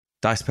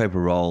Dice Paper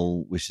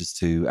Roll wishes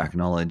to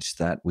acknowledge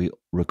that we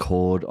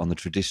record on the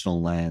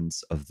traditional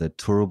lands of the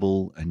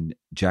Turrbal and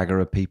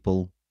Jagera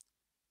people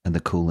and the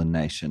Kulin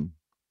Nation.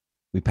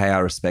 We pay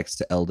our respects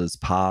to elders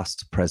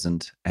past,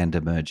 present, and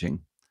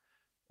emerging.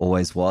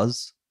 Always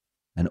was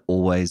and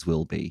always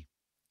will be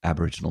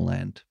Aboriginal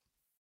land.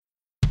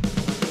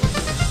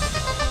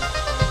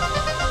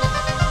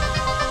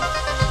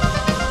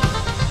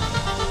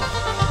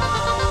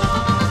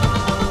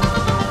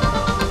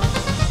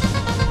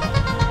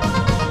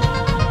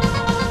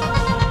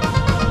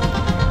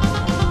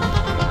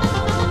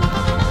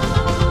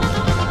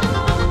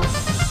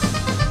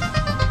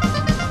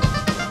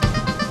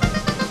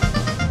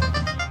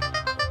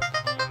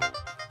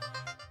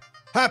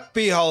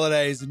 Happy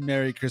holidays and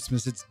Merry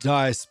Christmas. It's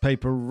Dice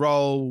Paper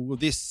Roll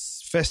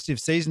this festive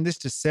season, this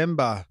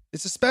December.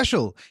 It's a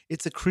special.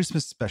 It's a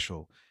Christmas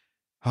special.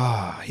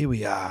 Here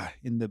we are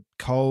in the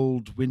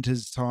cold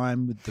winter's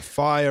time with the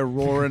fire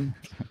roaring,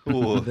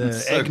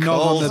 the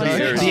eggnog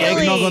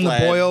on the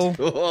boil.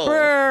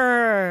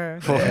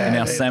 In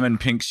our salmon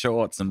pink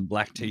shorts and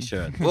black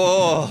t-shirt.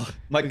 Oh,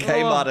 my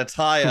Kmart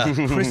attire.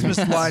 Christmas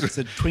lights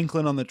are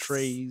twinkling on the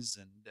trees,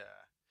 and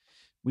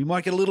we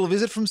might get a little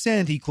visit from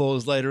Santa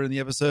Claus later in the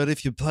episode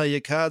if you play your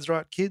cards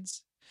right,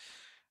 kids.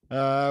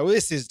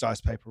 This is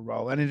Dice Paper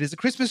Roll, and it is a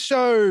Christmas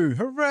show.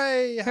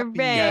 Hooray! Happy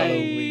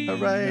Halloween.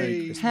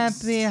 Hooray!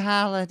 Happy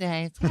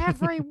holidays,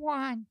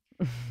 everyone.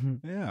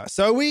 Yeah.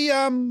 So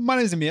my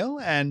name's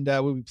Emil, and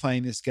we'll be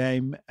playing this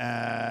game.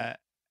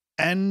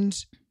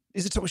 And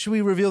should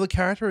we reveal the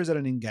character, or is that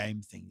an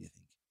in-game thing, do you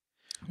think?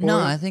 No,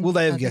 Or I think... will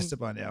they have guessed it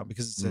by now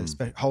because it's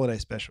a holiday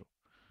special?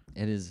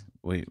 It is.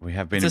 We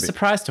have been It's a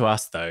surprise to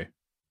us, though.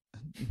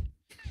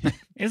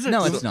 Is it?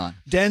 No, it's not.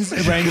 Dan's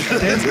given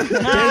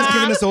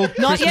us all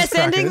Not Christmas yet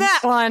sending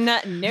crackers. that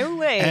one. No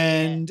way.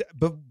 And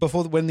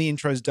when the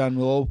intro's done,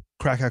 we'll all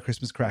crack our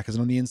Christmas crackers,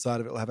 and on the inside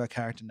of it, we'll have our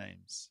character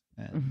names.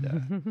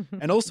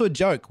 And also a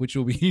joke, which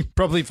will be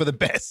probably for the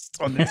best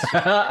on this.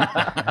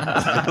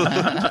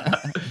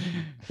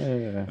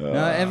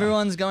 No,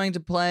 everyone's going to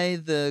play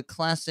the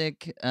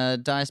classic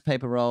Dice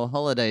Paper Roll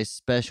holiday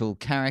special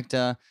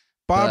character.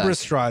 Barbara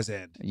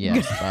Streisand.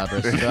 Yes,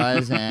 Barbara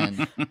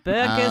Streisand.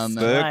 Burgess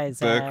Streisand.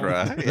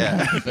 Burkra,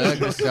 yeah.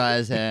 Barbara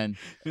Streisand.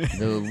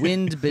 The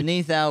wind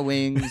beneath our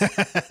wings.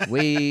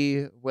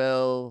 We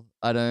will.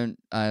 I can't.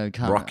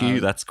 Rock You,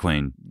 that's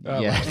Queen.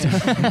 Yeah.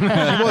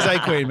 It was a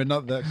queen, but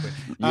not the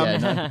queen. Yeah,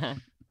 no.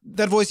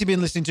 That voice you've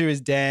been listening to is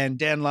Dan.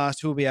 Dan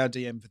Last, who will be our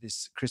DM for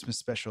this Christmas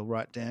special,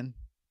 right, Dan?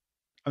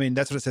 I mean,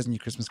 that's what it says in your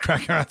Christmas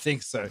cracker, I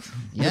think so.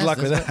 Yes, Good luck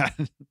with that's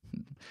that.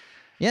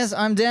 Yes,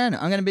 I'm Dan.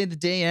 I'm going to be the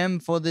DM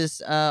for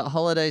this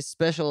holiday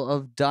special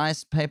of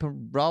Dice Paper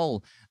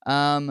Roll.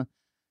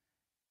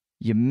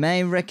 You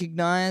may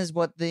recognize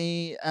what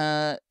the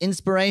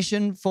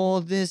inspiration for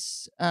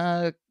this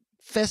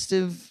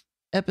festive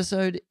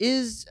episode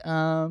is.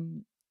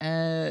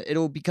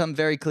 It'll become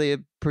very clear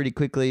pretty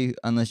quickly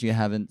unless you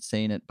haven't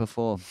seen it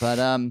before. But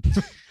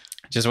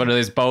Just one of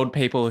those bold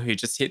people who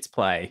just hits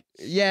play.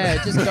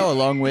 yeah, just go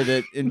along with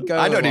it. And go.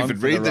 I don't along even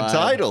for read the ride.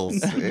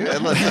 titles.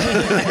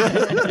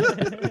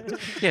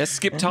 Yeah,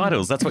 skip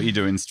titles. That's what you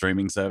do in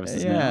streaming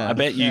services now. Yeah, I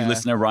bet you, yeah.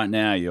 listener, right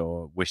now,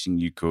 you're wishing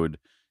you could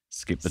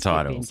skip the Skip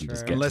titles and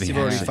just intro. get Unless to the you've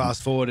already action.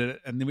 fast forwarded it,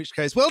 and in which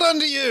case, well done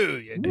to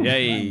you.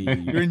 Yay.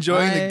 You're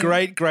enjoying the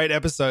great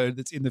episode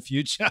that's in the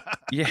future.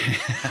 Yeah.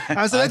 So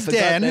I that's forgot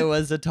Dan. there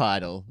was a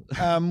title.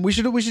 We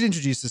should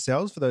introduce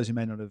ourselves for those who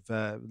may not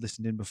have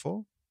listened in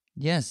before.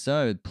 Yes,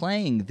 so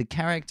playing the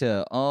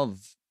character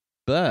of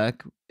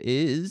Burke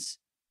is...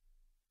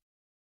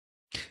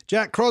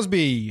 Jack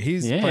Crosby.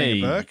 He's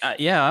playing a Burke.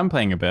 Yeah, I'm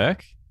playing a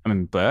Burke.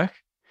 I'm Burke.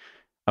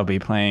 I'll be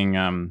playing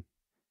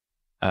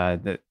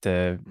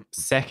the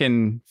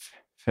second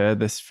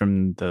furthest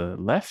from the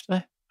left,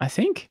 I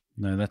think.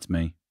 No, that's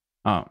me.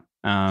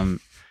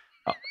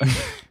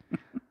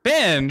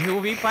 Ben, who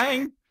will be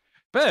playing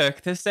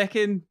Burke, the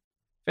second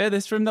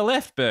furthest from the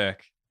left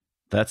Burke.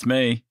 That's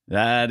me.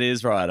 That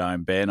is right.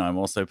 I'm Ben. I'm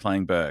also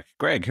playing Burke.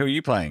 Greg, who are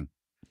you playing?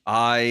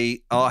 hang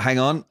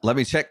on. Let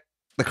me check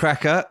the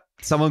cracker.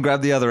 Someone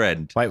grab the other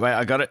end. Wait,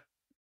 I got it.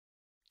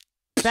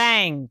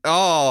 Bang.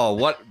 Oh,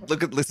 what?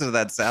 Listen to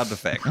that sound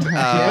effect.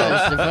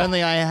 Yes, if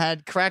only I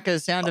had cracker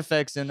sound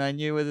effects and I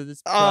knew whether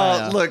this...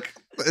 Oh, look.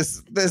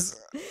 There's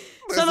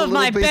Some a of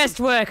my little piece best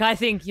work, I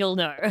think you'll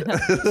know.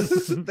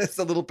 There's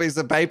a little piece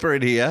of paper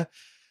in here.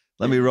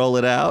 Let me roll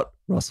it out.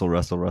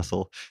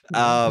 Russell.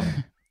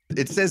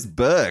 It says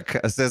Burke.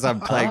 It says I'm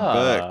playing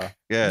Burke.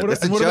 Yeah,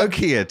 there's a joke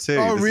here too.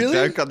 Oh, There's really?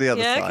 a joke on the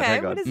other Yeah, side. okay. Hang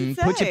on. What does it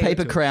say? Put your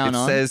paper crown It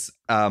on. says,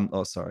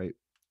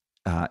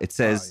 it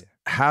says,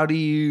 how do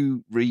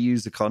you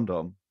reuse a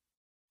condom?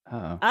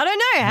 Oh. I don't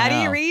know. How do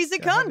you Wow. reuse a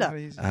condom?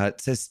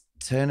 It says,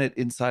 turn it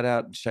inside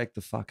out and shake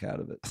the fuck out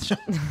of it.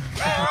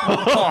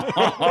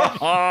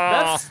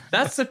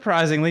 That's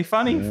surprisingly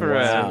funny for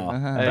Wow.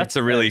 That's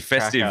a really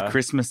festive cracker.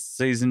 Christmas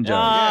season Oh,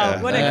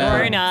 joke. what a Yeah.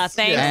 groaner.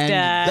 Thanks, and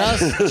Dad.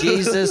 thus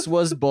Jesus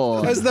was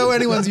born. As though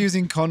anyone's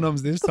using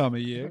condoms this time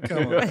of year.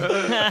 Come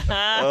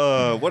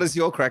on. What does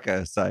your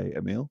cracker say,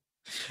 Emil?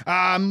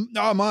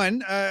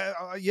 Mine.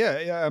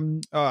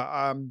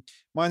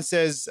 Mine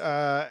says,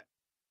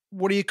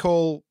 what do you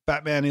call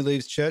Batman who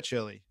leaves church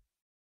early?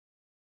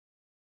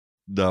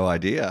 No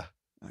idea.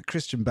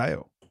 Christian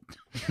Bale.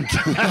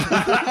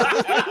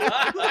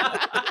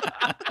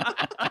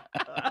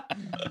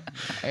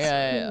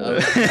 Yeah, I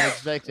was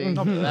expecting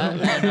that,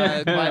 and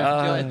I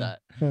quite enjoyed that.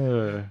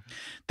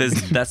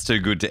 That's too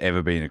good to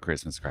ever be in a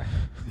Christmas cracker.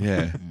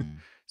 Yeah.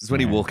 Just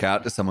when you walk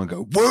out to someone,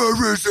 go,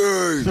 "Where is he?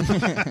 where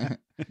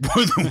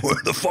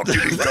the fuck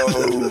did he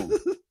go?"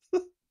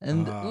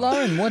 And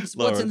Lauren, what's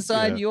Lauren,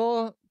 inside yeah.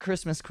 your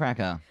Christmas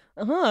cracker?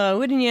 Oh,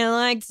 wouldn't you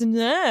like to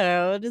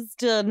know?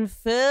 Just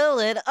unfurl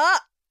it. Oh,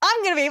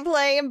 I'm going to be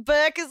playing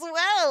Burke as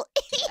well.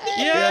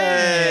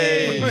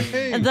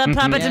 Yay! And the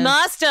puppet Yes.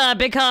 master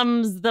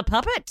becomes the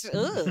puppet.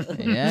 Ugh.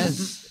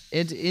 Yes,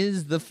 it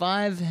is the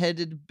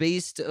 5-headed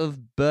beast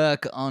of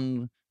Burke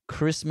on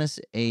Christmas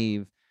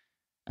Eve.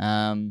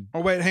 Oh,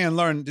 wait, hang on,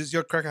 Lauren. Does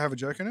your cracker have a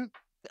joke in it?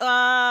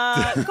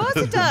 Of course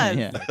it does.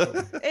 Yeah.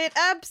 It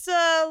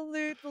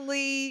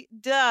absolutely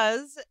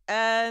does.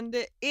 And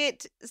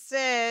it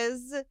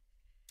says,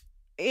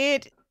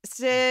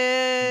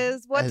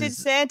 what did As-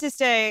 Santa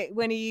say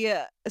when he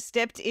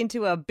stepped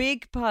into a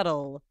big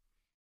puddle?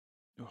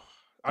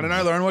 I don't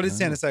know, Lauren. What did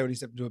Santa say when he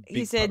stepped into a big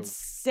He said, puddle?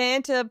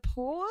 Santa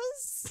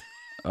pause?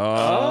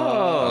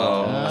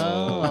 Oh.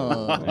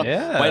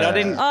 Yeah. Wait, I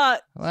didn't. Wow,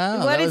 Why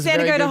that did was Santa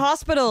very go to good.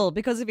 hospital?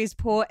 Because of his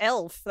poor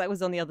elf that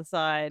was on the other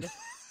side.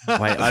 Wait,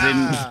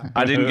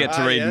 I didn't get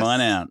to read yes.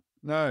 mine out.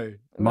 No.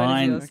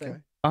 Mine- What does yours say? Okay.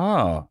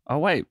 Oh,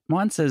 wait.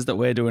 Mine says that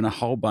we're doing a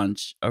whole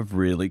bunch of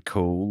really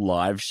cool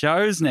live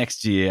shows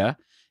next year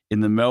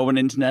in the Melbourne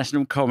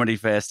International Comedy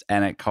Fest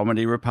and at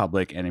Comedy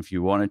Republic. And if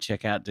you want to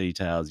check out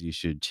details, you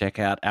should check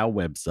out our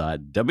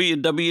website,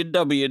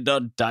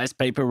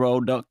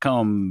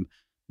 www.dicepaperroll.com,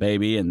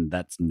 baby. And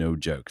that's no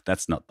joke.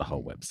 That's not the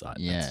whole website.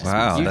 Yes.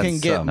 Wow, you can that's,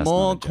 get that's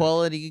more not a joke.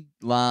 quality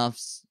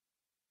laughs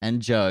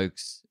and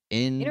jokes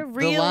in In a the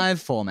real live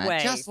format, way.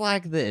 just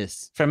like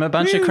this. From a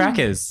bunch of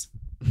crackers.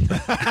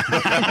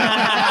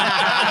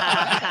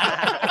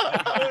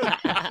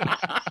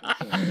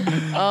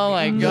 Oh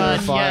my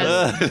God!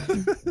 Yes.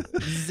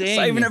 Zing.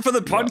 Saving it for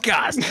the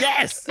podcast.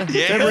 Yes.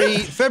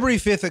 February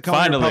 5th at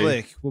Comedy Finally.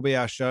 Republic will be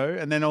our show,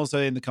 and then also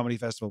in the Comedy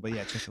Festival. But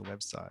yeah, check the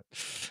website.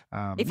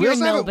 If we you're in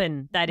also have a-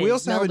 Melbourne, that is. we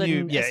also Melbourne, have a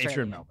new, if you're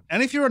Australia. in Melbourne,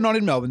 and if you're not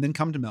in Melbourne, then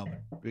come to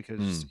Melbourne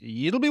because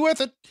it'll be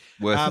worth it.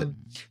 Worth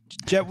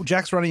it.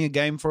 Jack's running a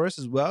game for us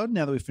as well.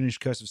 Now that we've finished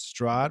Curse of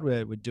Strahd,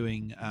 we're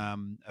doing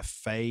a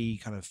Fey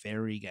kind of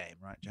fairy game,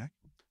 right, Jack?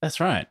 That's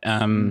right.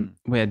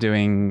 We're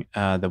doing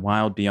The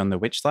Wild Beyond the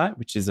Witchlight,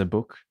 which is a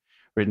book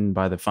written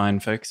by the fine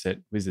folks at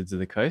Wizards of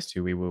the Coast,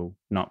 who we will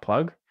not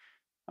plug.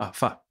 Oh,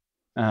 fuck.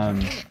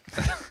 And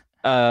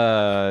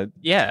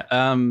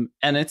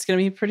it's going to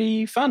be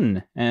pretty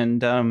fun.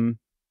 And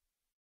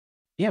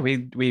we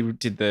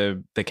did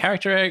the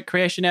character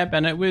creation app,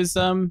 and it was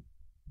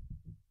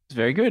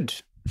very good.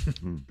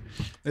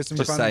 There's some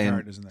Just fun saying,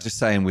 characters in there. just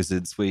saying,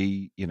 Wizards.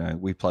 We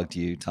plugged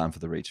you. Time for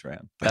the reach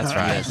around. That's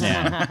right. Yes.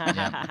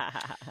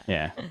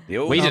 Yeah. The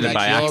We did it Alex,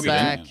 by you're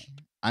accident. back.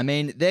 I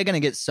mean, they're going to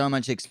get so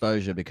much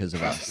exposure because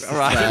of us.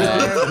 Right.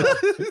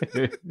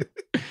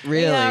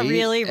 Really, We are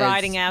really it's-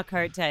 riding our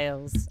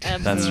coattails.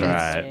 Absolutely.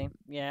 right.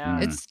 Yeah.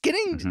 It's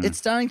getting, Mhm. it's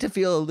starting to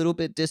feel a little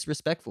bit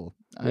disrespectful.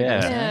 I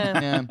Yeah. gotta say.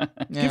 Yeah.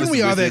 Yeah. Given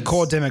we are their Wizards.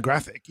 core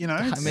demographic, you know.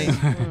 I it's- mean,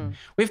 Mm.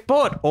 We've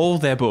bought all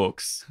their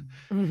books.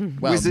 well,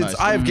 Wizards, most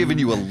I of have them. given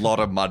you a lot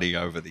of money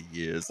over the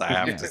years. I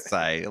have to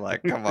say,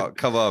 like, come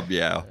on,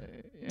 meow.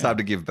 Time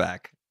to give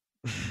back.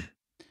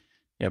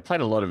 Yeah,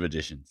 played a lot of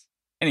editions.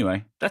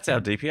 Anyway, that's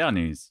our DPR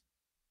news.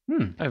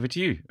 Over to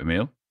you,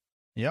 Emil.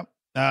 Yep.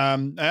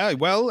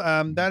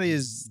 That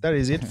is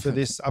it for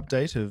this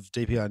update of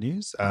DPR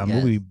news.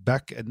 We'll be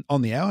back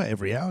on the hour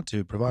every hour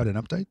to provide an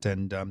update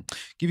and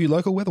give you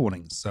local weather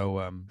warnings.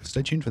 So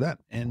stay tuned for that,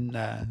 and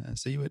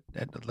see you at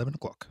 11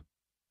 o'clock.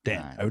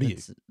 Dan, Right, over to you.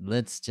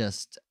 Let's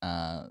just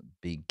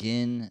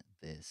begin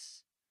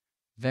this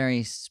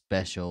very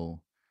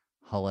special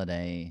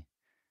holiday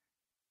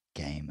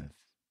game of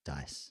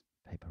dice,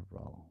 paper,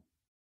 roll.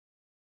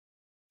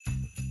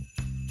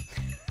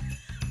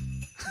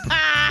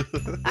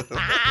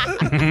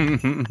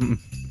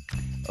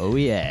 Oh,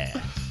 yeah.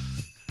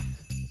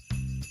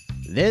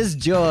 There's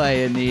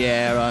joy in the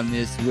air on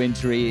this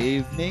wintry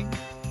evening.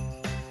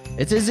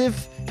 It's as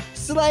if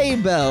sleigh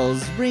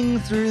bells ring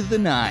through the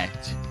night.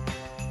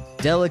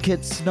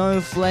 Delicate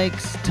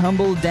snowflakes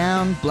tumble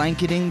down,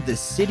 blanketing the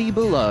city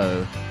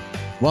below.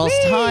 Whilst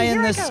high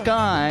in the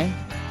sky,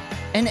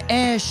 an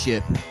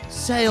airship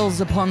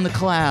sails upon the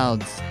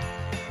clouds.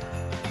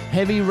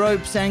 Heavy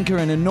ropes anchor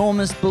an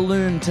enormous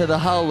balloon to the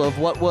hull of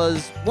what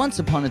was, once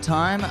upon a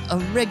time, a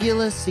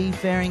regular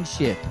seafaring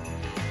ship.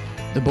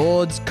 The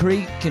boards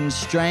creak and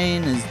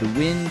strain as the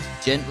wind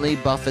gently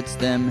buffets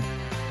them,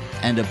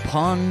 and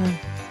upon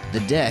the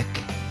deck,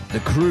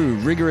 the crew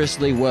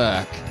rigorously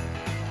work.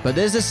 But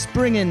there's a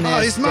spring in their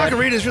Oh, this step.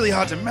 margarita's really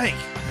hard to make.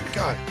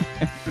 God.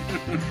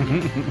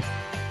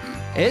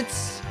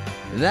 It's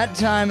that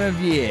time of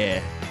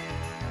year.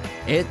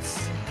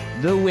 It's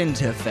the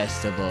Winter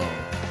Festival.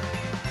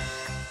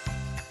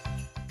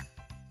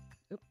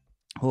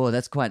 Oh,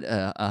 that's quite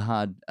a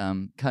hard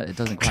cut. It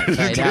doesn't quite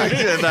fade out.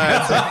 It's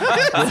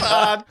a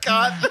hard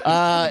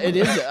cut. It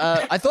is.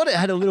 I thought it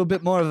had a little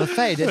bit more of a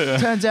fade. It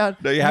turns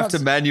out. No, you have not to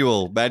s-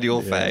 manual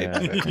fade.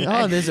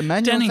 Oh, there's a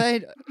manual Danny.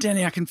 fade.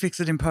 Danny, I can fix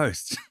it in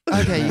post.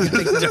 Okay, you can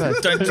fix it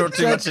first. Don't draw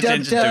too much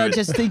attention to it.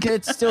 Just think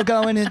it's still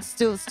going. It's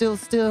still.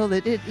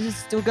 It is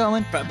still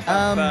going.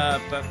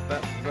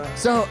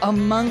 So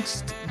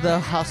amongst the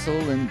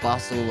hustle and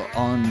bustle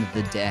on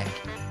the deck,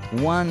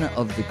 one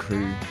of the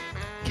crew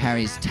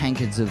carries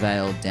tankards of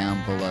ale down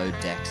below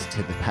decks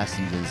to the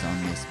passengers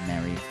on this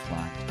merry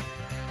flight.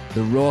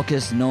 The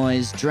raucous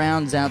noise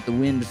drowns out the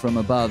wind from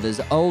above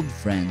as old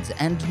friends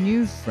and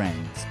new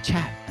friends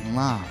chat and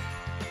laugh.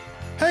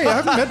 Hey,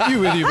 I haven't met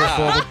you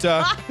before,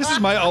 but this is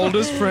my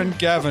oldest friend,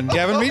 Gavin.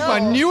 Gavin, meet my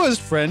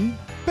newest friend,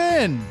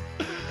 Ben.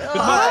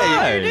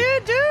 How do you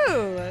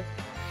do?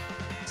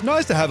 It's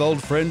nice to have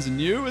old friends and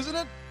you, isn't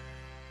it?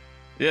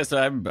 Yes,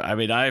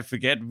 I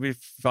forget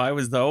if I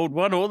was the old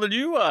one or the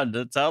new one.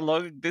 That's how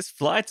long this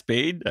flight's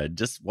been. I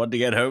just want to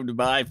get home to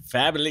my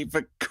family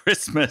for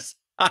Christmas.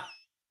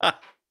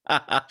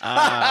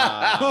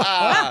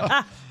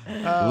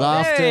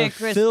 Laughter Merry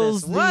Christmas,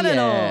 fills the one and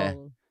air.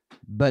 all.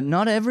 But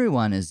not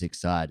everyone is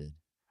excited.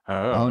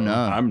 Oh, no.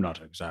 I'm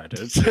not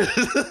excited.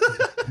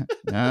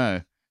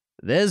 No.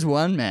 There's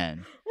one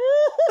man.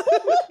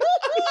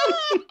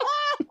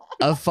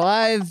 A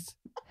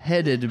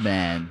 5-headed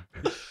man.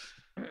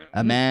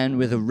 A man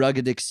with a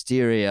rugged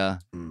exterior,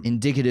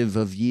 indicative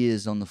of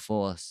years on the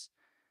force.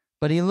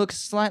 But he looks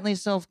slightly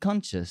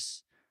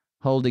self-conscious,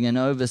 holding an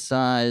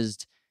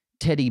oversized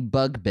teddy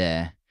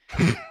bugbear.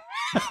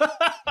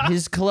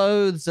 His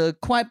clothes are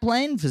quite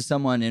plain for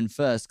someone in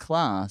first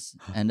class,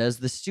 and as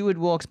the steward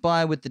walks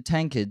by with the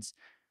tankards,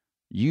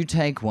 you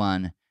take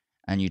one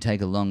and you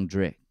take a long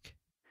drink.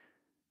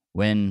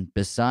 When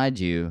beside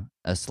you,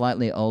 a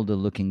slightly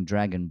older-looking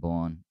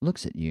dragonborn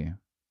looks at you,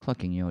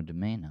 clocking your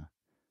demeanor.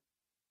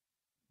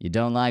 You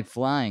don't like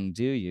flying,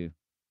 do you?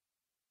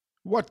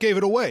 What gave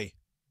it away?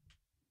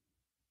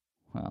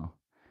 Well,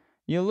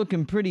 you're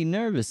looking pretty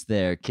nervous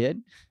there,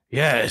 kid.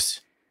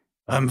 Yes,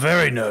 I'm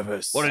very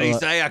nervous. What did he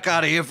say? I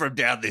can't hear from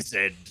down this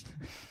end.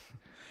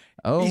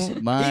 Oh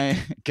my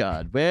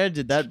God, where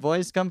did that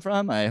voice come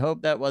from? I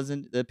hope that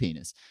wasn't the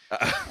penis.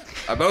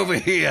 I'm over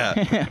here.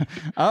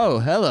 Oh,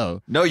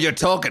 hello. No, you're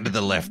talking to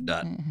the left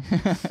nut.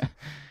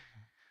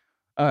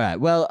 All right,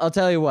 well, I'll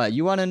tell you what.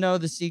 You want to know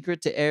the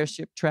secret to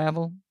airship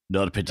travel?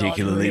 Not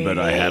particularly, but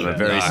I have a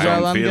very No. strong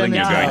Well, I'm feeling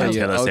gonna you're going tell to you,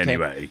 tell us okay.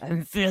 anyway.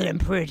 I'm feeling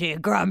pretty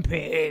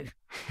grumpy.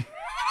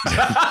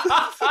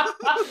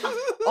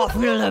 I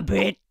feel a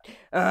bit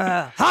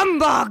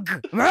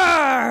humbug.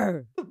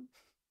 Roar!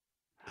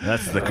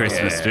 That's the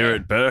Christmas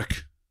spirit,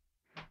 Burke.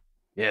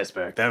 Yes,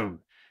 Burke.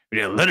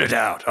 Let it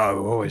out. I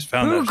always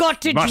found Who that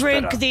got to much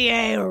drink better. the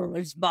ale?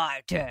 It's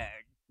my turn.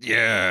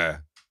 Yeah.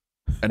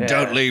 And Yeah.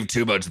 don't leave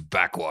too much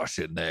backwash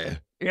in there.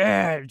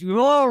 Yeah, you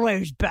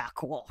always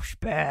backwash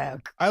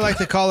back. I like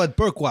to call it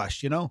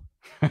Burkwash, you know?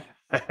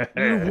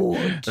 You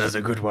would. That's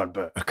a good one,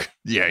 Burke.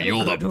 Yeah,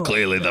 you're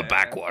clearly the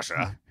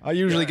backwasher. I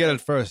usually get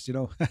it first, you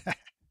know?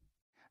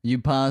 You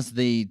pass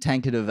the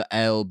tankard of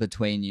ale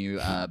between you,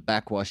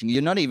 backwashing.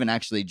 You're not even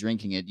actually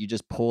drinking it. You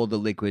just pour the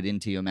liquid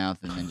into your mouth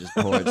and then just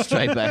pour it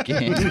straight back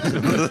in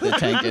the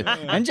tankard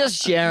and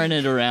just sharing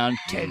it around.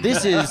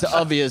 This is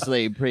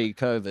obviously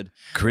pre-COVID.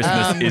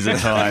 Christmas is a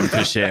time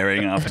for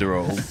sharing, after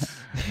all.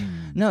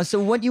 No, so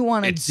what you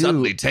want to It do?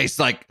 suddenly tastes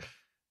like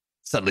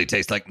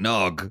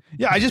nog.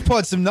 Yeah, I just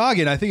poured some nog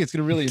in. I think it's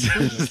going to really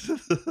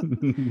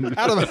improve it.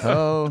 Out of the...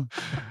 Oh,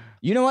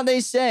 you know what they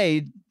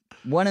say?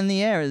 One in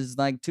the air is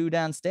like two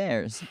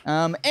downstairs.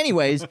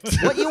 Anyways,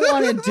 what you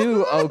want to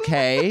do,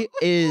 okay,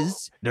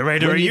 is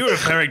Narrator, When are you- you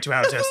referring to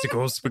our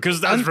testicles? Because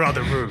that's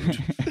rather rude.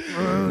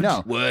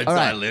 no. Words All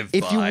right. I live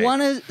If by. you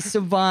want to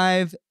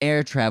survive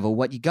air travel,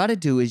 what you got to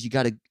do is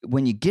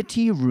when you get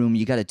to your room,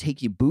 you got to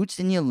take your boots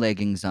and your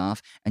leggings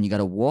off, and you got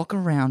to walk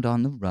around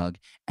on the rug,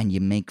 and you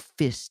make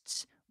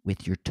fists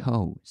with your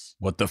toes.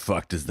 What the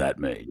fuck does that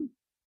mean?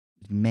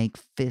 Make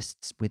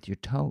fists with your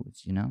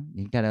toes, you know?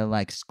 You got to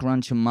like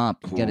scrunch them up.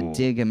 You got to Ooh.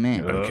 dig them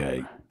in.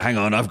 Okay. Hang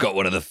on, I've got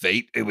one of the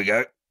feet. Here we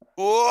go.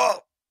 Oh.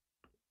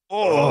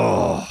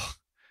 Oh.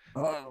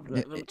 Oh,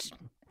 it's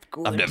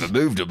good. I've never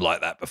moved them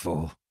like that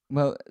before.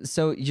 Well,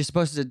 so you're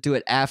supposed to do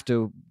it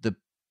after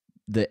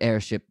the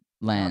airship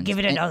lands. I'll give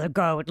it And- another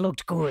go. It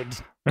looked good.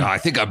 Oh, I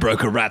think I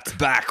broke a rat's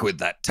back with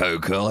that toe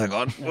curl. Hang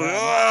on.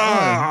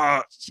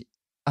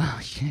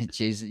 Oh, yeah,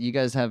 jeez. You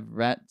guys have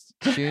rat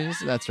shoes?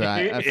 That's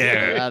right. I forgot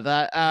Yeah. about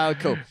that. Oh,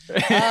 cool.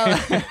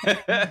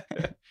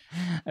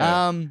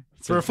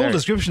 For a full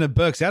description of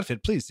Burke's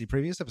outfit, please see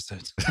previous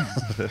episodes.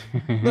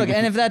 Look,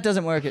 and if that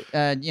doesn't work,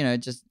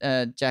 just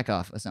jack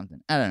off or something.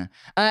 I don't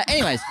know.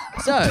 Anyways,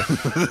 so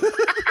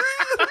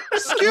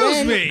Excuse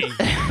When- me.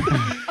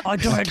 I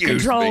don't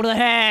Excuse control me. the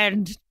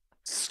hand.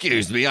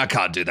 Excuse me, I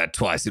can't do that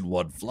twice in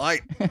one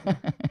flight. You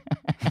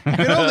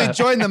can only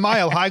join the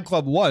Mile High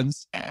Club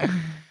once.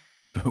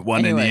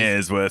 One in the Anyways. air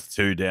is worth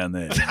two down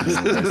there.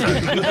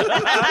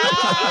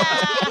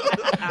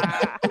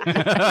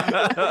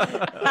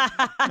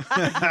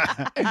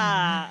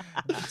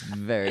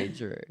 Very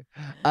true.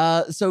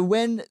 So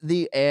when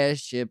the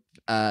airship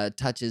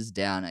touches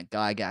down at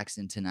Gygax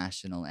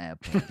International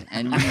Airport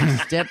and you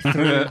step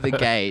through the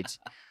gate,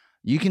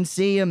 you can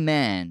see a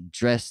man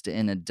dressed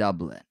in a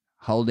doublet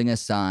holding a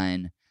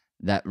sign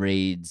that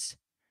reads,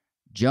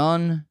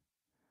 John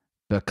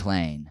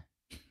Burklain.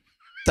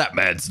 That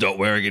man's not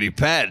wearing any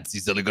pants.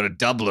 He's only got a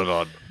doublet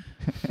on.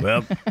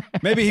 Well,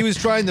 Maybe he was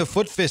trying the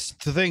foot fist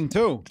thing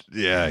too.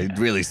 Yeah, it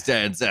really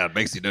stands out.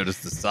 Makes you notice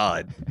the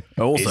sign.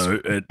 also,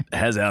 it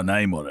has our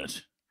name on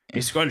it.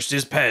 He scrunched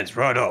his pants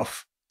right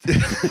off.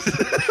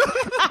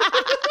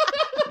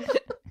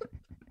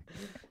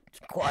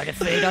 Quite a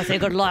feat. I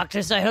think I'd like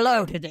to say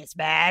hello to this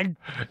man.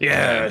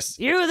 Yes.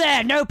 You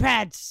there, no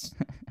pants.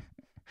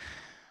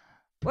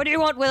 What do you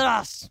want with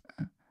us?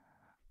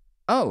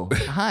 Oh,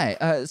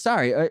 hi.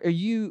 Sorry, are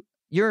you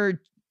John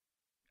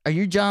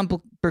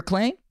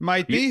Burklain?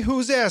 Might be.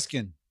 Who's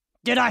asking?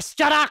 Did I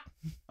stutter?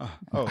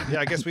 Oh, yeah,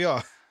 I guess we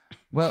are.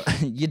 Well,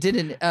 you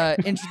didn't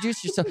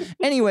introduce yourself.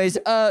 Anyways,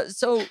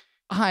 so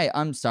hi,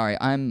 I'm sorry.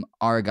 I'm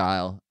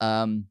Argyle.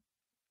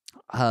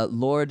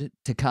 Lord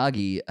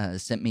Takagi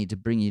sent me to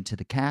bring you to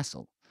the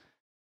castle.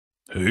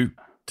 Who?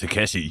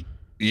 Takeshi.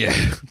 Yeah,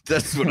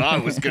 that's what I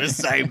was going to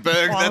say,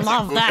 Berg. I That's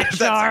love that that's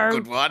show. a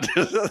good one.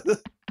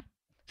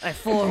 I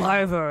fall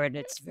over and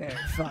it's very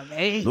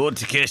funny. Lord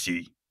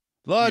Takeshi.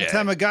 Lord Yeah.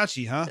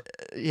 Tamagotchi, huh?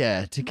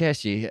 Yeah,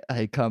 Takeshi.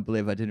 I can't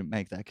believe I didn't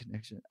make that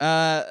connection.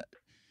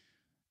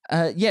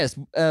 Yes,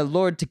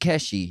 Lord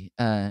Takeshi.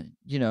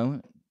 You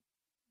know,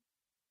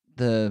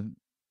 the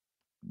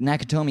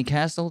Nakatomi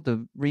Castle.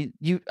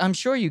 I'm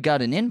sure you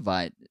got an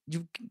invite.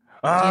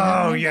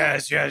 Oh,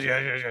 yes. yes.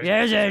 yes.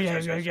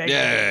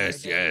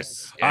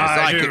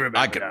 I do I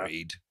remember can now.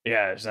 read.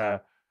 Yes.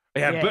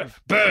 Yes.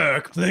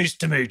 Burke, pleased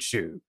to meet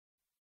you.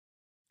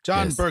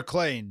 John Yes.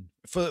 Burklain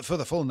for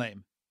the full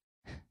name.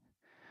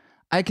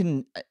 I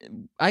can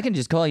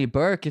just call you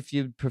Burke if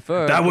you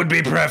prefer. That would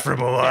be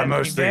preferable.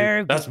 That'd be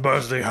very That's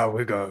mostly how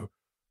we go.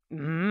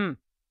 Mm.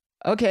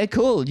 Okay,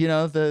 cool. You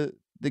know the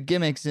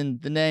gimmicks in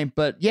the name,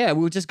 but yeah,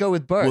 we'll just go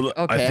with Burke. Well,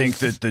 Okay. I think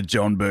that the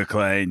John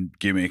Burklain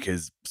gimmick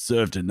has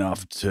served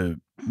enough to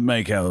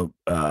make our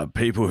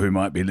people who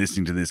might be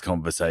listening to this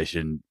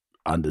conversation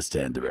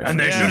understand the reference. And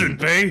they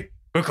shouldn't be,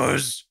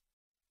 because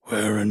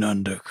we're an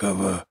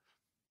undercover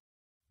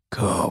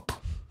cop.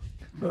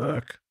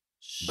 Burke.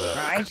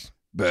 Right?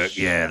 Burke,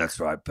 yeah, that's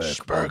right,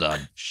 Burke. Well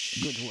done.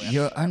 Good work.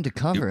 You're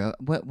undercover.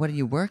 What are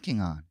you working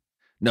on?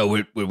 No,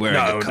 we're wearing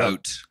No, a no.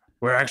 coat.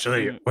 We're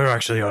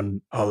actually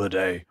on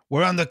holiday.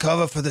 We're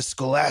undercover for the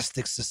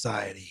Scholastic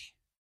Society.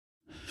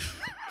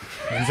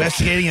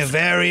 Investigating a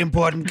very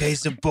important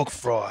case of book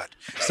fraud.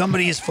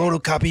 Somebody is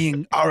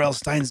photocopying R.L.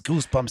 Stein's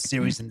Goosebumps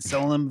series and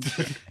selling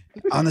them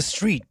on the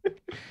street.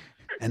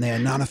 And they are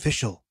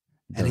non-official.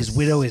 And his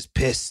widow is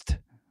pissed.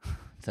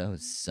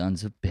 Those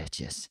sons of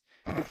bitches.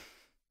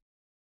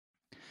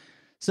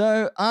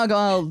 So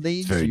Argyle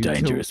leads It's very you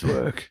dangerous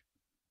work.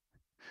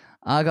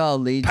 Argyle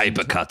leads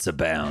Paper cuts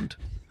abound.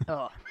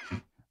 Oh.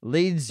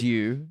 leads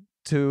you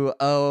to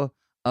a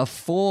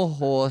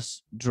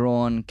 4-horse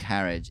drawn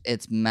carriage.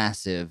 It's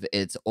massive.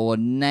 It's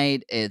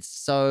ornate. It's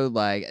so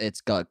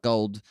it's got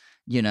gold,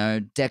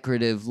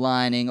 decorative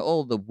lining,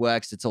 all the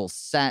works. It's all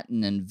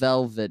satin and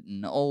velvet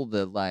and all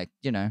the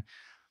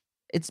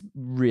it's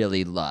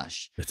really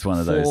lush. It's one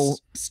of 4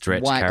 those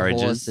stretch white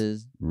carriages.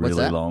 horses. What's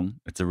Really that? long.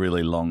 It's a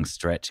really long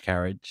stretch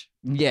carriage.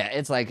 Yeah,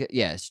 it's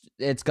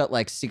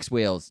got 6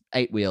 wheels,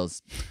 8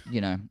 wheels.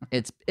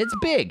 It's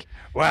big.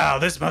 Wow,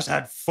 this must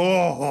have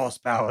 4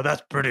 horsepower.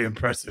 That's pretty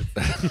impressive.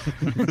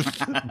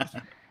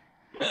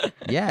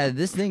 Yeah,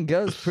 this thing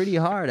goes pretty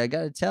hard. I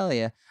gotta tell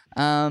you.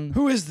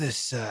 Who is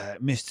this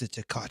Mr.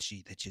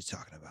 Takachi that you're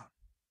talking about?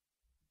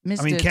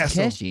 Mr.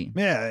 Castle. Takeshi.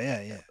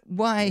 Yeah.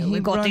 Why Yeah, he we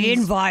got runs... the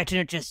invite and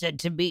it just said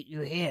to meet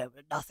you here,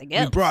 but nothing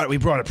else. We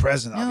brought a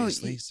present, No,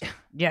 obviously. So.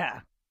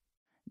 Yeah.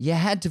 You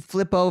had to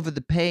flip over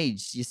the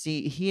page. You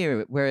see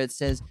here where it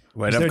says,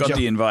 Wait, Is I've there got jo-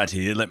 the invite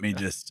here. Let me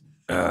just.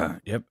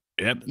 Yep.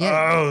 yeah,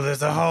 Oh,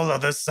 there's a whole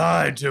other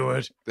side to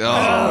it.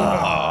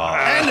 Oh.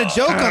 And a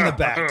joke on the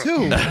back,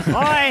 too.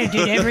 I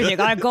did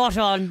everything. I got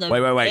on the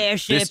Wait.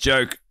 airship.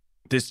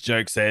 This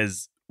joke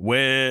says,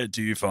 "Where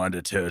do you find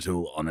a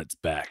turtle on its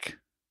back?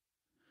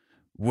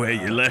 Where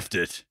you left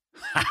it."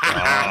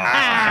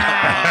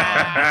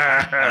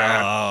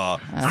 Oh,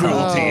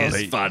 cruelty Oh.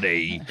 is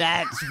funny.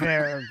 That's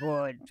very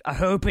good. I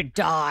hope it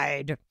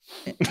died.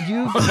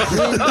 you've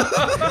been...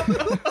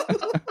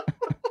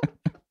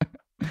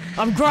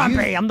 I'm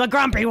grumpy. I'm the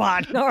grumpy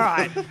one. All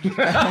right.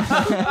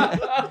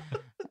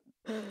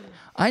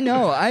 I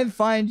know. I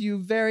find you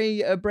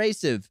very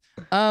abrasive,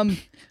 Well,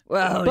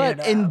 but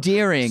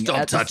endearing. Stop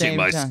at the touching same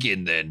my time.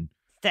 skin then.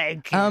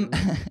 Thank you.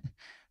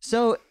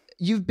 So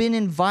you've been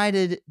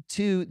invited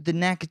to the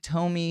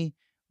Nakatomi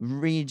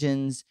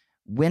region's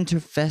winter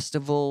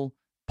festival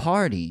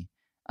party,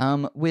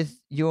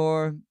 with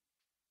your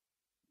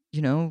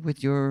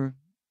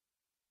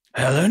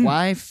Helen?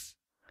 wife,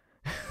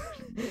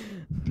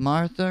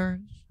 Martha.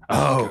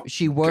 Oh,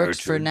 She works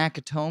Gertrude. for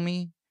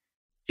Nakatomi.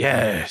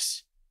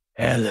 yes.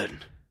 Helen.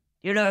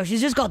 You know,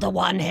 she's just got the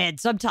one head.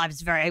 Sometimes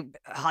it's very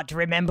hard to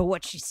remember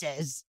what she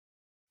says.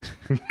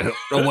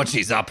 Or what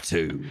she's up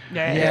to.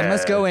 Yeah, it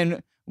must go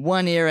in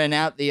one ear and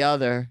out the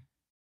other.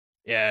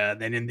 Yeah, and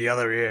then in the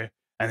other ear,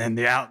 and then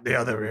out the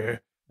other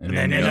ear, and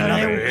then in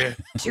another ear,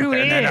 2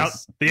 and then out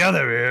ears. the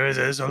other ear.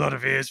 There's a lot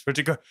of ears for it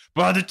to go.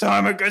 By the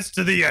time it gets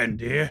to the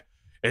end here,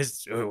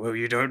 it's well,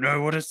 you don't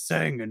know what it's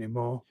saying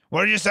anymore.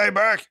 What did you say,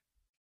 Burke?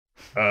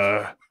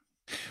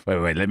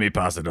 Wait, let me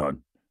pass it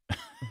on.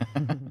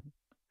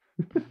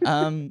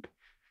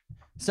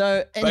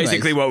 So anyways,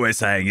 Basically, what we're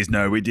saying is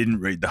no, we didn't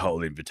read the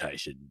whole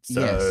invitation.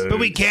 So, Yes. But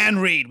we can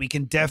read. We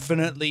can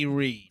definitely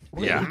read.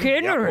 We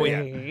can yeah.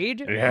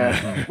 read.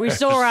 Yeah. We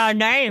saw our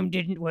name,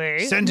 didn't we?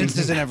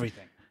 Sentences and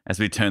everything. As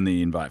we turn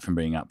the invite from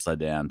being upside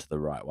down to the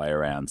right way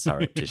around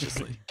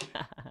surreptitiously.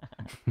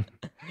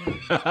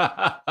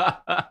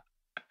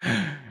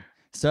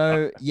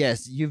 So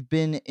yes, you've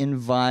been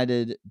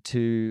invited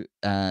to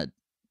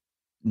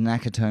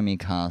Nakatomi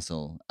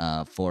Castle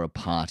for a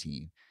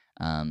party.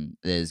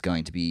 There's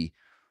going to be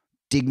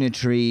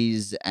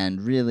dignitaries and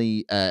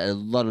really a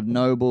lot of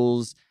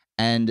nobles.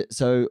 And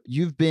so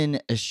you've been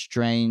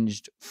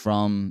estranged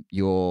from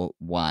your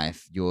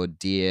wife, your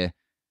dear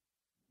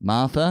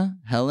Martha,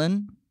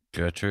 Helen,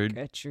 Gertrude.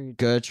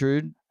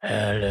 Gertrude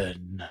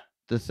Helen.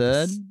 the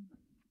third,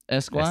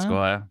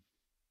 Esquire.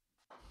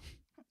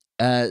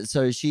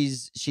 So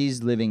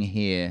she's living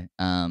here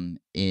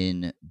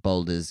in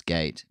Baldur's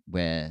Gate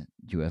where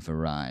you have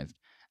arrived.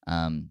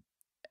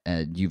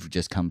 You've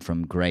just come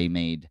from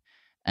Greymead,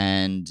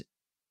 and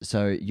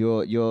so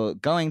you're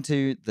going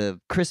to the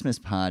Christmas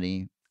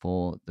party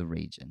for the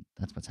region.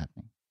 That's what's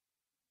happening.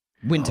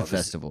 Winter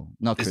Festival,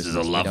 not This Christmas. is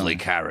a We lovely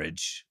don't-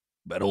 carriage,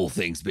 but all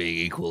things being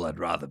equal, I'd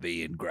rather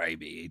be in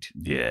Greymead.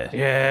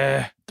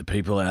 Yeah. The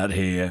people out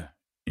here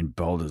in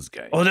Baldur's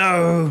Gate.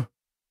 Although,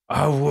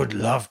 I would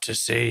love to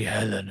see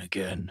Helen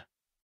again.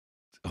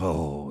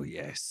 Oh,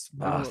 yes.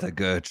 Martha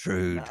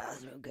Gertrude.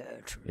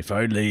 If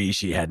only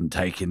she hadn't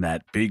taken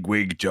that big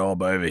wig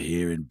job over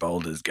here in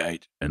Baldur's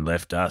Gate and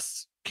left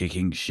us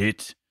kicking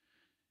shit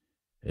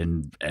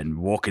and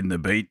walking the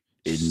beat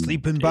in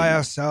Sleeping by in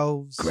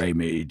ourselves.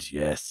 Greymead,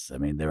 yes. I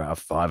mean, there are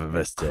 5 of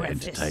us to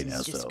Crevice entertain is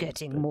ourselves. just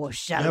getting but- more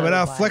shallow. Yeah, but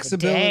our by the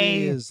flexibility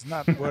day. is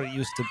not what it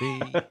used to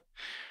be.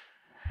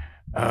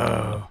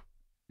 Oh,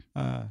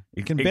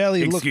 You can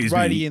barely look excuse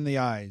righty me. in the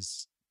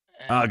eyes.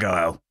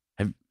 Argyle,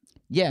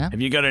 Yeah. have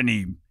you got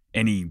any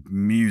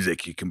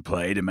music you can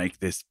play to make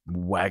this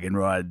wagon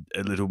ride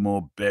a little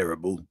more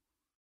bearable?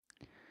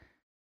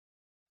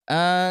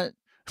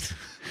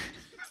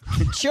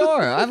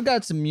 Sure. I've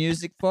got some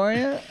music for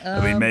you.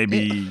 I mean,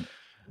 maybe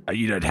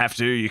you don't have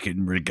to. You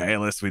can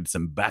regale us with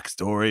some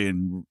backstory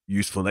and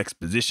useful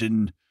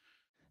exposition.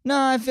 No,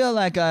 I feel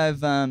like I've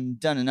done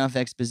enough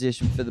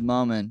exposition for the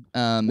moment. We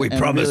and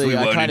promise really, we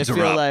won't I kind of feel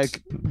interrupt.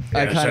 like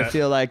I Yeah, kind of sure.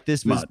 feel like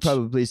this was Much.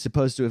 probably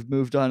supposed to have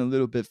moved on a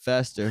little bit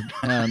faster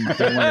than what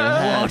it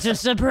has. What a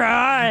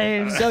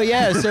surprise! So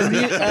yeah,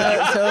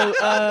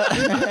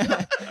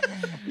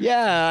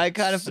 yeah, I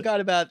kind of forgot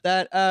about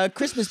that.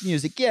 Christmas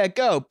music, yeah,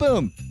 go,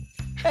 boom.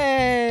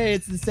 Hey,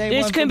 it's the same.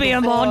 This one can from be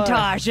a before.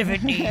 montage if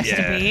it needs to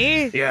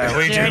be. Yeah,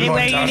 we Is there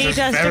anywhere you need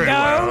us to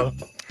go?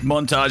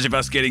 Montage of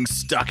us getting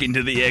stuck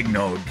into the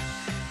eggnog.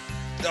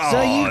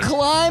 So you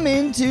climb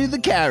into the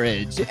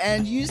carriage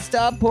and you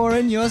start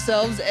pouring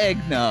yourselves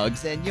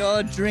eggnogs and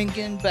you're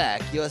drinking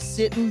back. You're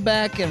sitting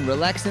back and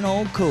relaxing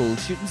all cool,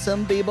 shooting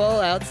some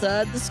b-ball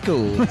outside the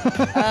school.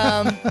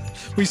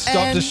 We stopped to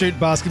And- shoot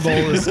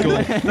basketball at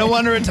school. No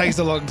wonder it takes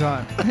a long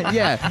time.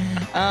 Yeah.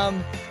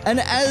 And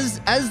as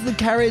the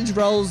carriage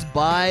rolls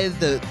by,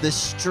 the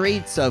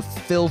streets are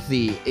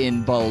filthy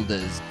in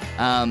Boulders.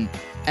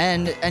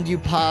 And you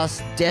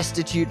pass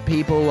destitute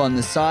people on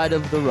the side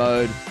of the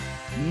road.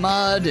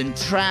 Mud and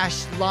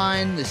trash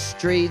line the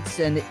streets,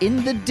 and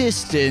in the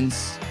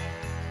distance,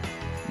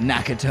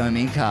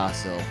 Nakatomi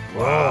Castle.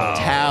 Wow.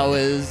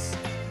 Towers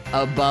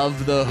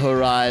above the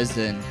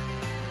horizon.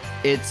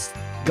 It's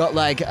got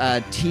like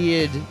a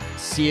tiered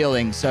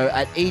ceiling, so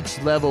at each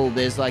level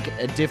there's like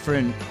a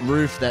different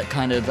roof that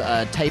kind of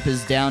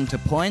tapers down to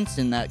points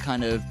in that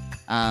kind of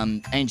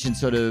ancient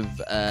sort of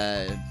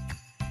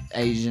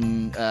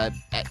Asian.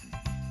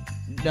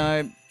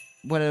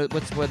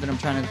 What's the word that I'm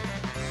trying to?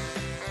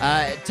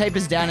 It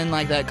tapers down in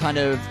like that kind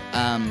of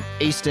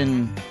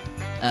Eastern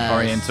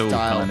Oriental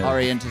style, kind of.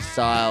 Oriental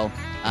style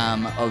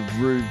of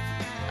roof,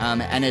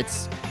 and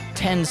it's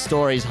 10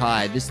 stories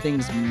high. This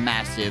thing's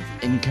massive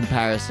in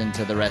comparison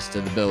to the rest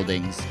of the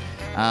buildings.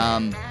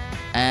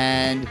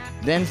 And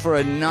then for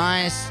a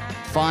nice,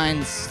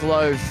 fine,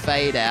 slow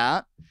fade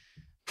out.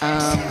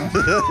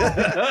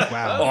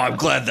 Wow. Oh, I'm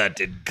glad that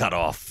didn't cut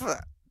off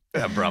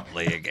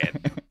abruptly again.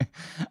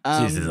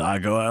 Jesus,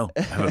 Argyle,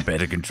 have a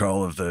better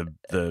control of the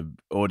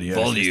audio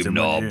Volume system,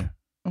 knob. won't you?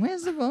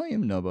 Where's the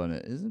volume knob on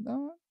it? Is it that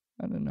one?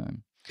 I don't know.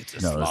 It's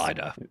a No, it's-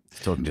 slider. He's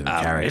talking to the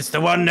carriage. It's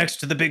the one next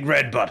to the big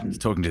red button. He's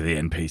talking to the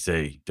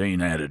NPC. Don't you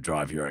know how to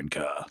drive your own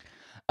car?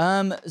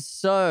 The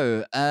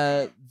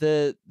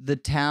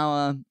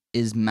tower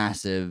is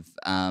massive.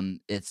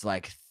 It's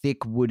like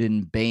thick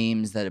wooden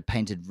beams that are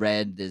painted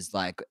red. There's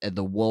like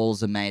the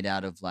walls are made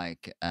out of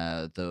like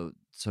the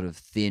sort of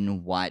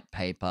thin white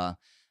paper.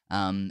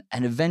 And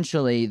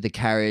eventually the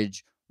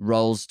carriage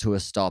rolls to a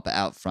stop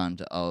out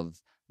front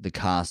of the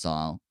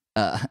castle.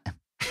 Out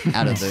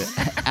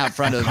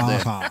front of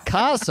the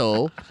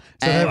castle. So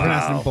they're And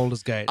pronounced in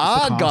Baldur's Gate. It's the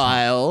castle.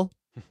 Argyle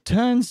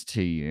turns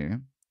to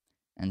you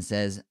and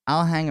says,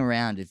 I'll hang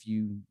around if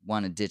you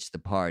want to ditch the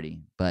party,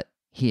 but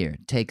here,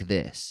 take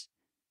this.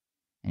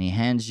 And he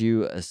hands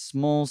you a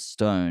small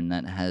stone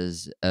that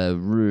has a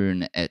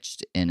rune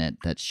etched in it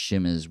that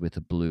shimmers with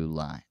a blue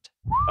light.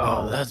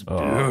 Oh, that's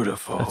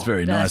beautiful. That's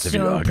very nice That's of you,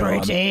 so Argyle.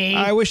 pretty.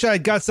 I wish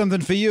I'd got something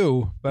for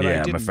you, but I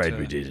Yeah, didn't. I'm afraid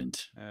we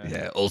didn't.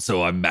 Yeah,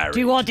 also I'm married. Do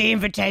you want the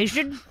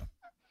invitation?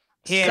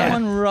 Here.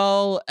 Someone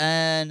roll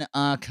an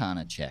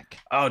Arcana check.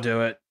 I'll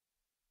do it.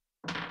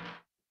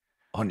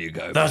 On you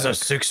go. That's a Burke.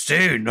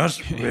 16.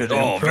 That's really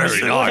Oh, very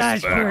impressive. nice,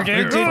 That's Burke.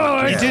 pretty Good good.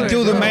 fucking You job. did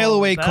do the mail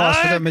away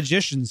cost for the Burke.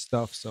 magician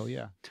stuff, so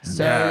yeah.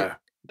 So, Yeah,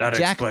 that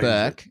Jack explains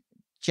Burke,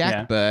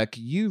 Yeah. Burke,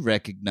 you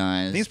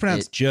recognize. I think it's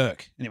pronounced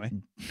jerk. Anyway.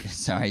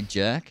 Sorry,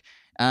 Jerk.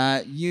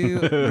 You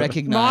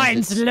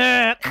recognize. Mine's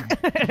Lurk.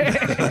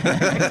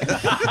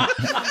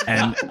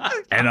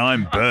 And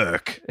I'm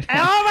Burke.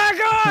 Oh my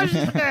gosh,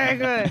 very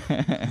good.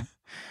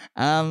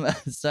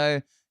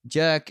 So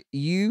Jerk,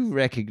 you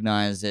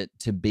recognize it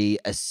to be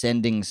a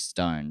sending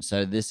stone.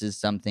 So this is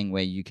something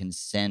where you can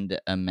send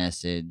a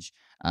message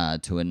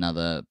to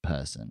another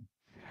person.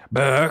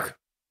 Burke,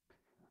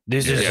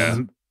 this Yeah.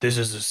 is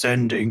a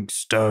sending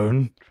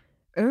stone.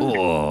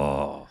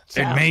 Oh,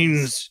 It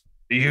means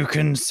you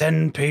can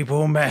send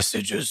people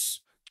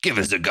messages. give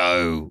us a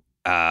go.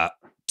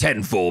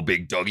 10-4,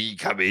 big doggy.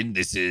 Come in.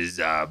 This is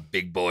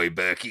big boy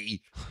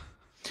Berkey.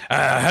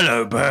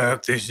 Hello,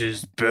 Burke. This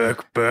is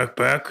Burke.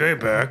 Hey,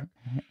 Burke.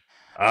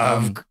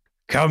 I've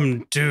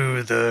come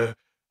to the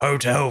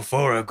hotel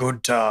for a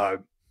good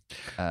time.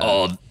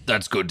 Oh,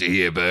 that's good to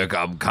hear, Burke.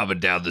 I'm coming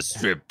down the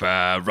strip,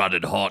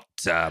 running hot.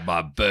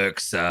 My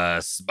Burke's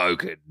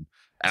smoking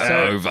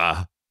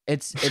over.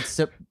 It's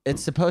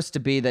supposed to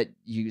be that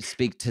you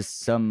speak to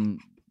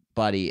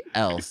somebody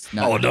else.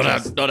 Not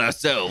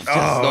ourselves.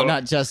 Oh.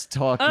 Not just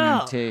talking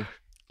Oh. to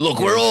Look,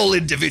 we're all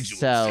individuals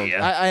self.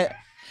 here.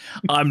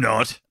 I'm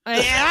not.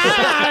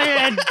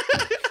 Yeah.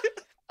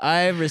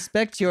 I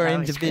respect your I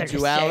was gonna say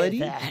individuality.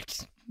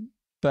 that.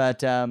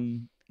 But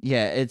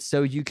yeah, it's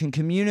so you can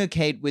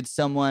communicate with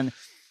someone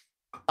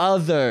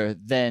other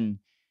than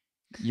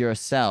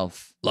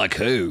yourself. Like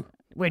who?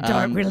 We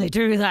don't really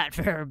do that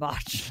very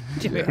much.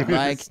 To be honest.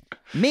 Like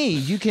me,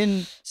 you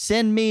can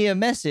send me a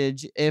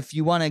message if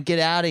you want to get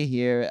out of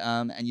here.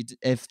 And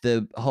if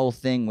the whole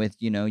thing with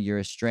your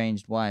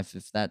estranged wife,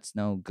 if that's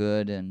no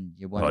good, and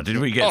you want. Oh, did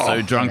we get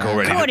so drunk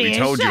already What that are we you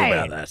told you saying?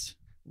 about that?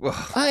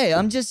 Hey,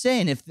 I'm just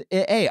saying.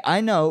 Hey,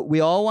 I know we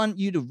all want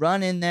you to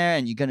run in there,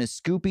 and you're gonna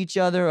scoop each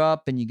other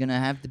up, and you're gonna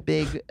have the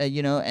big,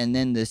 and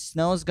then the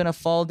snow's gonna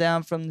fall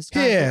down from the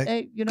sky. Yeah.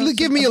 Hey,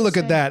 Give me a look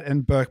at that.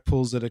 And Burke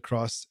pulls it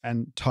across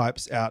and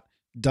types out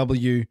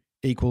W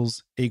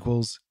equals D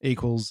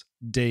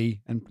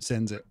and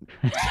sends it.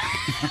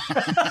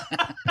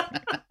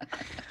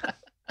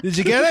 Did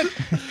you get it?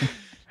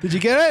 Did you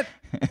get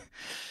it?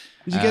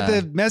 Did you get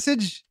the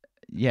message?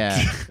 Yeah.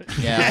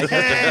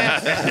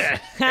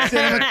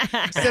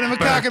 Send him a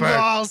cock and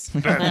balls.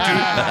 Wait.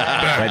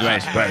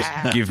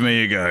 Give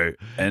me a go.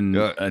 And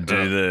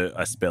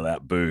I spell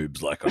out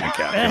boobs like on a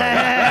calculator.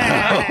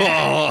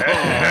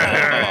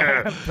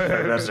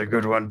 That's a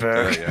good one,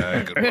 Burke.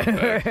 Yeah, good one,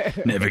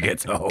 Burke. Never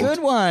gets old.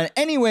 Good one.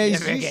 Anyways,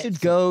 Never you gets should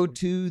go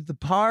to the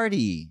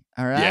party.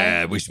 All right.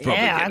 Yeah, we should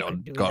probably Yeah, I get could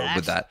on do go that.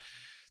 with that.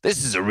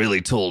 This is a really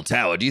tall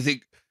tower. Do you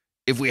think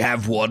if we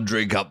have one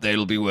drink up there,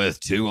 it'll be worth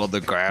two on the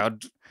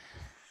ground?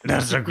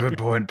 That's a good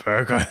point,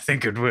 Burke. I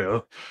think it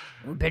will.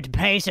 We better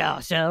pace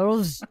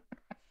ourselves.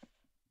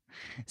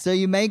 So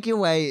you make your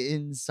way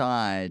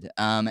inside,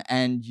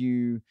 and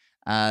you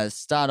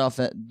start off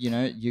at you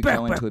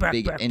go into a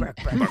big you go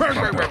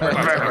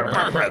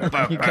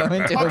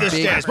into Up a the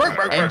big stairs.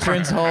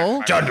 entrance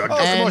hall. John,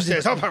 Oh, some more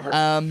stairs.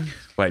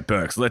 Wait,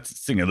 Burks, let's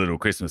sing a little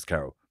Christmas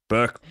carol.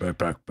 Burke. Burke.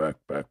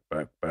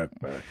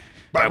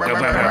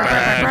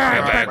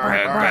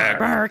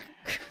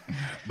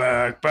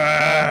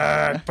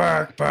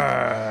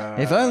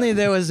 If only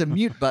there was a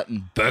mute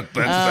button. Burke.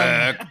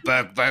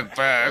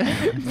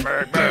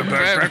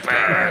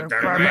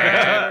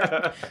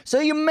 So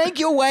you make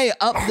your way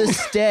up the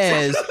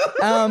stairs,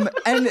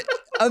 and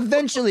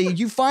eventually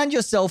you find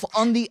yourself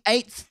on the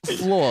 8th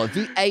floor.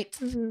 The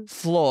 8th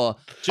floor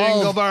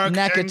Jingle of bark,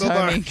 jingle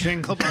bark, Nakatomi,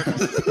 jingle bark.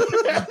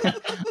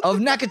 of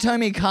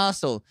Nakatomi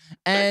Castle,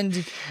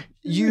 and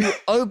you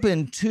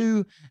open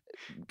two,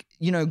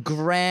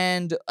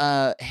 grand,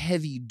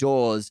 heavy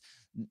doors.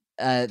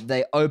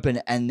 They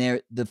open, and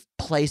the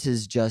place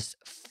is just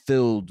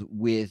filled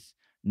with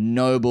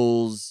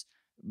nobles,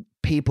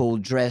 people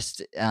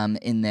dressed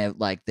in their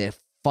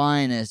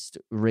finest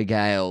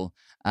regale.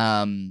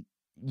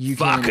 You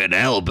Fucking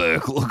hell,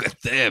 Burke, look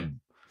at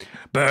them.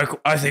 Burke,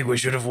 I think we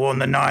should have worn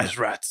the nice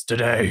rats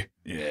today.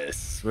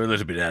 Yes, we're a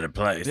little bit out of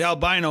place. The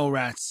albino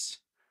rats.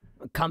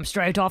 Come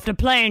straight off the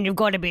plane. You've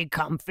got to be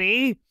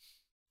comfy.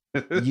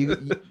 you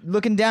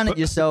looking down at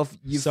yourself,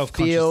 you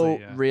Self-consciously, feel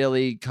yeah.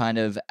 really kind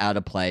of out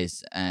of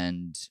place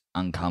and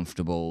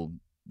uncomfortable.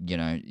 You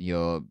know,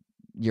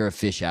 you're a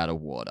fish out of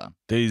water.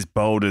 These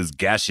Boulders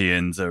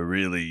Gashians are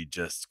really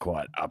just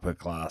quite upper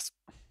class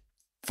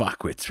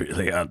fuckwits,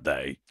 really, aren't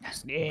they?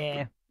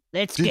 Yeah.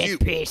 Let's Did get you-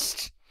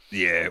 pissed.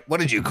 Yeah, what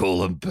did you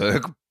call them,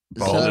 Burke?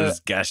 Boulders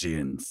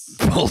Gashians.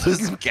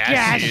 Boulders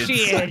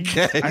Gashians.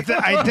 Okay.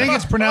 I think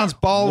it's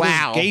pronounced bald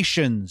Wow.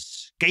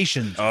 Gations.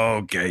 Gations.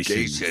 Oh,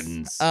 Gatians.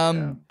 Gations.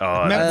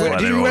 Oh, Did that's why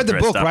you they're all read the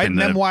dressed book, up right? in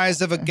the-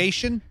 Memoirs of a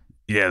Gation?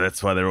 Yeah,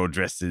 that's why they're all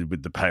dressed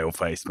with the pale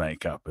face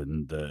makeup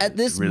and At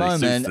this it really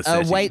suits moment, the a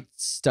setting. wait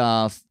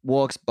staff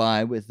walks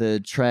by with a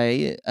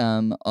tray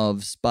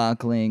of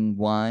sparkling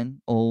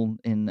wine, all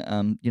in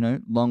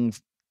long,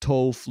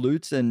 tall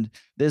flutes, and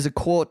there's a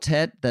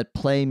quartet that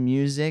play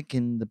music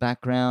in the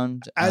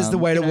background. As the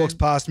waiter you know, walks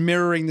past,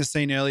 mirroring the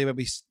scene earlier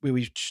where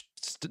we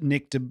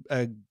nicked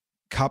a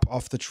cup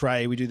off the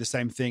tray, we do the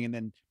same thing and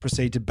then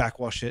proceed to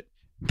backwash it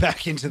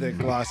back into the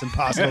glass and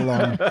pass it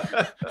along.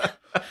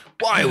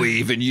 Why are we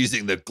even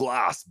using the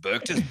glass,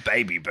 Burke? Just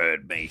baby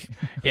bird me.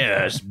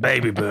 Yes,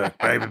 baby Burke,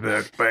 baby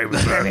Burke, baby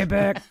Burke. Baby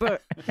back,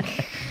 but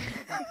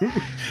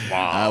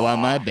I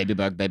want my baby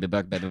bug, baby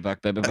bug, baby bug,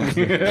 baby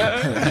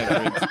bug.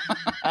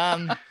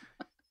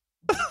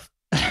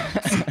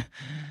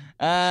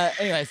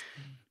 Anyways,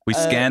 We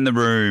scan the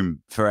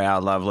room for our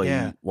lovely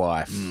Yeah.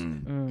 wife.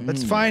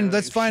 Let's find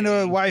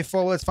a wife,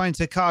 or let's find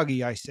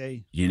Takagi, I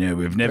say. You know,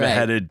 we've never Right,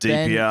 had a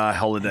DPR then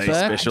holiday Burke-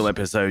 special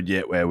episode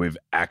yet where we've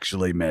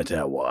actually met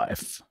our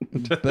wife.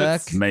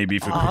 Burke, Maybe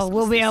for Christmas. oh,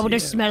 we'll be this able to year.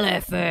 smell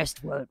her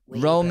first, won't we?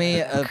 roll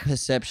me a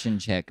perception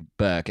check,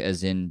 Burke,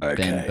 as in Ben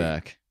Okay.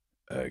 Burke.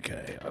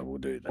 Okay, I will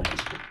do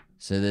that.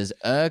 So there's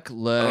Urk,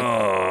 Lurk,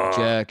 Oh,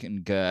 Jerk,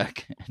 and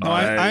Gurk. No,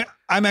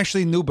 I'm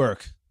actually New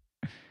Burke.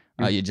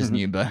 Oh, you just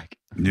knew Burke.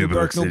 New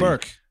Burke New City.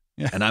 Burke.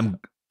 And I'm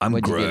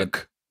What'd you get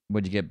Grurk.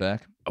 What'd you get,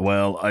 Burke?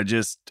 Well, I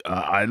just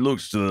I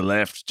looked to the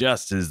left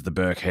just as the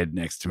Burke head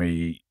next to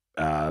me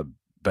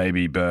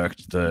baby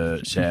burked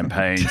the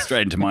champagne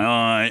straight into my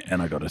eye,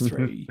 and I got a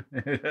 3.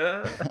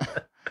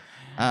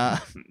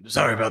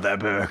 Sorry about that,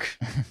 Burke.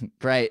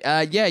 Great.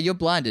 Yeah, you're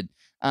blinded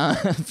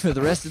for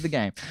the rest of the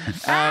game.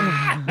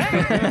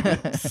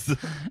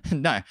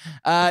 No.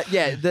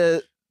 Yeah,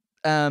 the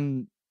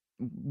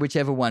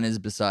whichever one is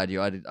beside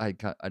you. I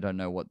don't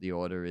know what the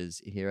order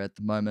is here at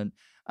the moment.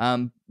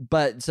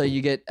 But so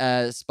you get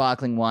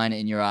sparkling wine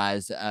in your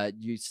eyes.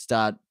 You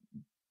start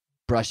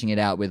brushing it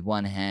out with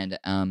one hand.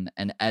 And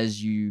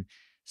as you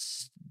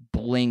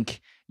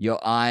blink, your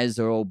eyes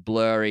are all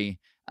blurry.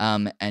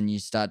 And you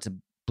start to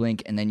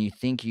blink, and then you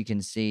think you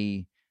can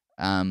see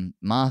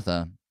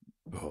Martha.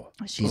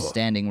 She's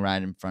standing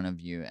right in front of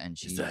you, and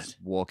she's that-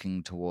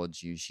 walking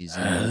towards you. She's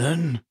in a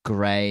Ellen?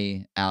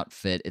 gray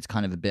outfit. It's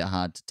kind of a bit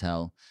hard to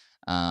tell.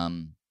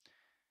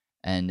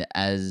 And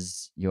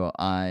as your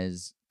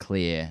eyes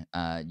clear,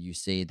 you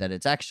see that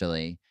it's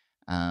actually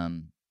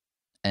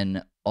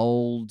an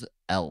old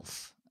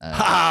elf.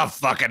 Ha!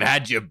 Fucking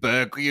had you,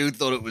 Burke. You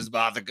thought it was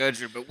Martha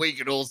Gertrude, but we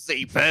can all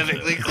see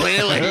perfectly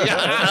clearly.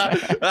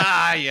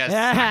 Yes.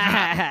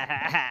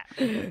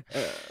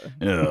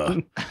 Yeah.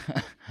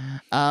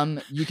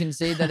 You can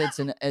see that it's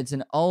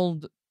an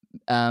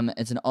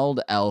old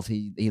elf.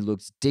 He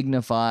looks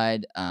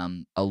dignified,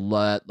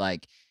 alert,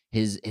 like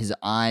his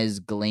eyes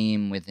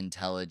gleam with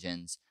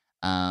intelligence.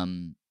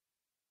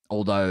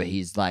 Although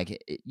he's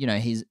like,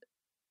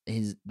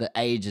 the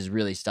age is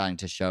really starting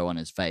to show on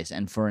his face,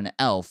 and for an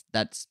elf,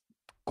 that's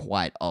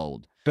quite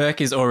old.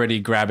 Burke is already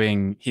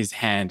grabbing his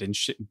hand and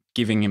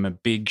giving him a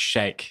big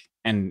shake,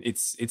 and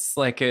it's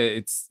like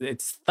it's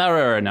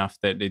thorough enough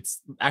that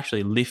it's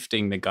actually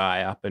lifting the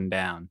guy up and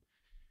down.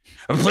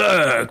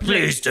 Burke,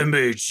 pleased to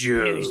meet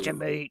you. Pleased to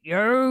meet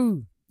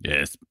you.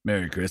 Yes.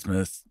 Merry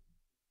Christmas.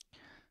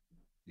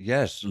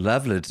 Yes,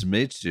 lovely to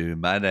meet you.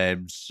 My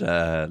name's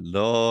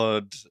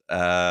Lord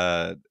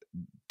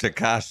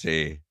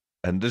Takashi,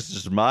 and this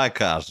is my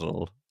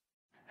castle.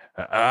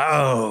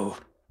 Oh,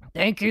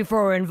 Thank you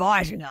for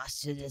inviting us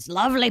to this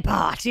lovely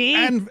party.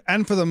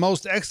 And for the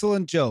most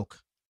excellent joke.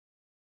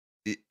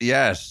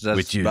 Yes, that's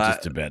Which you're my-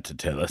 just about to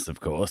tell us, of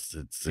course.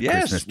 It's a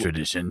Yes, Christmas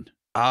tradition.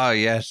 Ah,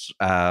 yes.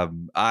 I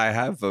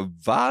have a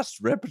vast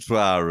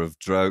repertoire of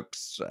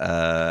jokes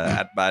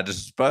at my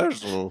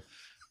disposal.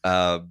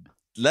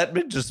 Let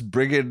me just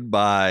bring in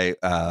my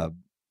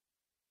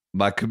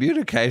my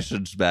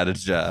communications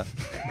manager,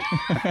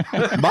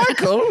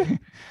 Michael.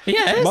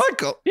 Yes.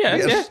 Michael.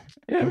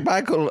 Yeah.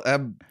 Michael.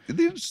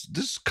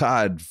 This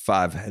kind,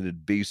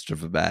 5-headed beast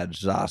of a man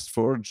has asked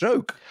for a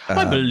joke.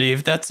 I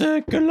believe that's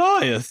a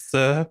Goliath,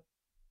 sir.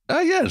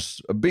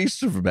 Yes, a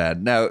beast of a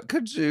man. Now,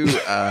 could you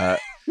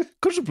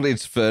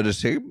please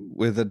furnish him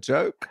with a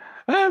joke?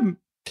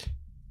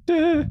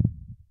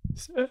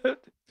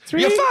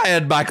 Three. You're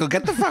fired, Michael.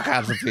 Get the fuck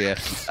out of here.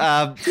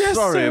 Sorry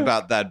sir.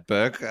 about that,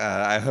 Burke.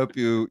 I hope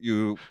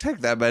you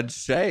take that man's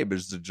shame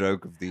as the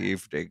joke of the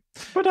evening.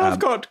 But I've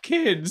got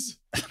kids.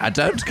 I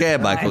don't care,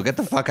 Michael. Get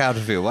the fuck out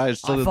of here. Why is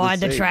still I in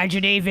find the scene?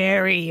 tragedy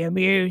very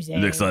amusing.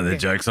 Looks like the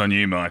joke's on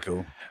you,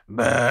 Michael.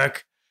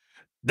 Burke,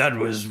 that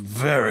was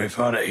very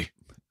funny.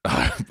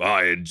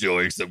 I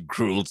enjoy some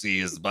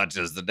cruelty as much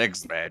as the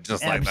next man,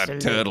 just like that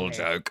turtle Absolutely.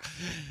 joke.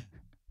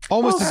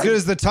 Almost as good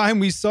as the time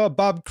we saw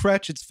Bob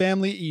Cratchit's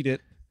family eat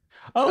it.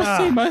 I'll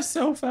see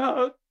myself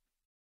out.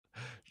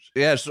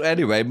 Yes,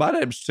 anyway, my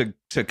name's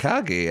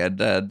Takagi,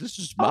 and this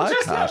is my I'll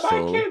just let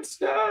castle. my kids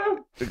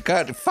know.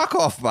 Fuck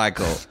off,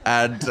 Michael.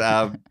 And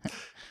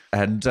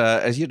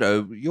as you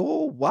know,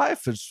 your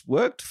wife has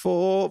worked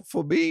for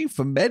me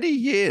for many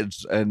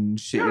years, and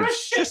she You're a is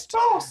shit just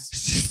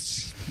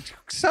boss.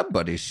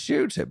 somebody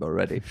shoot him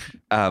already.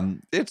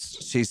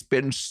 She's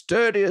been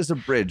sturdy as a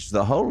bridge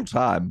the whole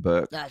time,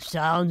 Burke. That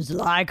sounds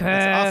like her.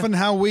 That's often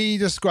how we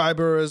describe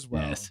her as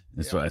well. Yes,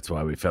 that's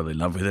why we fell in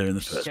love with her in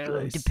the first so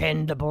place.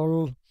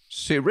 dependable.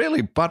 She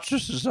really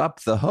buttresses up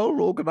the whole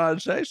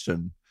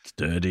organization.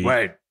 Sturdy.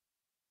 Wait,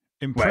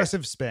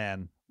 Impressive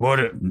span. what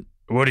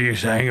are you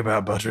saying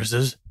about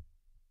buttresses?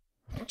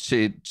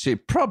 She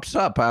props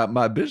up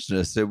my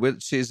business.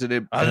 She's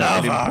an I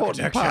love important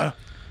architecture. part.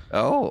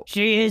 Oh,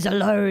 She is a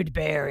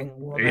load-bearing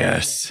woman.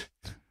 Yes.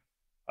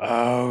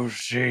 Oh,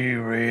 she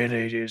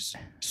really is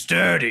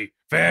sturdy,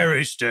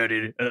 very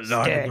sturdy, like a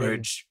Sturdy.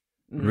 bridge.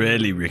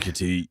 Really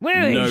rickety.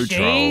 Where is no she?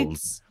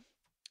 trolls.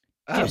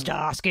 Just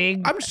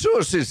asking. I'm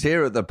sure she's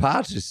here at the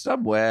party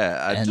somewhere.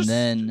 And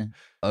then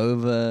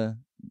over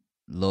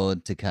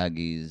Lord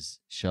Takagi's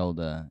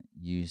shoulder,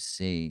 you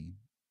see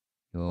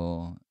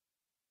your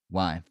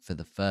wife for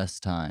the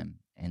first time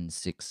in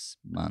 6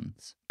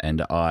 months.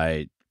 And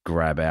I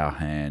grab our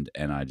hand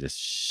and I just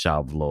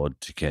shove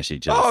Lord Takeshi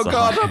just Oh aside.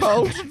 God, I'm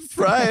old and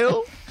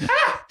frail.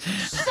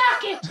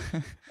 Suck it.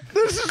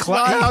 This is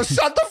my house.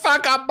 Shut the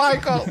fuck up,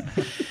 Michael.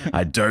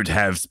 I don't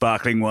have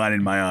sparkling wine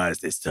in my eyes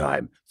this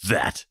time.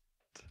 That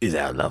is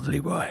our lovely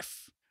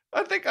wife.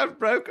 I think I've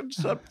broken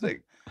something.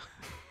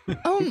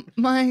 Oh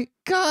my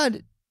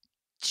God.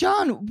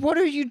 John, what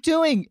are you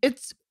doing?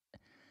 That's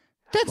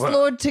What?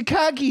 Lord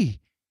Takagi.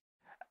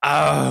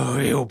 Oh,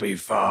 he'll be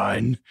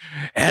fine.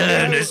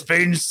 Helen, it's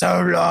been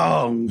so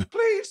long.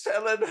 Please,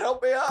 Helen,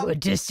 help me out.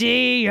 Good to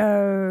see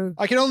you.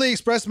 I can only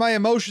express my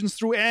emotions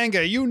through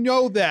anger. You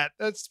know that.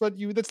 That's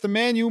the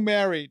man you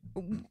married.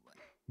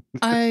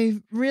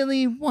 I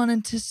really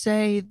wanted to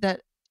say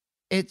that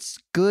it's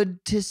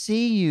good to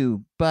see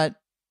you, but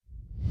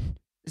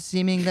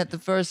seeming that the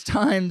first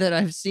time that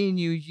I've seen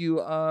you, you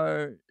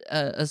are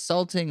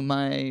assaulting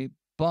my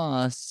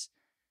boss.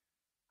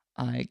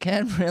 I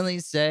can't really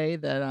say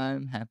that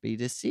I'm happy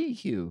to see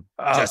you.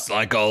 Just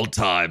like old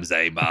times,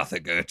 eh, Martha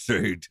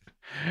Gertrude?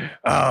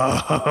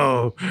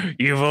 Oh,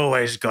 you've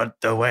always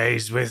got the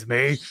ways with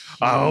me.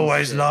 I'm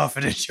always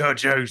laughing at your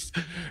jokes.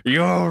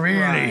 You're really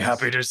Right.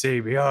 happy to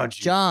see me, aren't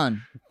you?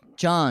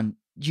 John,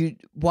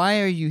 why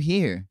are you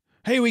here?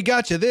 Hey, we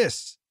got you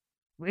this.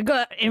 We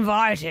got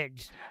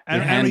invited.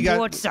 And we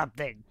bought got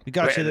something. you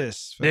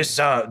this.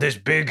 This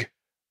big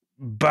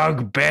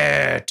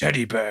bugbear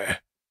teddy bear.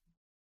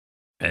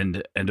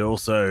 And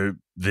also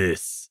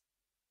this.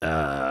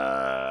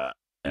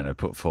 And I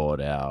put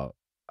forward our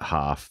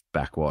half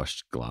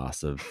backwashed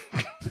glass of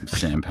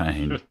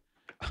champagne.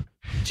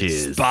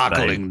 Cheers.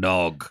 Sparkling babe.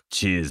 nog.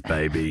 Cheers,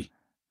 baby.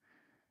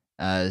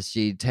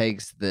 She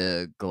takes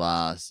the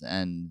glass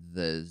and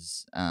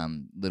there's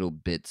little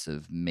bits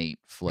of meat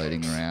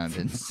floating around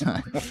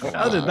inside. the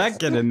How did glass. that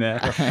get in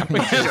there? We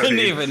haven't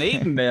even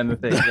eaten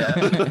anything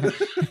yet.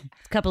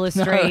 Couple of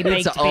No, stray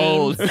baked it's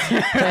old. beans.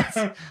 That's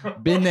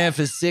been there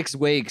for 6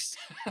 weeks.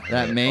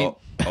 That meat,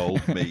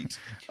 Old meat.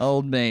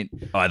 old meat.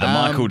 Either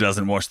Michael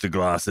doesn't wash the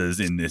glasses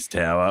in this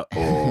tower,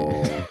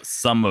 or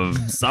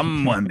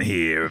someone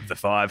here of the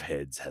 5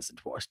 heads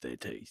hasn't washed their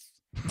teeth.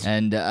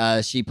 And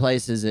she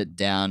places it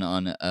down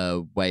on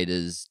a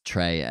waiter's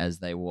tray as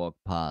they walk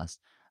past.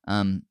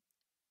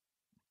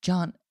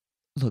 John,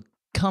 look,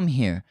 come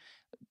here.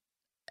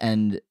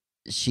 And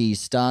she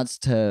starts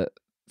to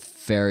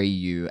ferry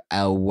you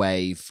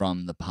away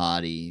from the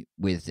party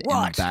with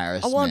What?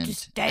 embarrassment. I want to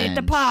stay at the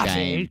and party.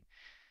 shame.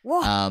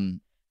 What?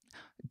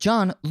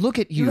 John, look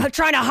at you you. are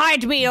trying to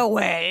hide me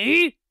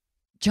away?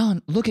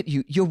 John, look at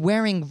you. You're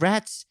wearing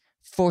rats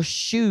for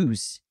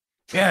shoes.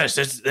 Yes,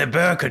 they're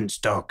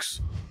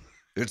Birkenstocks.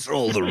 It's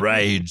all the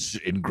rage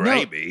in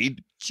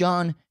Greymead.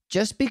 John,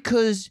 just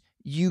because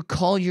you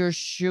call your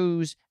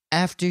shoes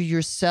after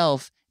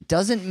yourself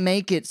doesn't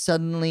make it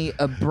suddenly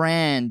a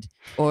brand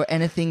or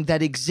anything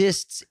that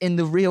exists in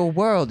the real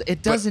world.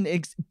 It doesn't.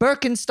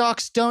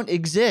 Birkenstocks don't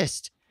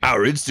exist.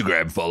 Our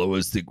Instagram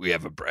followers think we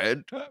have a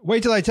brand.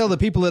 Wait till I tell the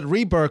people at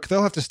Reburk.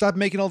 They'll have to stop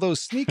making all those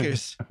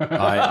sneakers.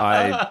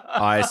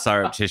 I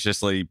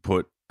surreptitiously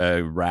put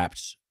a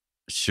wrapped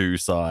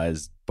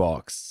shoe-sized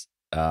box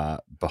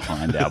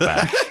behind our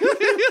back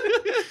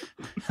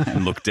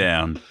and look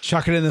down.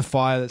 Chuck it in the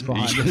fire that's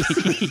behind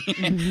us.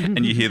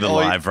 And you hear the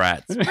live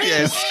rats.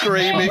 Yeah,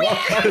 screaming.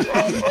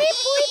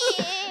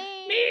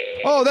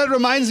 Oh, that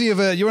reminds me of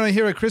you want to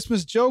hear a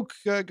Christmas joke,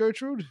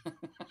 Gertrude?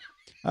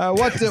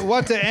 What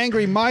do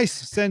angry mice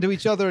send to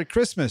each other at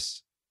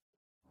Christmas?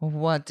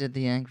 What did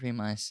the angry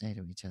mice say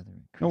to each other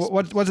at No,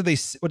 Christmas?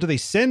 what do they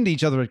send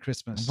each other at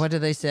Christmas? What do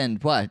they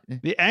send? What?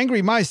 The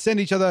angry mice send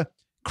each other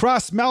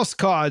cross mouse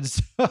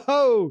cards.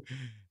 Oh,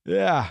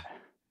 yeah.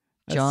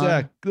 That's John?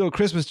 a little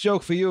Christmas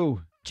joke for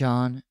you.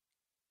 John,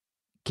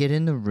 get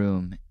in the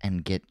room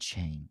and get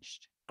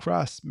changed.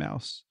 Cross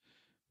mouse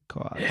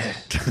cards.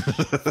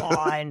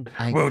 Fine.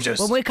 We'll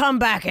just. When we come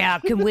back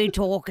out, can we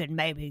talk and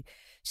maybe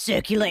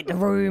circulate the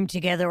room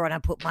together and I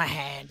put my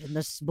hand in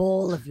the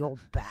small of your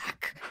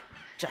back,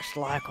 just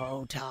like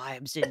old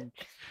times, and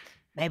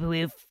maybe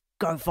we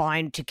go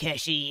find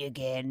Takeshi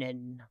again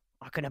and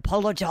I can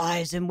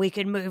apologize and we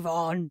can move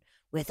on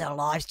with our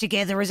lives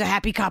together as a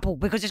happy couple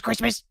because it's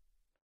Christmas.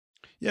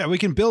 Yeah, we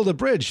can build a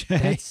bridge,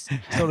 That's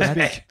so to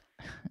speak.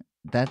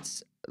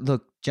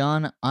 Look,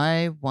 John,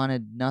 I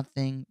wanted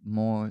nothing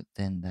more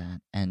than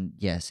that. And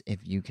yes, if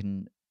you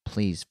can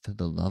please, for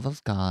the love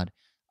of God,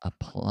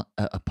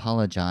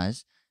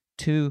 apologize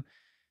to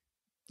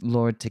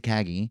Lord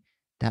Takagi,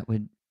 that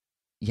would,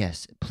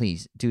 yes,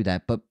 please do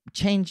that. But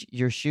change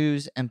your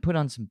shoes and put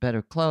on some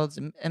better clothes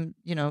and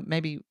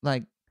maybe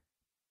like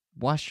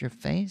wash your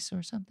face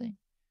or something.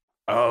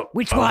 Oh,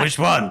 Which one? Which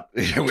one?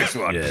 Which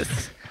one?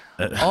 Yes.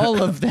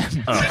 All of them.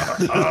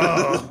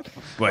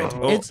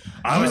 Wait.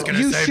 I was going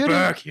you to say shouldn't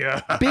Burke.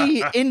 Yeah.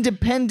 Be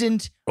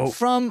independent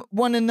from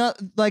one another.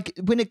 Like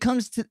when it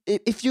comes to,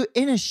 if you're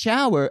in a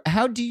shower,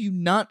 how do you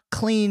not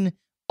clean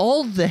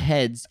all the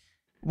heads?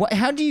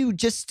 How do you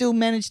just still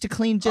manage to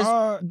clean just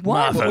one?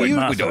 Martha, We don't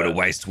Martha. want to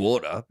waste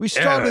water. We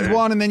start with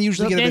one and then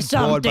usually Look, get a there's bit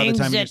some bored by the things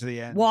time we get that to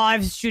the end.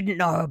 wives shouldn't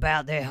know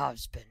about their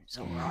husbands,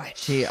 all right?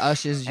 She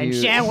ushers you. And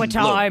shower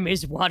time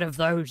is one of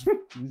those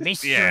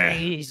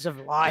mysteries of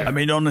life. I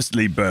mean,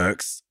 honestly,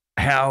 Burks,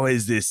 how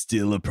is this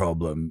still a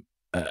problem?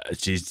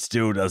 She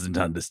still doesn't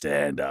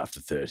understand after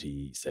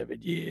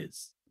 37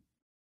 years.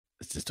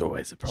 It's just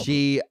always a problem.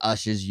 She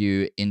ushers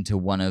you into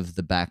one of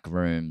the back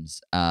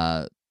rooms.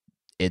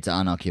 It's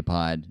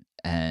unoccupied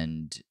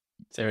and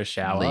Is there a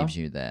shower? leaves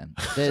you there.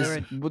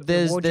 there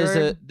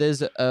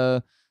There's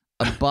a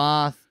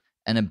bath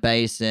and a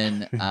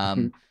basin.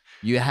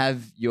 You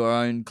have your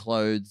own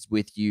clothes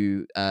with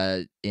you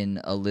in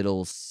a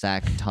little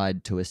sack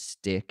tied to a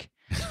stick.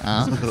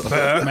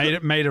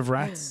 Made of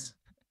rats.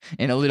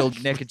 In a little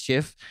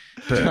neckerchief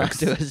tied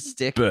to a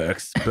stick.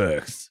 Burks.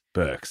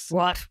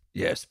 What?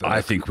 Yes, but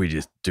I think we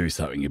just do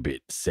something a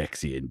bit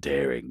sexy and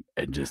daring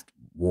and just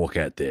walk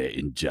out there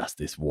in just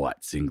this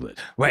white singlet.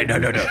 Wait, no.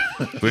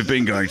 We've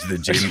been going to the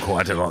gym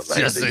quite a lot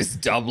lately. just this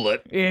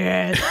doublet.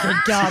 Yes, the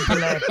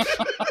doublet.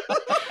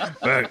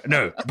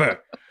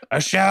 Burke. A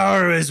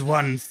shower is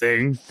one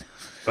thing,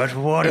 but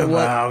what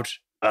about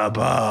a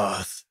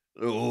bath?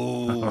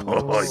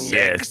 Oh,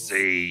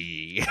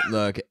 sexy.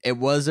 Look, it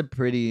was a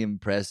pretty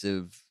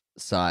impressive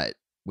sight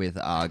with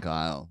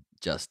Argyle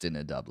just in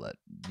a doublet.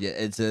 Yeah,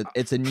 it's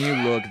a new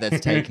look that's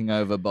taking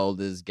over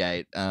Baldur's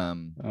Gate.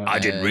 I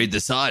didn't read the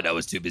side. I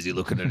was too busy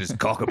looking at his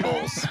cock and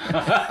balls.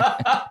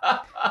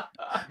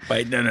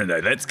 Wait, no.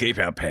 Let's keep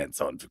our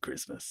pants on for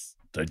Christmas.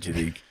 Don't you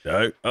think?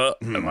 No? Oh,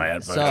 am I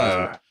out?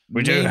 So,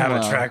 We do have a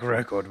meanwhile- track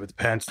record with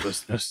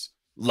pantslessness.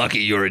 Lucky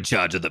you're in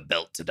charge of the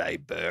belt today,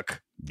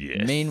 Burke.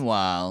 Yes.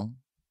 Meanwhile,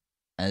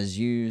 as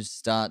you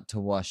start to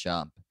wash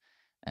up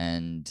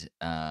and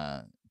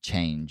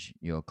change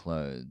your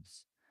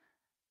clothes,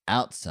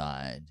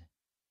 outside,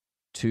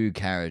 2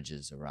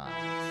 carriages arrive.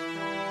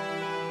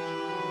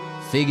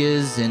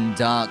 Figures in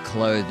dark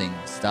clothing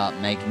start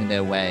making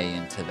their way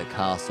into the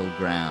castle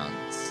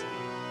grounds,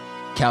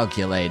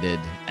 calculated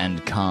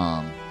and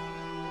calm,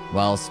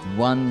 whilst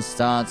one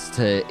starts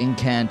to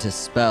incant a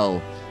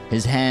spell,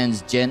 his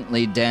hands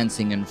gently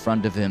dancing in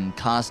front of him,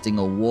 casting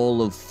a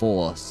wall of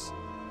force,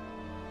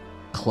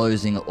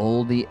 closing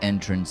all the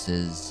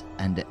entrances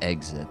and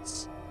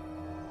exits.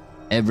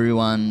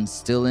 Everyone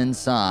still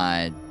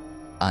inside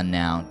are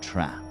now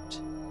trapped.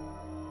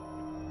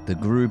 The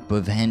group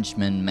of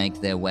henchmen make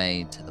their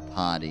way to the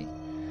party.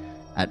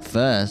 At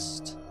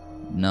first,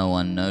 no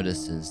one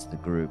notices the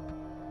group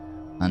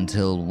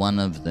until one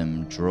of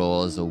them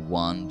draws a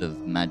wand of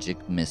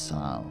magic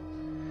missile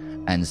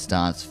and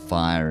starts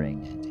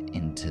firing it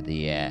into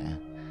the air.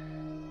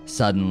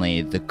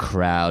 Suddenly, the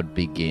crowd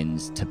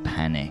begins to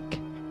panic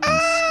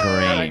and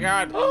scream. Panicking!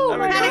 I'm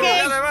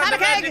panicking!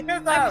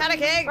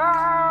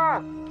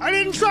 I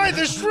didn't try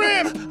the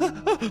shrimp.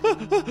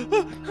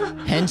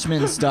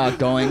 Henchmen start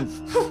going,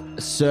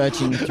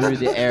 searching through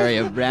the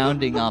area,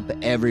 rounding up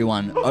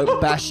everyone,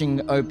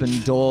 bashing open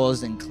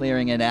doors and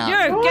clearing it out.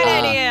 You,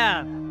 get in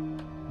here!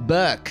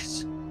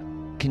 Burks,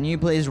 can you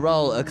please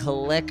roll a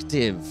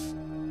collective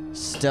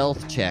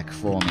stealth check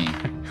for me?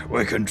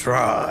 We can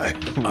try.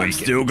 I've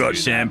still got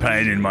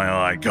champagne in my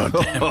eye. God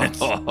damn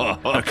it.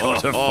 I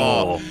got a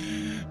 4.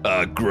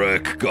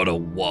 Grurk got a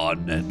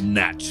 1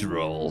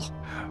 natural.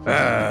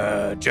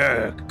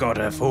 Jerk got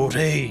a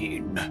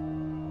 14.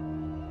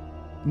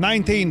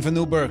 19 for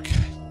Newberg.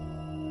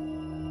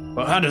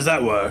 Well, how does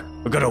that work?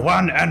 We got a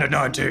 1 and a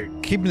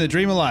 19. Keeping the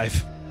dream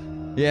alive.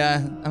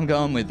 Yeah, I'm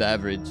going with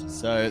average.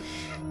 So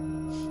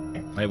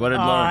Wait, what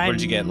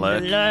did you get,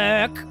 Lurk?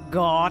 Lurk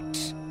got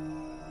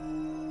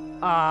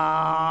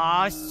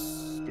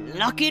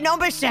lucky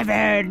number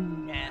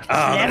 7.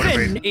 Ah, that would've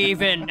 11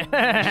 even.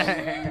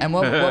 and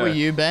what were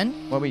you, Ben?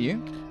 What were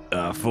you?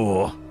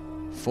 4.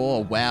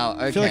 4. Wow.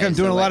 Okay. I feel like I'm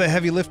doing a lot of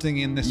heavy lifting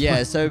in this Yeah.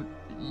 one. So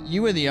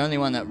you were the only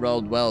one that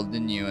rolled well,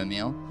 didn't you,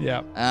 Emil?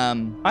 Yeah.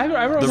 I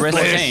rolled The a rest-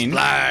 14.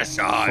 Splash,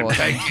 I'm Four.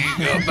 taking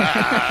a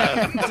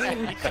bath.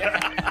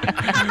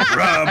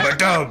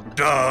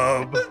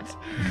 Rub-a-dub-dub.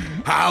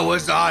 How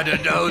was I to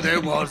know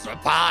there was a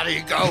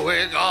party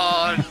going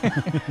on?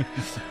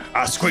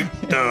 I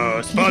squeaked the You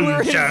were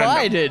sponge and...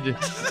 invited.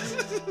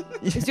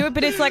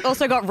 But it's like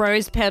also got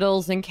rose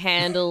petals and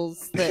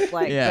candles that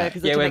like Yeah.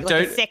 because Yeah, to well, make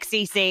like a don't-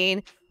 sexy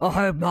scene. I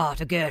hope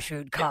Martha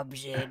Gertrude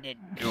comes in and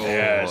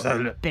Yes,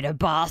 bit of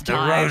bath the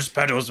time. rose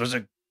petals was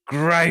a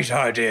great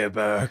idea,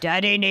 Burke.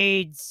 Daddy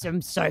needs some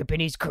soap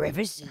in his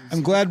crevices.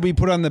 I'm glad we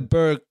put on the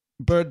Bert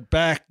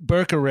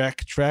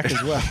Berkerek track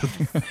as well.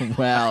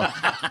 Wow.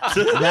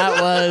 That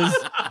was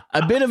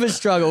a bit of a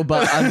struggle,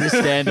 but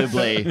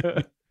understandably.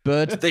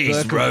 Bert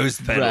These Berker-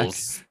 rose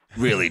petals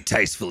really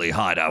tastefully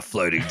hide our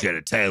floating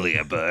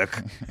genitalia,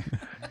 Burke.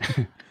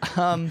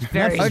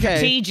 Very okay.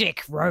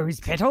 strategic rose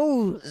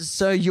petals.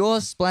 So you're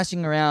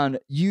splashing around.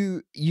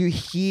 You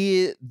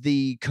hear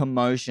the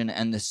commotion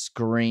and the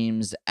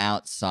screams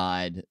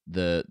outside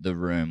the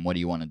room. What do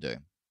you want to do?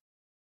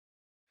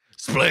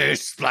 Splish,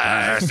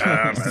 splash,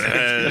 I'm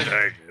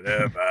taking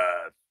a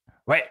bath.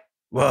 Wait,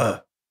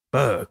 what?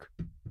 Burke,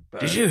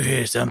 did you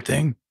hear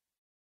something?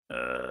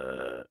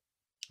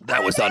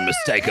 That was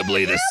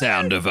unmistakably the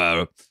sound of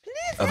an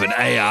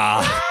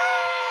AR.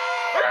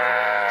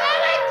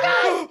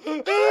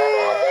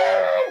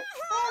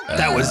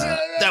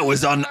 That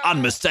was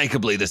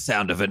unmistakably the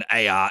sound of an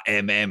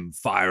ARMM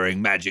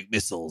firing magic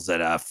missiles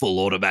at a full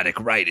automatic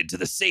rate into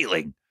the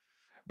ceiling.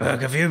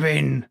 Burke, have you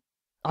been...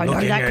 I know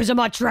Looking that at- because of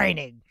my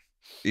training.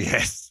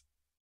 Yes.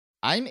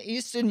 I'm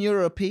Eastern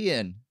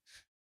European.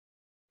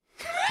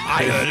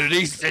 I heard an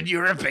Eastern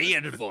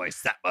European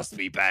voice. That must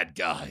be bad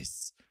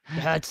guys.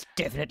 That's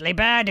definitely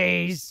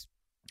baddies.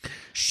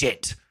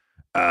 Shit.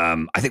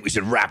 I think we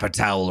should wrap a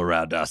towel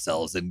around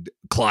ourselves and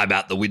climb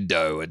out the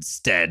window and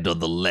stand on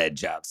the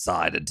ledge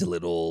outside until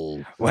it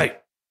all... Wait,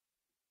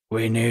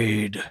 we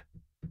need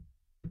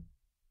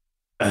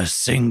a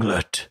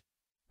singlet.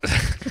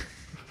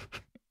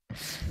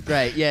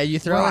 Great. Yeah, you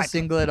throw a Right.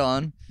 singlet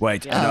on.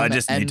 Wait, and I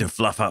just need to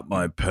fluff up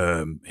my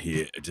perm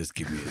here. Just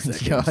give me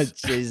a God,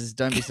 Jesus,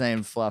 don't be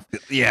saying fluff.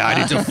 Yeah, I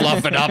need to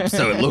fluff it up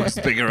so it looks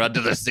bigger under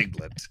the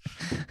singlet.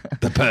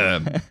 The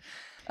perm.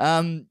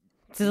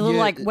 It's a little You-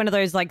 like one of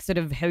those like sort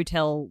of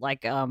hotel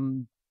like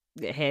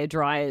hair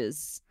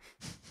dryers.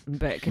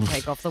 Bert can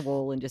take off the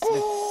wall and just sort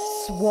of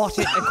swat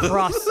it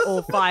across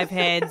all 5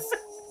 heads,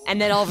 and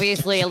then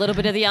obviously a little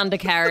bit of the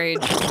undercarriage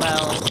as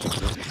well.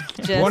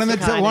 Just One on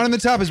kind the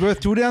top is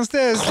worth 2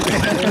 downstairs.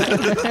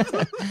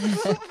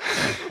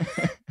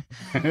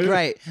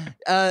 Great.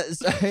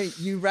 So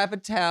you wrap a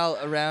towel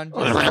around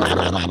yourself.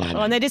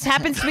 Oh, and there just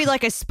happens to be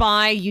like a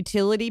spy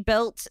utility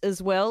belt as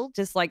well,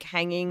 just like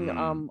hanging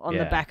on the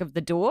yeah. back of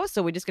the door.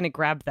 So we're just going to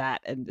grab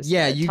that and just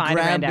Yeah, you tie it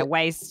around grab- our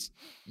waist.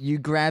 You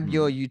grab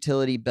your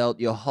utility belt,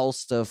 your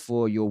holster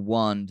for your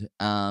wand,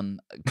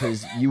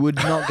 because you would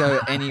not go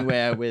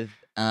anywhere with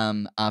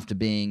after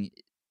being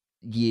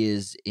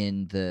years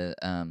in the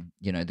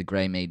the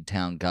Greymead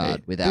Town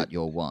Guard without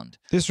your wand.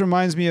 This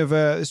reminds me of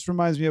a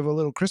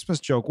little Christmas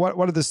joke.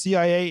 What did the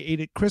CIA eat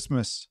at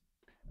Christmas?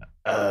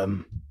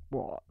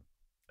 What?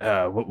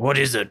 What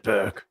is it,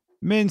 Burke?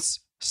 Mince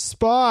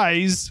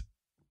spies.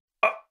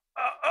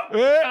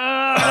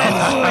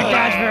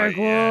 That's very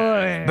good.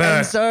 And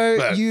Burke, so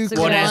Burke, you So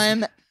what is-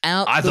 climb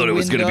out. I thought it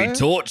was going to be window.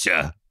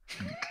 torture.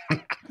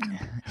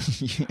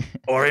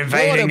 or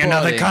invading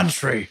another Waterboarding.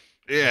 country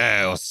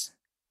Yeah, or s-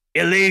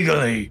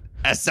 illegally.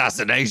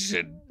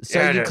 assassination. So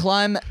Yeah, you no.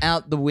 climb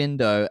out the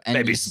window and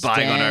Maybe you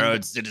spying on our stand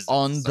own citizens.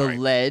 on Sorry.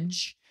 the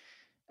ledge,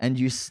 and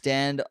you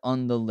stand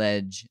on the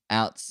ledge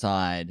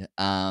outside.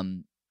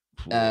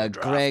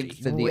 Greg,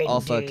 for the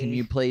offer, can Windy.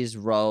 you please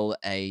roll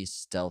a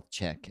stealth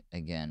check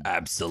again?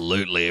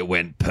 Absolutely, it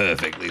went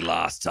perfectly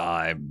last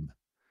time.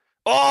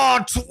 Oh,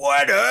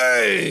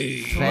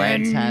 20!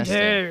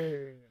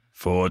 Fantastic.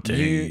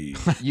 40.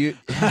 You,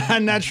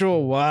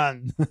 Natural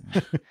 1.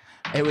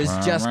 it was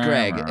just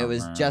Greg. It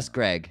was just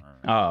Greg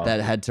Oh, that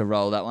had to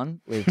roll that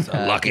one. With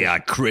Lucky I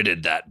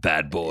critted that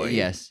bad boy.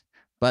 Yes,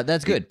 but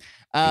that's good.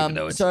 Even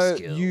though it's a So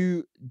skill.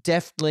 you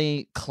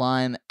deftly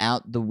climb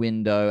out the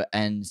window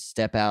and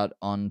step out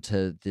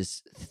onto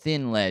this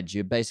thin ledge.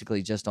 You're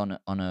basically just on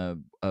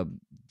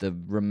the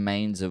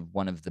remains of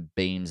one of the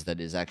beams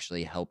that is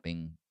actually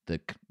helping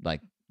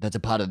that's a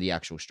part of the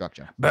actual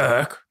structure.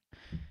 Burke,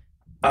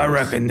 I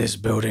reckon this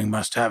building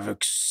must have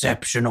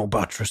exceptional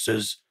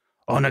buttresses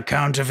on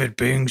account of it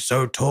being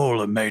so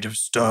tall and made of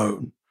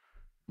stone.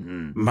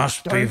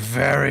 Must be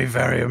very,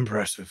 very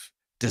impressive.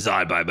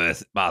 Designed by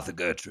Martha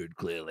Gertrude,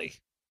 clearly.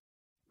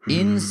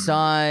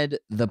 Inside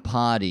the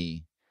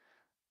party,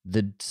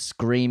 the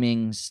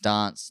screaming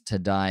starts to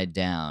die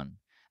down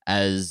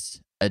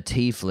as a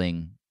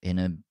tiefling in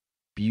a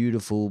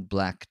beautiful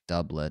black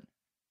doublet.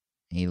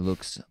 He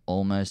looks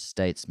almost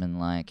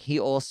statesman-like. He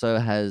also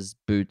has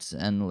boots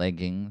and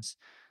leggings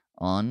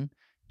on,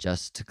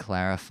 just to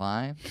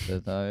clarify for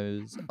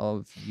those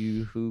of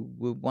you who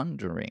were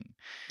wondering.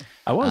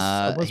 I was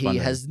He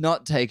wondering. has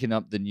not taken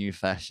up the new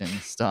fashion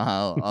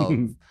style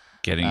of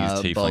Getting his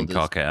tiefling Boulders.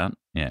 cock out.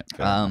 Yeah.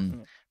 fair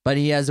enough. But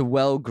he has a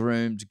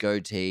well-groomed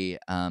goatee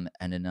and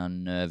an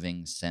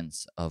unnerving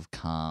sense of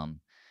calm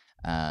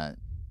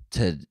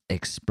to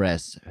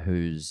express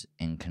who's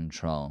in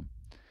control.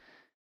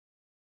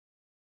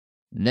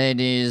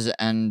 Ladies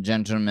and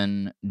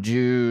gentlemen,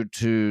 due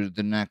to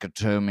the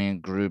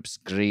Nakatomi group's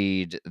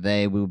greed,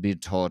 they will be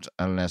taught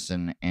a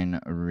lesson in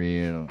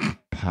real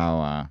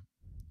power.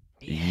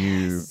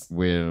 You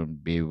will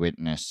be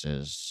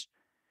witnesses.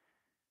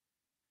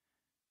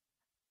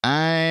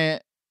 I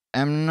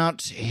am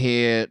not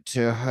here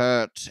to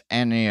hurt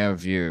any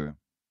of you.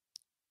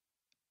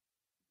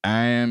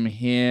 I am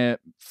here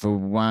for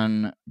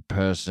one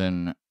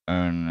person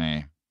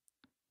only.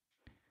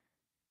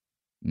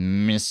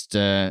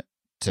 Mr.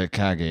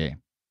 Takagi.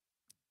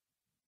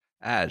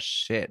 Ah,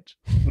 shit.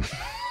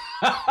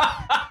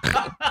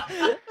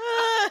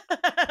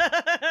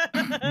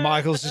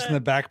 Michael's just in the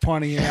back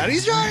pointing him out.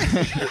 He's right.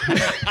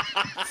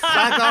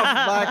 Back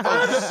off,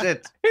 Michael.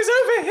 Shit. He's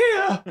over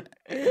here.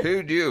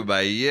 Who knew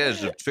my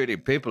years of treating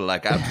people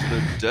like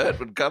absolute dirt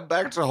would come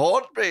back to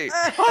haunt me?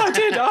 I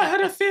did. I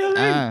had a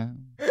feeling.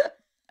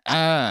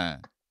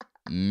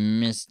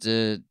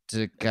 Mr.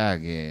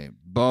 Takagi,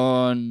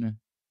 born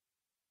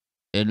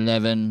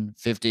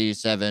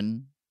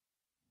 1157,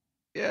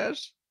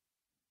 Yes.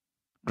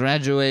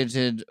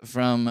 graduated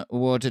from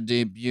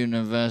Waterdeep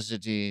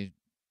University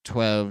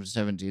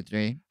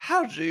 1273,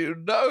 How do you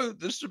know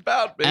this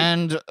about me?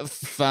 and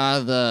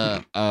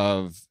father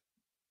of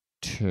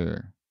two.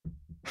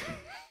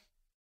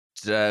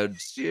 Don't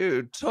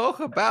you talk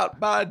about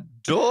my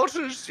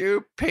daughters,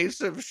 you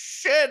piece of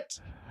shit.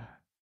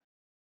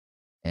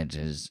 It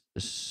is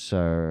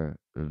so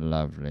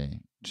lovely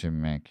to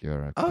make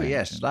your acquaintance. Oh,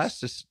 yes. Nice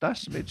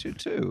to meet you,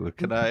 too.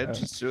 Can I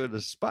interest you in a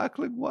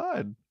sparkling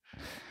wine?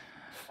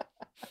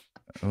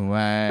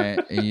 Why,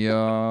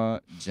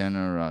 your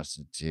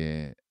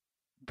generosity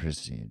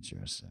precedes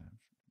yourself.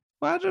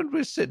 Why don't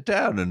we sit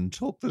down and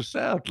talk this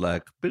out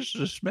like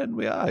businessmen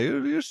we are?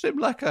 You seem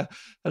like a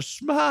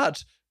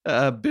smart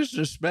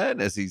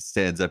businessman. As he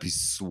stands up, he's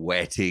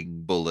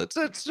sweating bullets.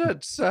 Maybe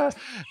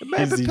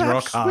he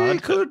rock perhaps we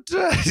hard? could.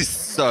 He's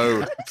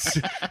so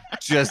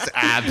just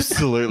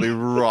absolutely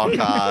rock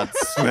hard,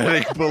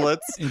 sweating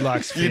bullets. He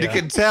likes You fear.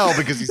 can tell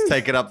because he's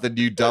taken up the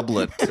new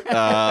doublet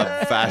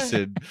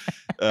fashion.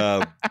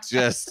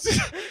 Just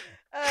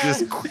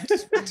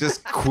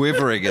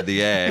quivering in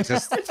the air,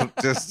 just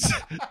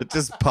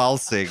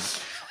pulsing.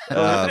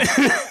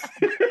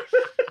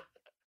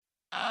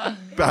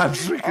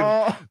 Perhaps we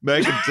can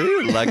make a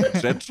deal like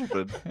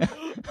gentlemen.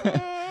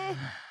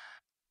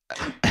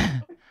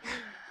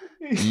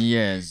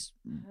 Yes,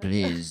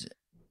 please,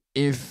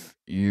 if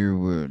you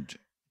would.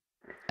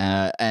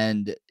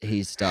 And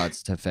he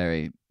starts to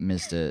ferry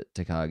Mr.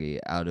 Takagi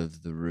out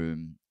of the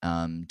room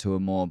to a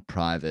more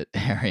private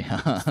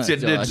area.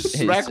 Didn't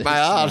smack my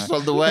ass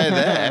on the way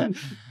there.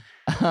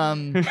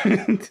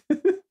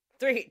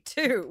 3,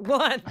 2,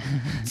 1.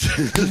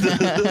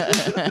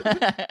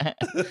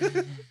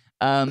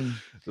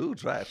 Ooh,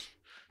 try it.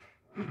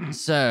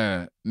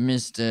 So,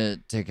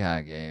 Mr.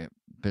 Takagi,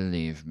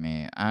 believe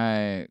me,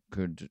 I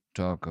could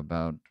talk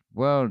about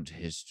world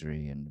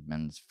history and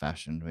men's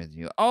fashion with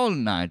you all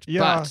night,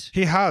 Yeah, but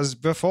he has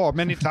before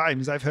many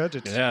times. I've heard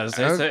it. Yeah,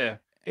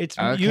 It's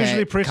Okay,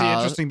 usually pretty Carl,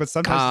 interesting, but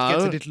sometimes it Carl.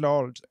 gets a little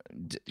old.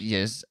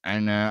 Yes, I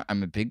know.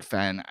 I'm a big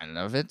fan. I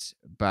love it,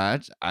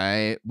 but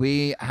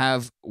we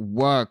have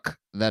work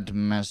that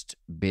must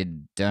be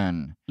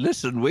done.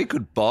 Listen, we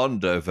could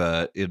bond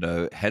over,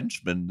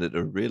 henchmen that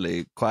are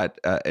really quite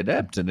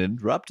inept and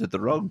interrupt at the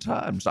wrong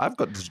times. I've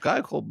got this guy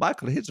called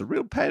Michael. He's a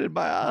real pain in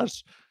my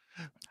ass.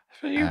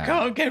 You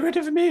can't get rid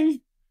of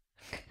me.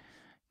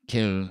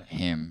 Kill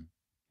him.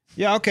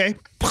 Yeah, okay.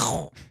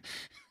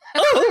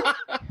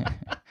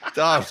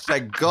 Oh,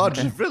 thank God,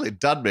 you've really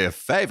done me a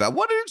favor.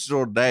 What is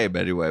your name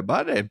anyway?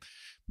 My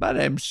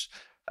name's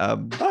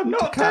I'm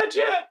not dead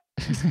yet.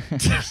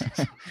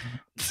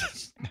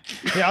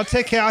 Yeah, I'll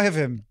take care of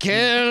him.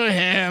 Kill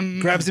him.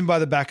 Grabs him by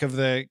the back of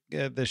the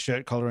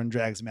shirt collar and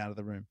drags him out of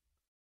the room.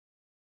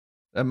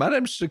 my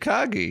name's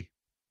Takagi.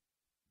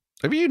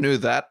 Maybe you knew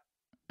that.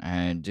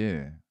 I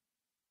do.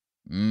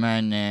 My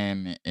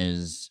name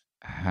is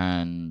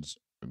Hans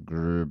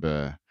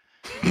Gruber.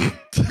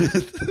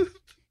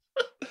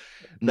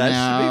 Nice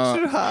Now, to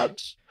meet you,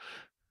 Hans.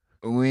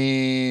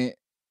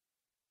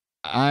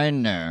 I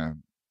know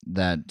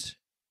that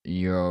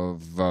your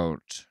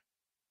vote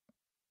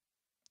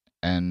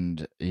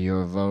has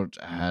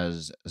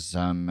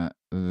some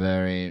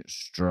very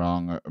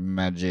strong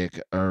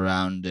magic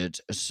around it.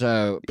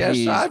 So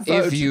please,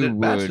 if you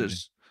would,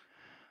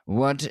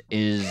 what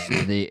is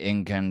the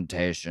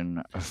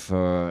incantation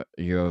for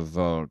your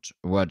vault?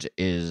 What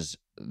is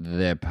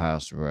the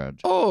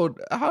password? Oh,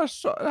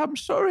 I'm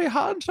sorry,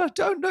 Hans. I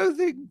don't know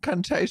the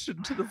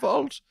incantation to the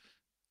vault.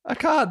 I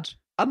can't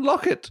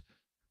unlock it.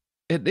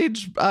 It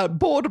needs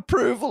board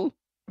approval.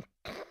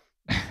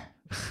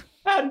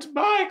 And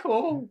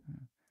Michael.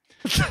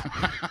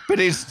 But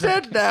he's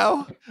dead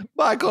now.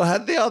 Michael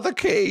had the other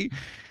key,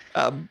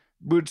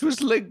 which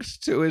was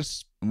linked to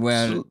his.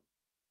 Well,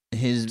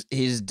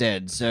 he's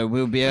dead, so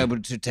we'll be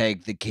able to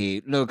take the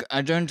key. Look,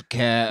 I don't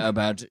care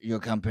about your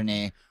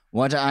company.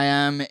 What I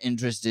am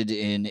interested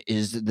in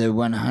is the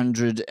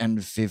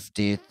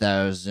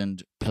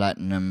 150,000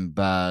 platinum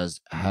bars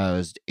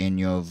housed in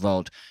your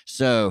vault.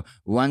 So,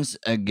 once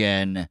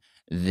again,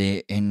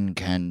 the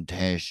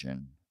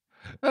incantation.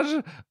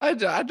 I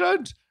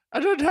don't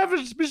have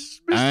it, Mr.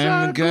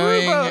 I'm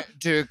Gruber. going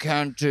to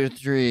count to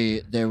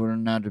 3. There will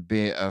not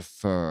be a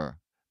fur.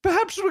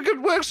 Perhaps we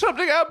could work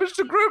something out,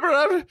 Mr. Gruber.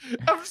 I'm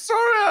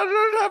sorry, I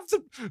don't have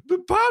the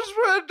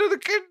password to the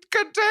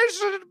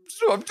incantation.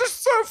 So I'm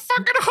just so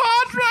fucking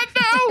hard right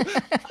now.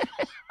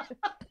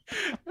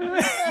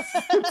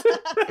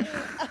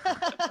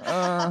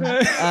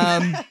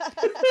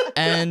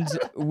 And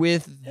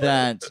with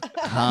that,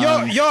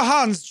 Your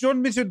Hans, do you want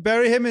me to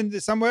bury him in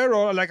somewhere,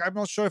 or like I'm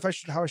not sure if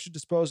how I should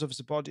dispose of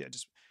his body.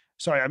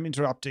 Sorry, I'm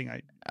interrupting.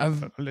 I'll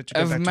let you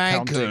go back to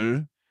Michael.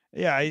 counting.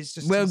 Yeah, he's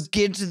just. Well,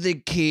 get the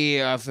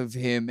key off of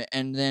him,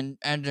 and then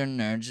I don't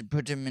know, just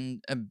put him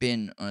in a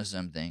bin or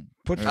something.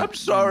 I'm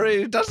sorry,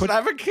 he doesn't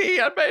have a key.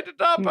 I made it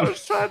up. I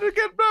was trying to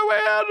get my way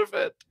out of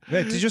it.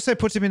 Wait, did you say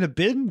put him in a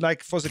bin,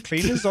 like for the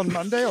cleaners on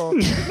Monday? Or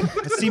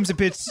it seems a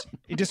bit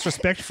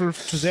disrespectful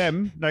to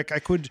them. Like I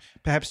could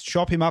perhaps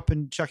chop him up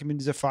and chuck him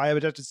into the fire,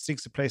 but that just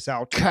stinks the place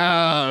out.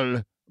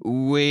 Carl,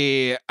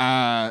 we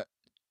are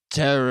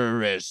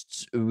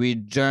terrorists. We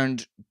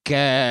don't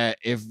care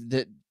if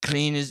the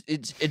cleaners.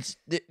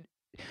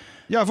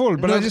 Yeah, well,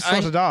 but Look, I just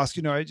thought I'd ask.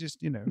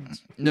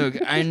 Look,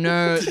 I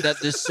know that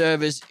the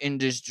service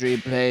industry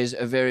plays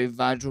a very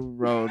vital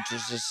role to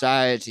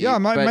society. Yeah,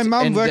 my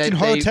mom worked in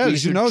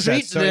hotels. You know that.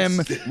 Treat them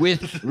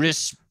with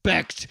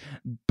respect.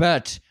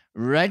 But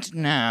right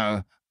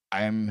now,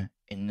 I'm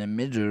in the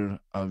middle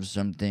of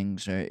something.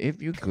 So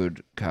if you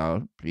could,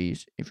 Carl,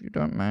 please, if you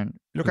don't mind.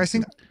 Look, I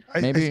think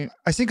I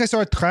saw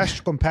a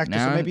trash compactor,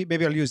 so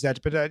maybe I'll use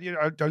that. But I'll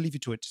leave you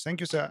to it. Thank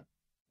you, sir.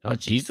 Oh,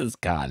 Jesus,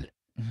 Carl.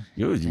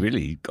 You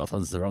really got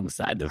on the wrong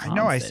side of I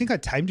know. I think I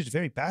timed it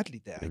very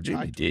badly there. You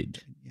really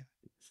did. Yeah.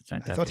 It's a I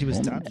thought he was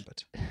fantastic done,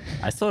 moment. but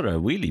I saw a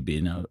wheelie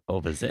bin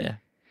over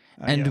there.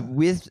 And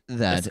with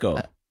that, Let's go.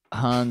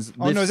 Hans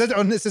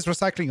this is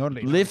recycling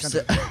only. lifts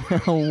a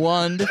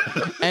wand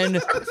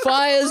and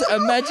fires a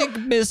magic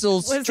missile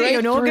Was he straight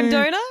an organ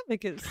through, donor?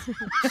 Because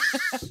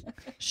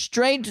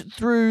straight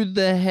through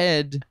the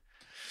head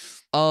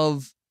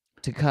of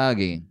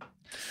Takagi.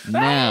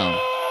 Now,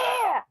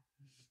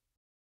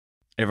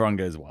 Everyone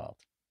goes wild.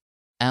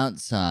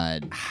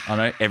 outside. I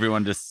know.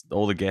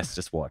 All the guests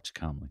just watch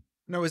calmly.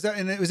 No, it was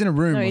in a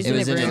room. No, wasn't he's It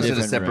was in in a a room. It's in a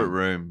different separate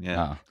room. room.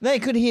 Yeah. Oh. They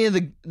could hear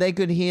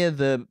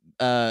the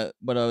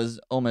what I was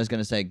almost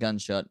going to say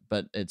gunshot,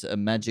 but it's a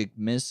magic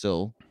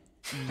missile.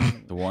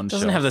 The one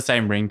Doesn't shot. have the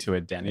same ring to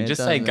it, Danny. It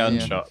Just say doesn't, yeah.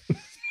 gunshot.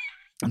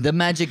 The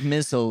magic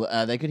missile,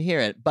 they could hear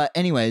it. But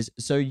anyways,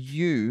 so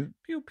you,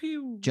 Pew,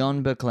 pew.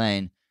 John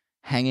Berklain,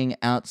 hanging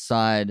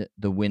outside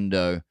the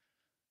window,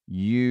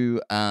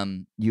 you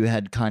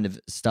had kind of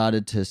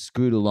started to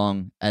scoot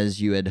along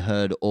as you had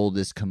heard all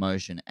this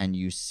commotion, and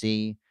you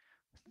see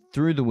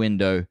through the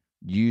window,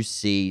 you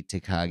see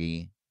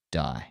Takagi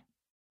die.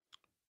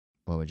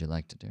 What would you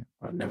like to do?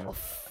 Oh,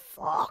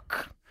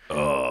 fuck.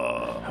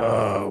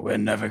 Oh, we're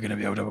never going to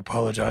be able to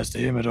apologize to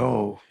him at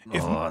all.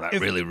 That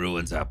really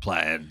ruins our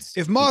plans.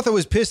 If Martha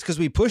was pissed because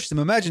we pushed him,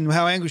 imagine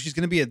how angry she's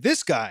going to be at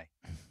this guy.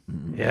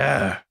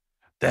 Yeah,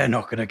 they're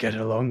not going to get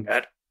along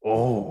at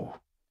all.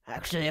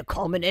 Actually, a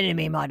common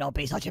enemy might not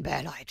be such a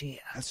bad idea.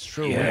 That's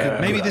true. Yeah,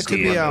 Maybe this could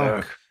be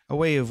idea, a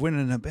way of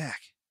winning her back.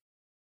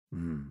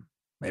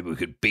 Maybe we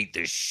could beat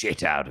the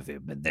shit out of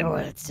him, and then Oh,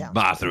 that sounds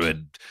Martha good.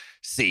 would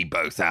see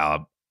both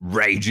our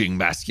raging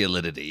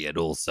masculinity and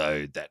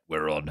also that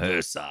we're on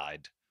her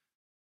side.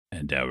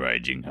 And our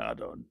raging hard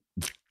on.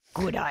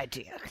 Good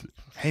idea.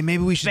 Hey,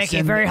 maybe we should Making it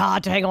send very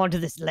hard to hang on to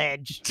this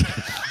ledge.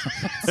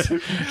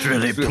 It's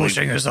really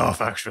pushing us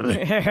off,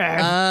 actually.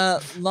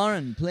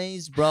 Lauren,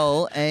 please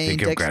roll a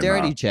Think of dexterity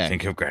Grandma. check.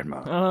 Think of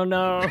Grandma. Oh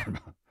no.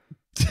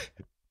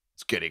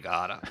 It's getting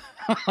harder.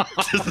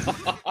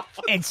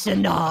 It's a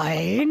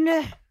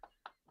 9.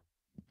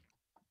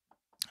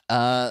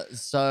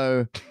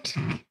 So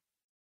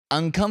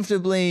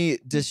uncomfortably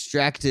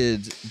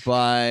distracted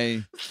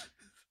by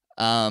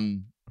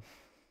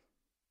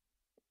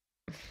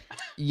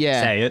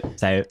Say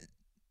it.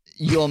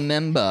 your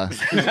member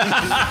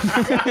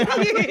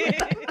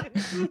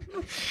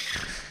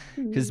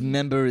Because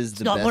member is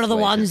the Not best one of the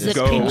way to ones that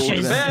describe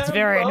pinches. it. It's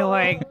very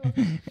annoying.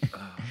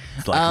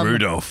 It's like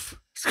Rudolph.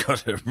 He's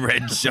got a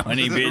red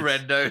shiny bit.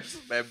 Red nose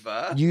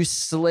member. You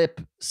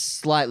slip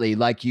slightly,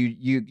 like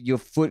your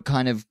foot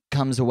kind of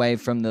comes away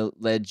from the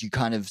ledge. You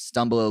kind of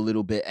stumble a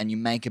little bit, and you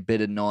make a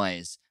bit of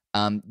noise.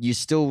 You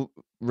still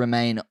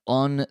remain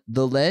on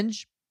the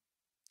ledge,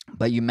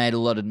 but you made a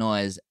lot of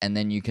noise, and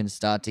then you can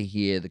start to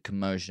hear the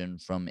commotion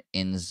from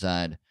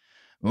inside.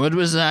 What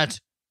was that?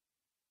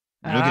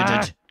 Look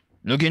at it.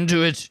 Look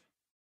into it.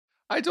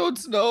 I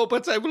don't know,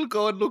 but I will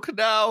go and look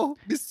now,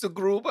 Mr.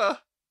 Gruber.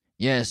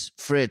 Yes,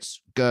 Fritz,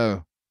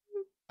 go.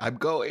 I'm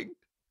going.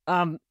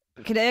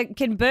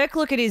 Can Burke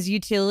look at his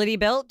utility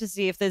belt to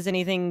see if there's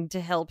anything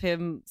to help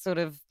him sort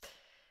of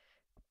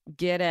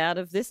get out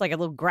of this, like a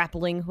little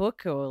grappling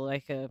hook or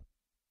like a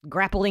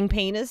grappling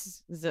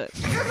penis? Is it?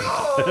 Is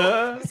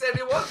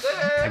anyone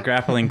there? A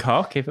grappling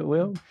cock, if it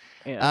will.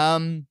 Yeah.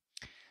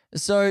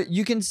 So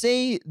you can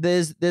see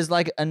there's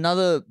like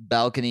another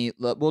balcony.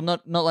 Well,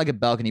 not like a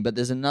balcony, but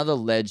there's another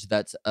ledge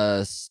that's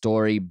a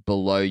story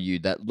below you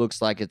that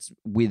looks like it's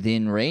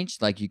within reach.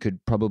 Like you could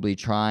probably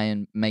try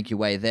and make your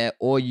way there,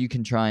 or you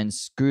can try and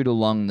scoot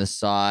along the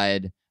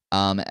side,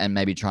 and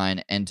maybe try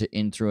and enter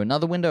in through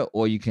another window,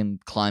 or you can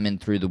climb in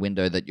through the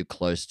window that you're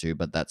close to.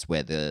 But that's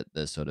where the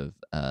sort of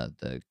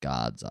the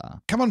guards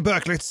are. Come on,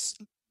 Burke. Let's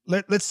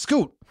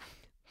scoot.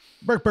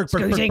 Burke.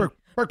 Scooting.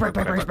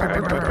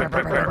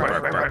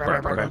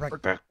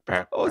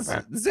 Oh,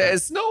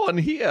 there's no one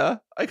here.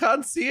 I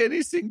can't see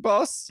anything,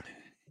 boss.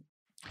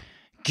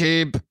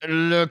 Keep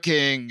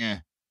looking.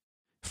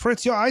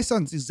 Fritz, your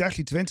eyesight's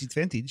exactly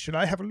 20/20. Should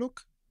I have a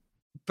look?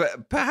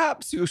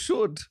 Perhaps you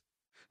should.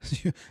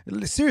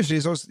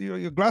 Seriously,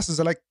 your glasses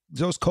are like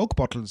those Coke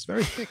bottles,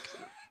 very thick.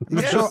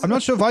 Yes. I'm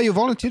not sure why you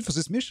volunteered for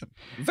this mission.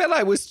 Well,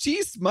 I was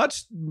teased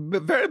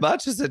very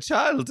much as a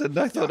child, and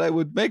I thought I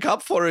would make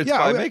up for it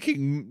by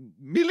making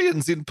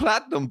millions in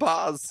platinum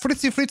bars.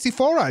 Fritzy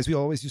Four Eyes, we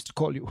always used to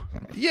call you.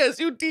 Yes,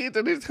 you did,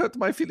 and it hurt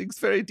my feelings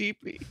very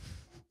deeply.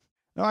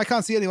 No, I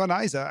can't see anyone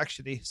either,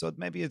 actually, so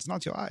maybe it's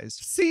not your eyes.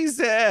 See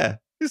there,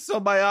 you saw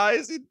my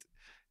eyes.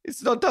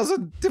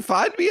 Doesn't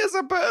define me as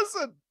a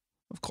person.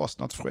 Of course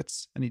not,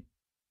 Fritz. And he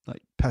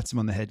pats him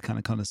on the head kind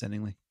of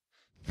condescendingly.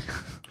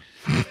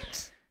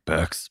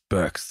 Burke.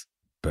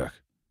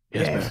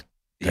 Yes,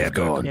 They've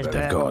gone. Yes, They've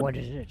Burke, gone. what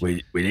is it?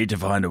 We need to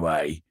find a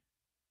way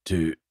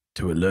to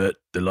alert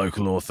the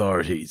local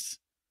authorities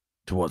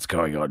to what's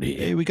going on here.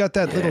 Hey, we got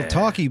that little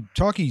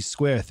talkie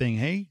square thing,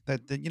 hey?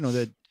 That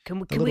Can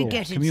we little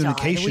get inside? Are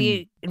communication-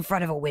 we in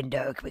front of a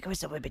window? Can we go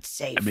somewhere a bit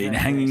safe? I mean,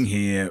 hanging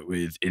here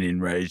with an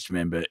enraged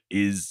member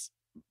is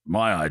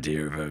my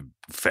idea of a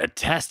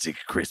fantastic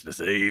Christmas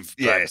Eve.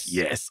 But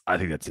yes, I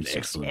think that's an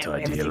excellent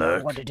idea, Everything I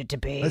Lurk. wanted it to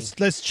be.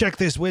 let's check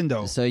this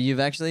window. So you've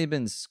actually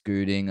been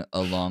scooting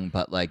along,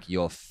 but like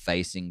you're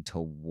facing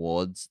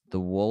towards the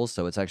wall,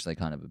 so it's actually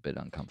kind of a bit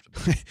uncomfortable.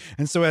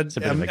 And so a bit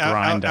of a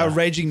grinder. our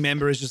raging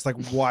member is just like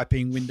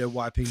window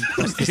wiping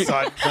across the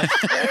side.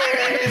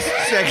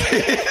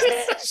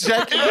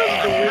 Checking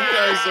if the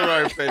windows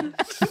are open.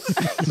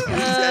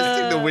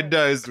 Testing the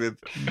windows with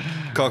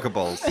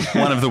cockaballs.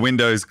 One of the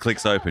windows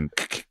clicks open.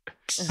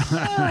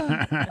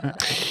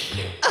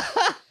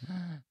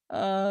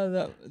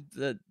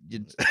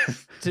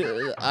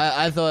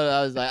 I thought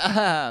I was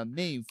like,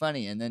 me,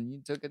 funny, and then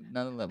you took it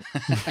another level.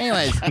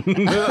 Anyways,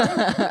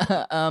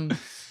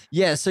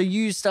 yeah, so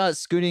you start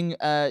scooting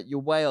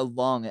your way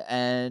along,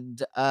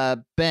 and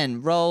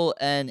Ben, roll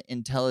an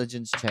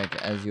intelligence check,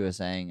 as you were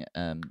saying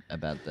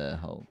about the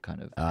whole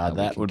kind of. how we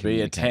That can would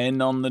be a communicate.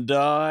 10 on the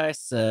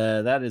dice.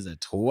 That is a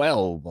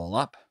 12 all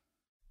up.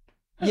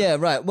 Yeah,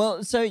 right.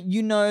 Well, so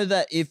you know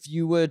that if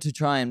you were to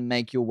try and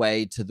make your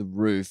way to the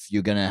roof,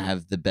 you're going to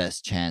have the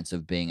best chance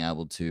of being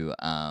able to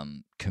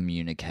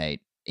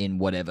communicate in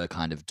whatever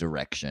kind of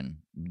direction.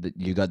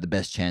 You got the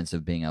best chance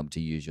of being able to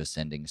use your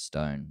sending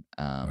stone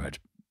Right,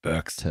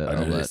 Burks. to I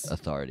know alert this-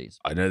 authorities.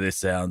 I know this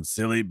sounds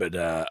silly, but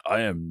I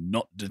am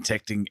not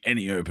detecting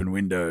any open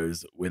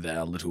windows with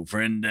our little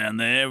friend down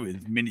there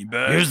with Mini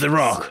Bird. Use the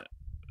rock.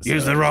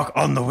 Use the rock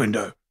on the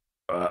window.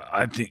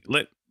 I think,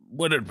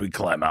 why don't we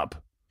climb up?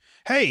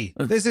 Hey,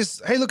 there's this.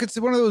 Hey, look, it's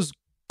one of those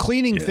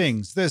cleaning Yes.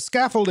 things. The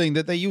scaffolding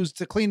that they use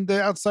to clean the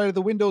outside of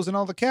the windows in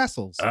all the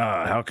castles.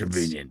 Ah, how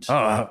convenient.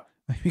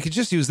 We could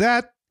just use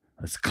that.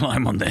 Let's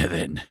climb on there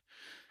then.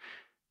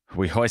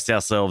 We hoist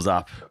ourselves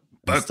up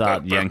and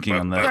start yanking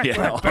on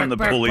the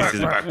pulleys.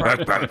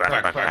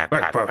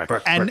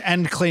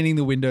 And cleaning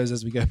the windows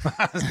as we go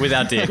past. With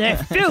our dick. They're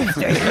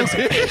filthy.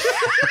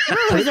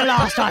 When was the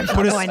last time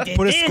Put someone a did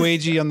put a this?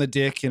 squeegee on the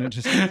dick and it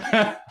just.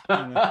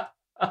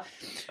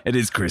 It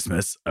is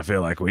Christmas. I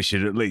feel like we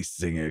should at least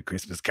sing a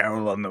Christmas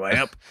carol on the way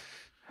up.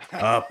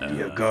 Up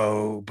you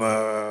go,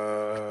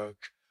 Buck.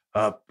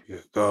 Up you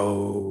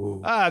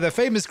go. The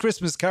famous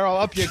Christmas carol,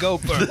 Up You Go,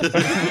 Bert.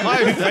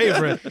 My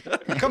favorite.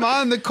 Come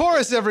on, the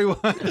chorus, everyone.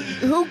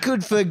 Who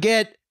could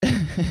forget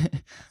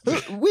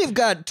We've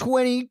got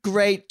 20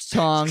 great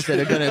songs that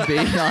are going to be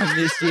on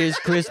this year's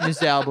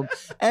Christmas album,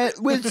 and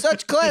with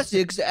such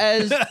classics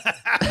as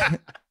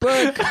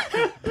Burke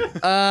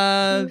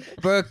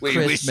We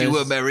Christmas. wish you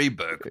a Merry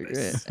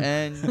Burkmas.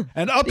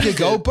 And up you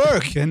go,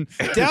 Burke, and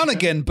down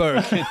again,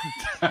 Burke.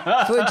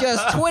 for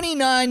just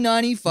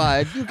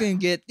 $29.95, you can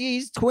get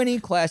these 20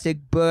 classic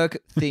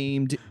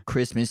Burke-themed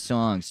Christmas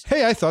songs.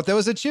 Hey, I thought that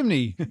was a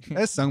chimney.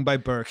 That's sung by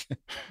Burke.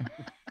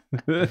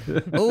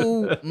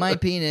 Oh, my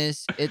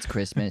penis, it's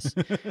Christmas.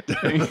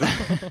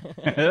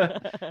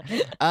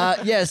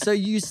 So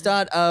you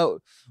start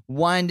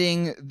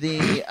winding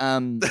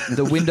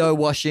the window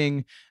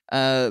washing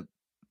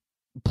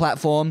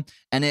platform,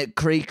 and it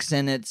creaks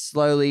and it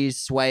slowly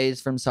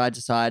sways from side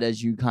to side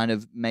as you kind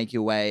of make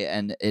your way,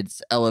 and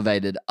it's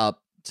elevated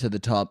up to the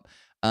top.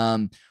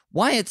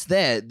 Why it's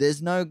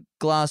there's no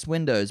glass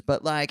windows,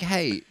 but like,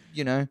 hey,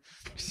 you know,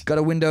 got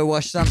to window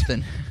wash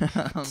something.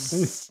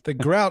 The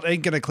grout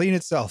ain't gonna clean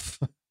itself.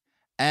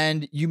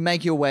 And you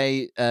make your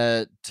way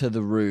to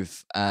the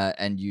roof,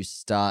 and you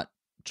start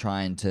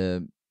trying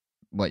to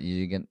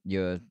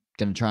you're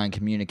gonna try and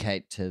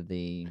communicate to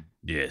the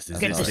Yes. Is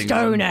Get this the thing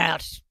stone on?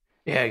 out.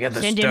 Yeah, get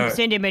the Send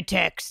stone. him a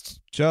text.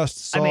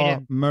 Just saw I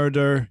mean,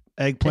 murder,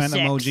 eggplant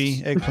sex.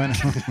 emoji, eggplant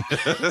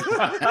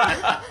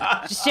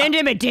emoji. Just send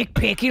him a dick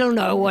pic. He'll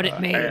know what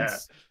it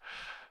means.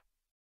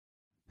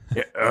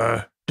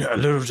 Yeah, a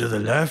little to the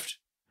left.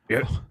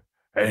 Yep.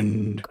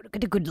 And Gotta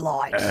get a good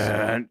light.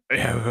 yeah,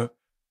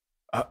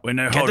 Well,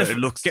 no, Get hold the- it.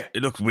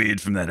 It looks weird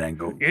from that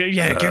angle.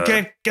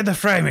 get the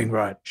framing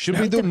right. Should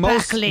we do The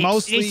backlit.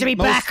 mostly It needs to be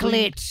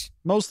backlit.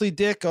 mostly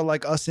dick or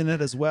like us in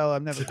it as well?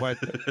 I'm never quite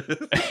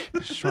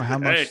sure how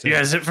much.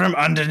 Yeah, is it from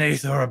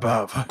underneath or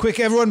above? Quick,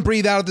 everyone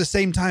breathe out at the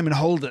same time and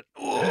hold it.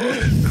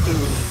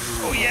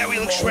 Oh yeah, we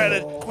look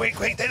shredded. Quick,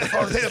 take the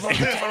photo,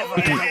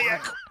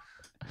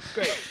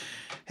 Yeah.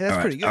 Hey,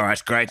 that's pretty good. All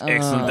right, great,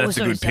 excellent. That's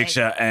a Also good say-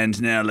 picture.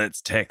 And now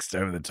let's text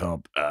over the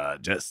top.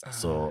 Just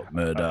saw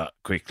murder.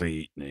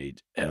 Quickly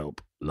need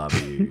help. Love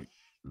you.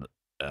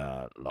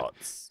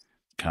 Lots.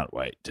 Can't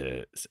wait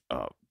to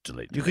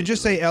delete. You can delete,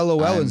 just delete. say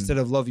LOL I'm- instead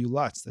of love you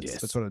lots.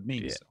 Yes. That's what it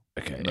means.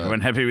 Yeah. Okay, No.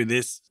 everyone happy with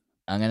this?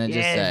 I'm gonna just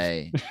Yeah.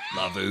 say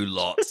Love oo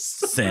lots.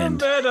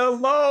 Send.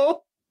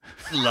 Love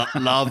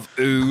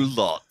oo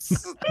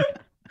lots.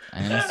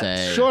 I'm gonna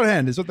say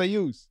Shorthand is what they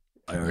use.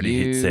 I already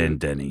You- hit send,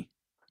 Danny.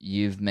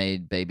 you've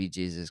made baby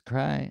Jesus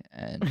cry,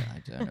 and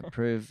I don't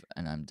approve,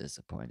 and I'm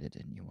disappointed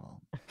in you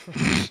all.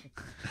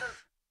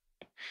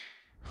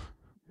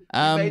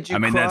 made you I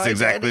mean, that's cry,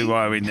 exactly Danny?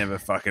 why we never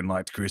fucking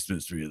liked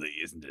Christmas, really,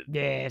 isn't it?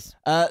 Yes.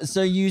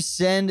 So you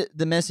send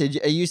the message.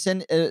 Are you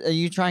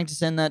trying to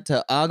send that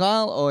to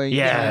Argyle, or are you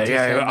trying to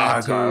send that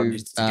Argyle to,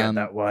 needs to get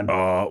that one.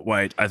 Oh,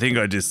 wait. I think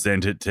I just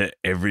sent it to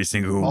every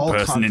single All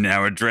person in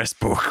our address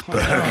book.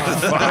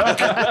 Fuck.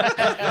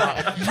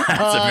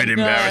 That's Oh, a bit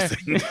no.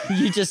 embarrassing.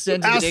 You just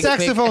sent Our a dick pic.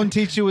 saxophone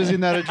teacher was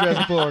in that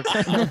address book.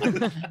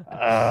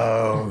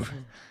 Oh,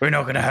 we're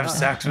not going to have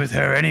sex with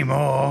her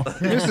anymore.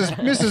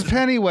 Mrs.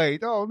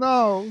 Pennyweight. Oh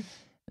no.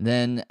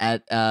 Then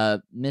at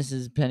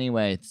Mrs.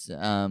 Pennywaith's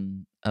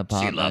apartment,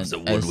 She loves a a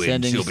woodwind.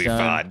 sending She'll be stone.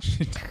 fine.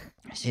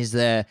 She's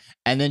there,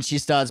 and then she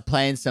starts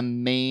playing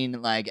some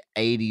mean like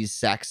 80s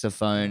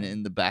saxophone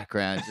in the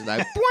background. She's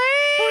like,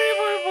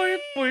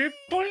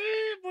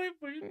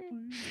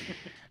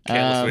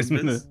 Careless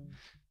whispers.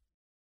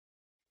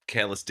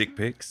 Careless dick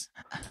pics.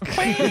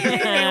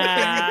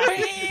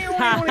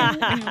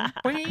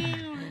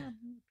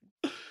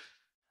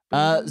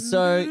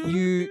 So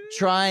you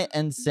try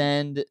and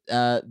send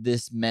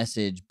this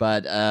message,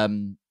 but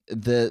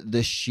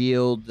the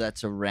shield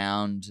that's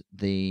around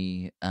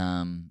the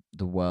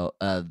wall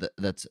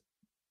that's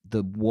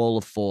the wall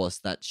of force,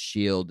 that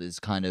shield is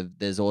kind of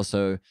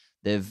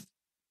they've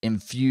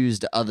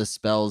infused other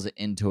spells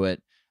into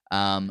it,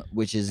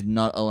 which is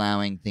not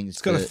allowing things.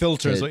 It's got a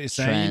filter, is what you're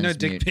saying. You know,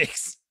 dick transmute.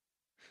 pics.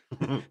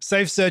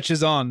 Safe search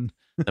is on.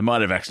 They might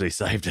have actually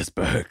saved us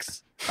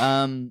Burks.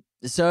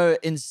 So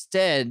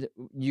instead,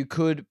 you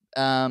could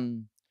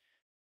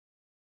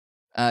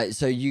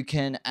you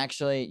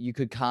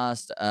could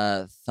cast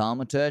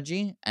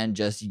thaumaturgy and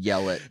just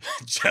yell it.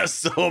 Just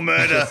saw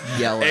murder. Just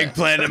yell it.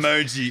 Eggplant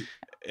emoji.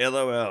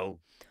 LOL.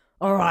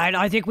 All right,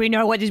 I think we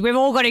know what this. We've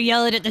all got to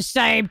yell it at the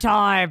same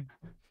time.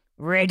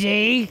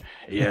 Ready?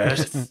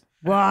 Yes.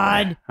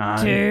 1,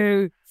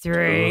 2,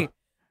 3.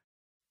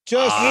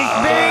 Just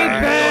It's me,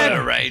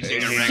 Ben.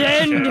 Raging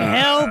Send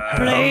help,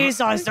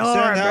 please. I saw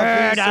Send a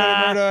help,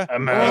 please, murder.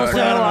 send murder. Also,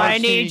 Eggplant I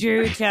emoji. need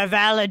you to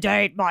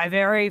validate my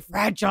very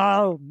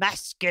fragile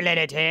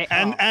masculinity.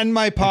 And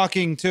my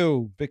parking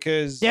too,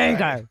 because There you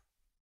go.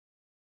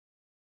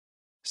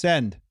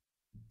 Send.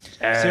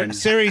 And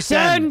Siri,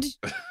 send.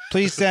 Send.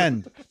 Please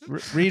send.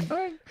 Read.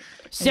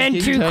 Send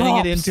Keep to turning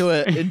cops. it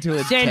into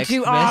a Send text to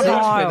message,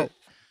 Argyle.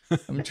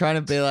 but I'm trying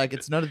to be like,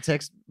 it's not a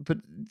text, but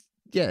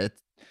yeah.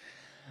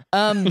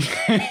 No,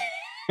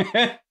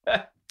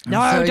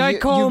 So don't you-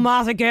 call you-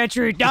 Martha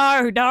Gertrude.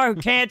 No,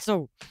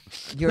 cancel.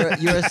 You're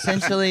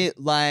essentially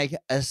like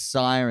a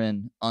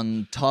siren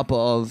on top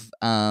of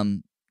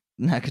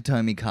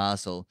Nakatomi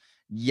Castle,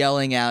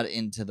 yelling out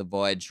into the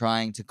void,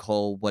 trying to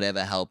call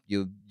whatever help.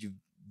 Your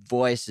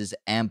voice is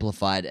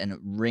amplified and it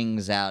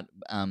rings out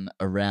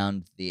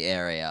around the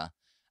area.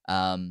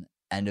 And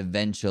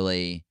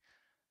eventually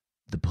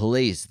the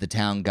police, the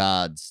town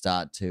guards,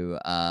 start to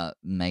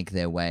make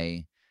their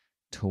way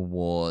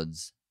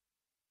towards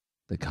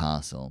the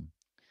castle.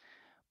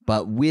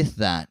 But with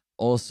that,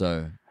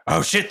 also...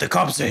 Oh, shit, the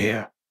cops are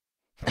here.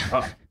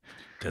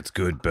 That's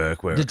good,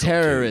 Burke. We're the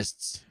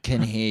terrorists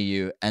can hear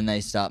you, and they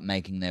start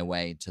making their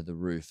way to the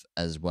roof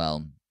as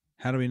well.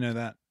 How do we know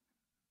that?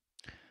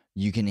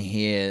 You can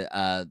hear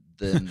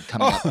them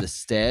coming up the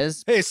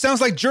stairs. Hey, it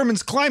sounds like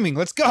Germans climbing.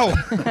 Let's go.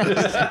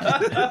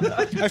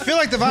 I feel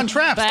like the Von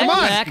Trapps. Back, Come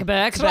on.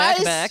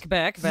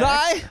 back.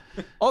 Right?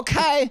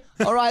 Okay.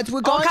 All right. We're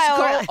going Okay, to go.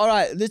 all right. All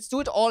right. Let's do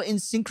it all in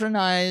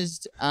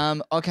synchronized.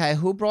 Okay.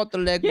 Who brought the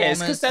leg Yes,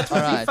 warmers? because that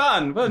All would be right.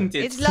 fun, wouldn't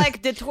it? It's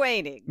like the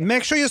twaining.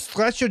 Make sure you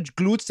stretch your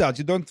glutes out.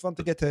 You don't want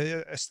to get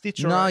a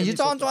stitch or No, any you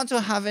sort don't of- want to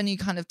have any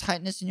kind of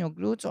tightness in your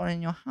glutes or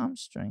in your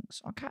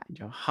hamstrings. Okay.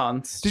 Your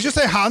hands. Did you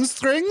say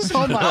hamstrings?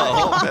 Oh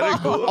my. very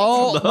good.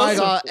 Oh my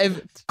god!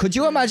 Could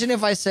you imagine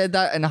if I said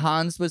that and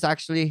Hans was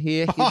actually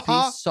here? He'd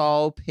be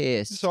so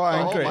pissed. So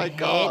angry. Oh my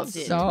God. Hates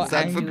it. So Is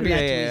that for angry. Greg?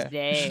 That You was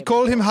there. should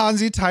call him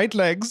Hansi Tight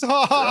Legs.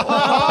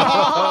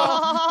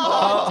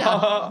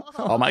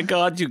 Oh my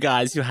God, you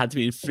guys, you had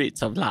me in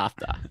fits of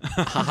laughter.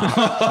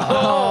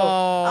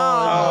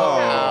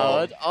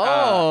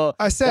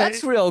 I said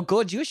That's real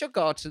good. You should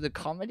go to the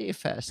comedy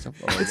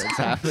festival that's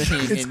happening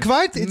it's in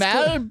quite. It's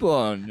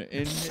Melbourne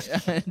in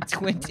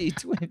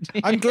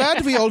 2020. I'm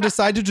glad we all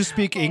decided to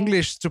speak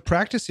English to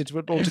practice it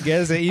all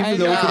together, even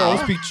though we could all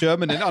speak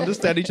German and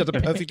understand each other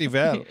perfectly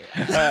well.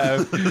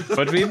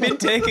 But we've been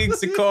taking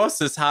the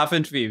courses,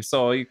 haven't we?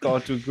 So you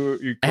got to go.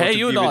 You got Hey, to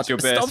you give lot, it your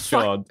best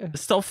shot.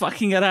 stop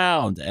fucking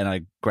around. And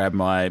I grab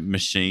my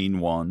machine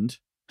wand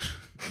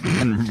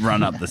and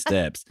run up the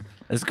steps.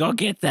 Let's go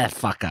get that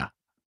fucker.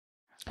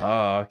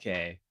 Oh,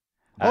 okay.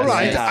 All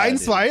right, Yeah, it 1,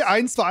 is. 2,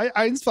 1, 2,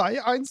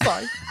 1, 2,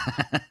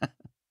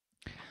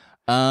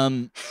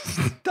 1,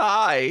 2.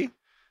 Die.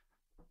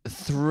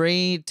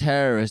 3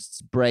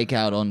 terrorists break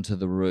out onto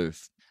the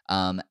roof,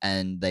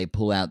 and they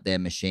pull out their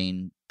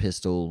machine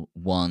pistol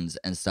wands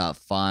and start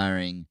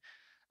firing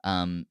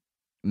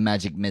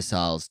magic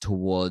missiles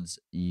towards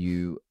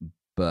you,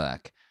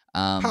 Burke.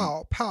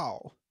 Pow,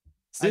 pow.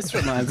 This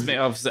reminds me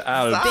of the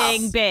Alps.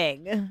 Bang,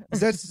 bang.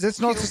 That's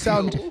not the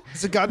sound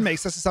the gun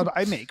makes. That's the sound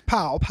I make.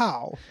 Pow,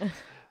 pow.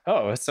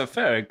 Oh, it's a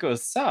very good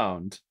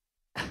sound.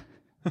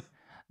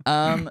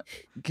 Can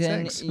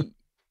Thanks.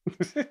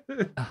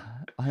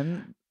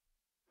 I'm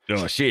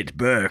Oh, shit,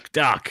 Burke.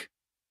 Duck.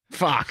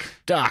 Fuck,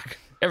 duck,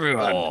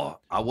 everyone. Oh,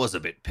 I was a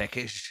bit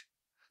peckish.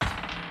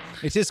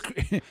 It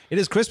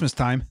is Christmas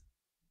time.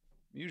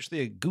 I'm usually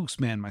a goose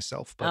man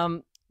myself,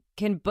 but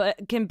Can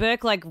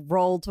Burke like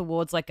roll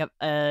towards like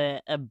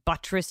a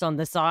buttress on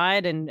the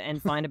side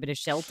and find a bit of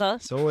shelter?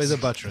 it's always a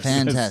buttress.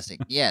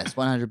 fantastic. Yes,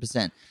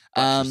 100%.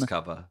 Buttress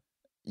cover.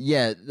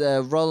 Yeah,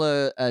 the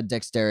roller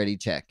dexterity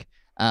check.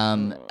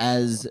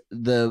 As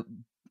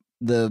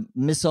the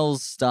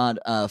missiles start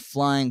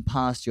flying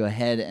past your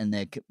head and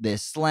they're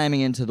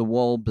slamming into the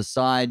wall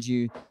beside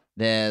you.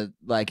 They're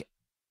like,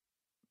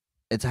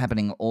 it's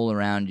happening all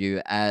around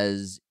you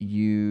as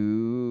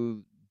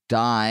you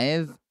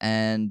dive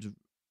and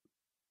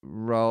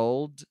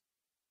rolled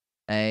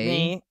a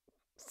Me.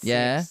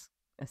 Yeah.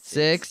 A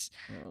 6.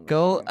 Oh,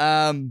 Cool.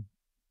 no.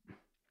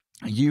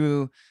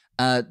 You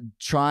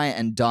try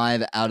and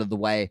dive out of the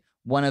way.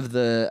 One of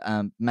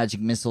the magic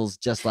missiles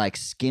just like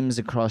skims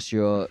across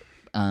your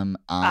arm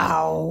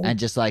Ow. and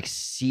just like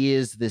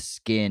sears the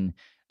skin.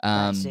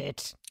 That's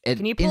it. It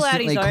Can you pull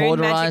out his instantly own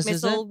magic cauterizes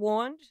missile it.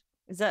 wand?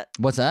 Is that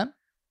What's that?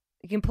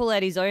 you can pull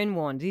out his own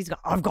wand?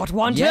 I've got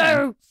one Yeah.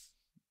 too.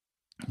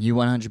 You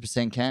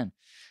 100% can.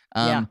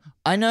 Yeah.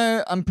 I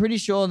know. I'm pretty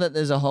sure that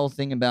there's a whole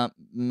thing about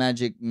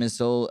magic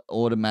missile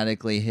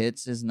automatically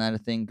hits. Isn't that a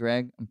thing,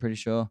 Greg? I'm pretty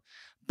sure.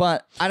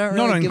 But I don't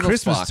really Not on give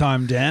Christmas a fuck.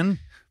 time, Dan.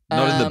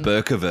 Not in Um, the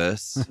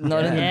Burkeverse.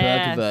 Not in the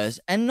Yeah. Burkeverse,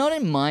 and not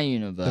in my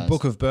universe. The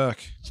Book of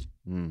Burke.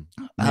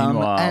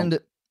 Meanwhile- And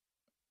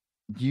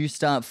you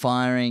start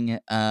firing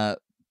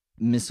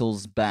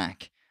missiles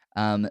back.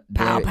 Pow,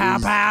 There pow,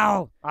 is-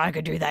 pow. I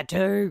could do that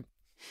too.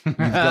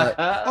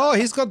 Oh,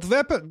 he's got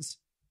weapons.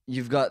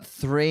 You've got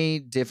 3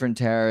 different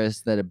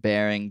terrorists that are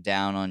bearing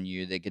down on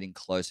you. They're getting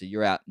closer.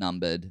 You're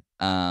outnumbered.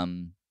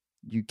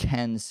 You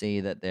can see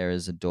that there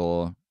is a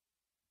door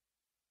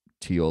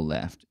to your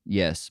left.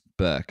 Yes,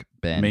 Burke,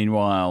 Ben.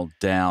 Meanwhile,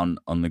 down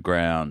on the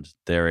ground,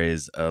 there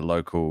is a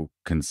local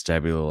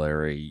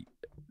constabulary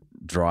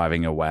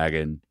driving a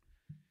wagon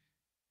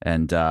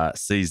and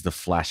sees the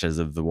flashes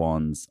of the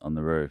wands on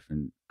the roof.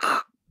 And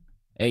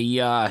hey,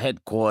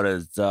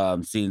 headquarters,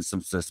 I'm seeing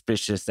some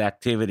suspicious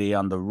activity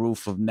on the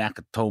roof of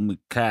Nakatomi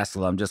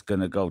Castle. I'm just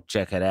gonna go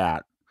check it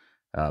out.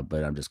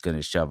 But I'm just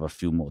gonna shove a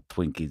few more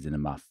Twinkies into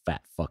my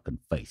fat fucking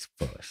face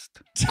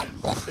first.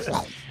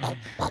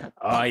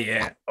 Oh,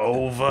 yeah.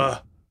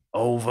 Over.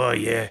 over,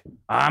 yeah.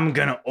 I'm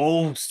gonna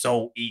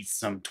also eat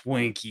some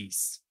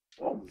Twinkies.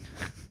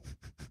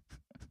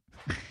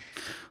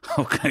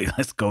 Okay,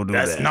 let's go do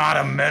That's that. not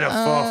a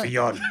metaphor for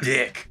your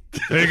dick.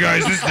 Hey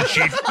guys, this is the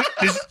chief.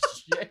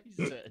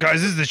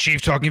 Guys, this is the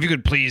chief talking. If you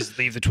could please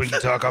leave the Twinkie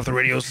talk off the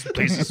radios,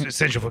 please. It's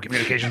essential for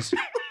communications.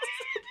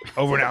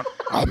 Over and out.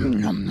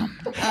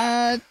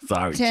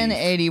 Sorry,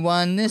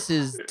 1081. This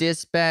is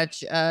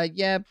dispatch.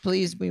 Yeah,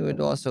 please. We would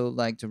also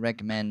like to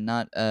recommend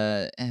not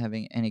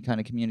having any kind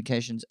of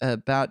communications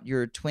about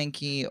your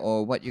Twinkie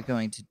or what you're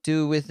going to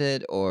do with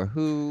it or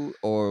who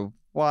or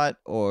what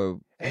or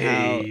how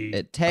Hey,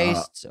 it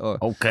tastes or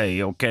Okay,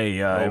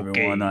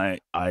 everyone. I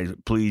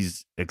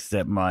please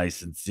accept my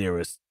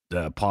sincerest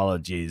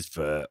apologies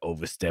for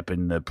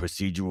overstepping the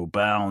procedural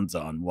bounds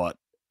on what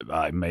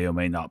I may or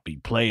may not be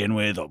playing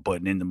with or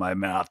putting into my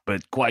mouth.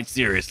 But quite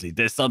seriously,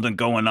 there's something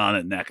going on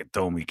at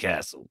Nakatomi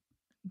Castle.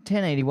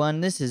 1081.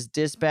 This is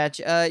dispatch.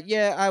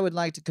 Yeah, I would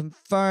like to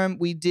confirm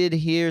we did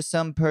hear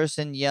some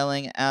person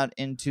yelling out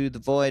into the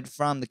void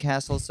from the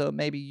castle, so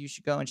maybe you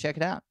should go and check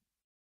it out.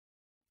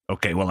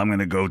 Okay, well, I'm going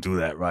to go do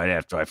that right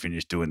after I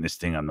finish doing this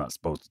thing I'm not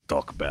supposed to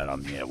talk about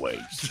on the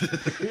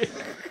airwaves.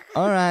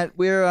 All right,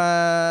 we're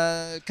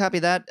copy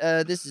that.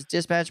 This is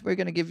dispatch. We're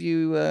gonna give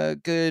you a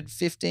good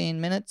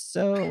 15 minutes.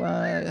 So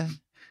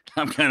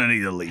I'm going to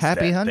need at least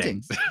happy that,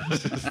 hunting.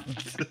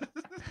 thanks.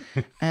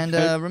 And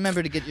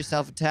remember to get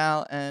yourself a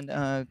towel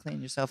and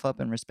clean yourself up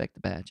and respect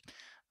the badge.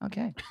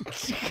 Okay.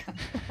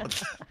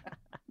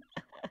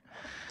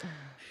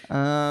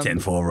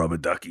 10-4 rubber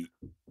ducky.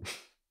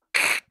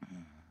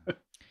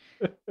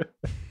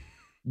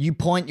 You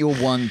point your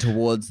wand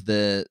towards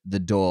the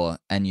door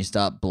and you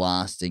start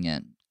blasting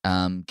it.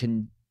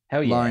 Can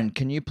Hell yeah. Lauren,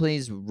 can you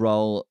please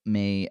roll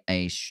me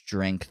a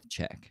strength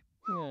check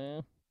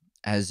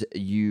as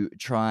you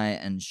try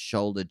and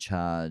shoulder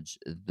charge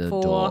the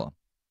 4. door?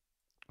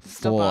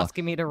 Stop 4.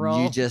 asking me to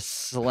roll. You just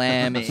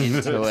slam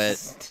into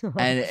it,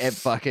 and it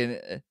fucking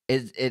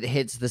it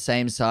hits the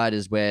same side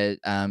as where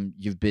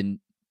you've been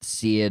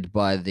seared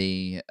by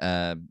the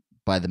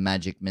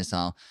magic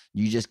missile.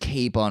 You just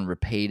keep on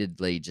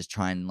repeatedly just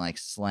try and like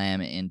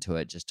slam into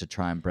it just to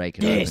try and break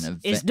it This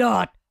open. is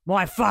not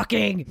my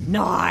fucking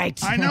night.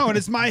 I know, and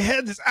it's my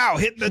head that's out,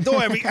 hitting the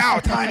door every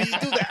time you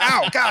do the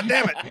ow. God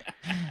damn it.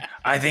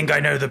 I think I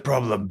know the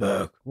problem,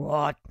 Burke.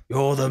 What?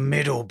 You're the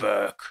middle,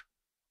 Burke.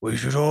 We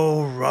should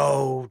all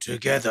roll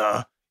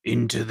together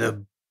into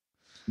the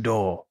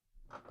door.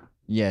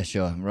 Yeah,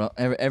 sure.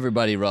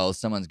 Everybody rolls.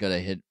 Someone's got to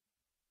hit.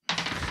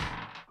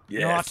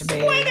 Yes. Not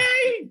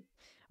me.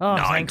 Oh,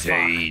 thank fuck.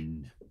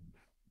 19.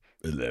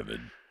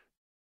 11.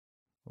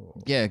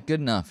 Yeah, good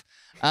enough.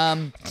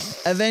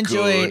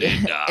 Eventually, Good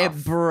enough.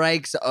 it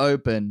breaks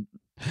open.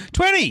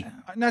 20.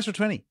 Natural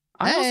 20.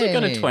 I also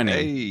got a Hey. 20.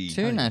 Hey.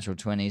 2 natural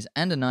 20s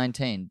and a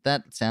 19.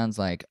 That sounds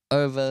like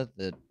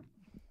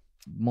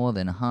more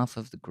than half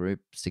of the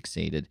group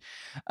succeeded.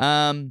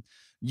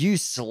 You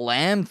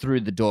slam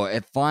through the door.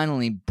 It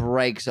finally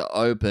breaks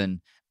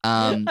open.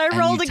 I and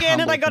rolled you again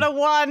and I got a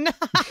 1.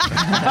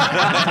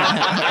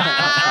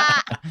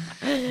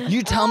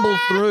 You tumble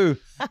through,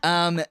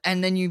 and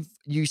then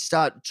you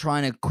start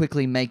trying to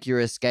quickly make your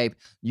escape.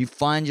 You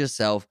find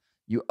yourself,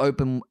 you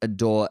open a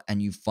door,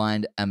 and you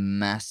find a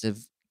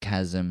massive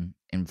chasm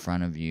in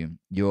front of you.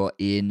 You're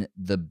in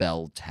the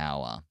bell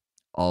tower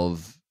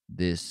of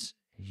this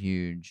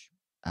huge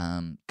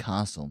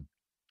castle.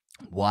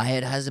 Why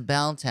it has a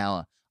bell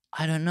tower,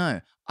 I don't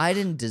know. I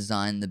didn't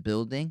design the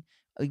building.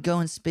 Go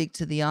and speak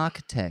to the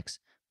architects.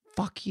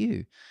 Fuck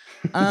you.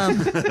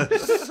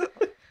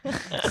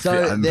 So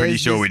I'm pretty there's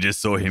sure this- we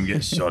just saw him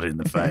get shot in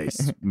the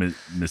face.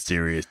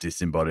 Mysterious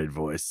disembodied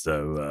voice.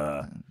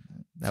 So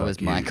that was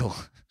fuck you. Michael.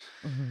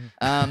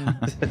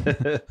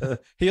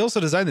 He also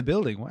designed the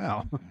building.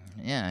 Wow.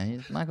 Yeah,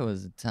 Michael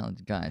was a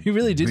talented guy. He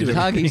really did do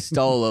Huggy everything.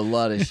 stole a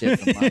lot of shit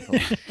from Michael.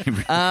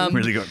 he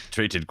really got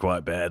treated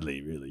quite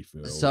badly, really. For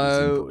all his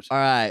So, input. all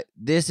right,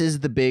 this is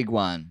the big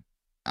one.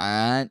 All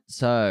right,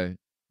 so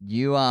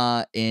you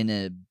are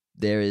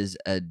there is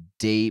a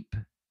deep,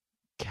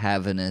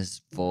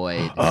 cavernous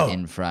void Oh.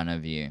 in front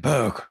of you.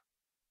 Burke,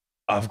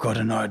 I've got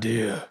an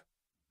idea.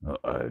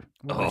 Uh-oh.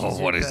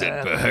 What is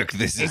it, Burke?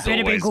 This It is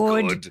better be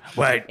always good. good.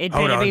 Wait, It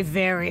hold better on. be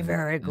very,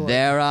 very good.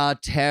 There are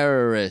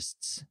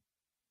terrorists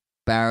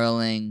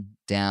barreling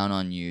down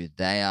on you.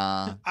 They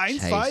are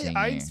chasing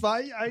you.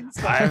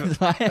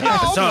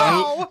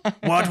 So,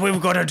 what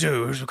we've got to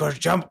do is we've got to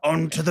jump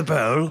onto the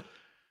bell.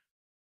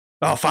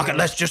 Oh, fuck it,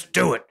 let's just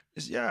do it.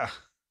 Yeah.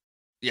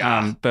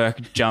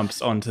 Burke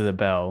jumps onto the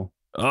bell.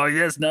 Oh,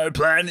 yes, no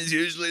plan is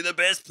usually the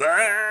best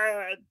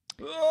plan.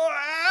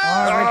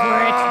 I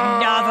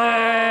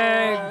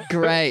regret nothing.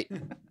 Great.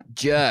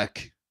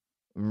 Jerk.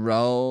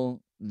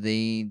 Roll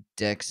the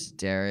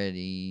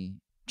dexterity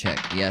check.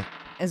 Yeah.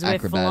 As we're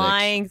Acrobatics.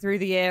 flying through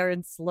the air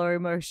in slow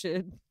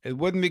motion, It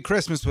wouldn't be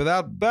Christmas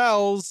without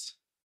bells.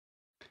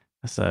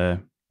 That's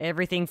a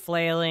everything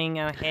flailing,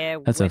 our hair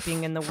That's a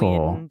whipping in the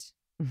 4. wind.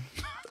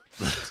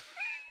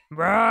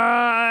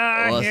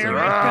 Rah, Awesome. Here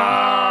it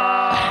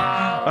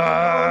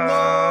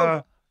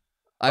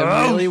Ah,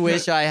 I really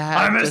wish I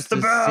had missed just the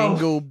a bell.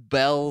 single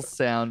bell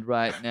sound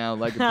right now,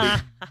 like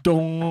a big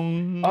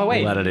dong. Oh,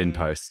 wait. We'll add it in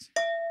post.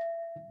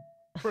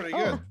 Pretty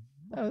good.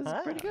 That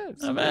was pretty good.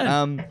 Oh,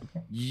 man.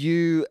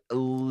 You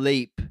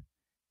leap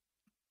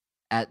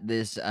at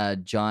this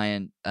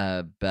giant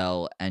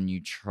bell and you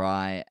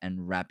try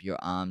and wrap your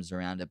arms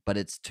around it, but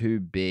it's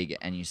too big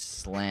and you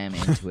slam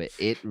into it.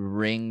 It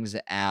rings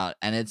out,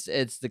 and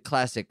it's the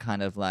classic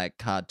kind of like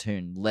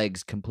cartoon,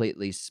 legs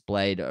completely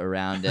splayed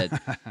around it.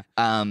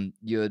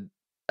 Your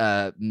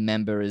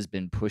member has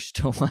been pushed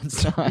to one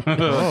side.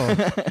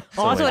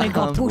 Oh, I thought it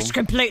got pushed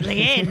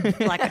completely in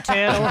like a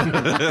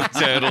turtle.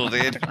 Turtle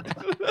did.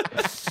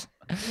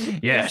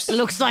 Yes.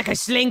 Looks like a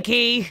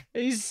slinky.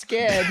 He's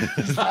scared.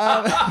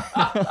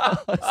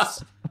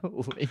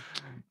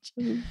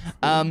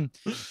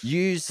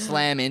 You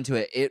slam into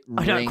it. It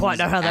I don't quite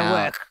know how they out,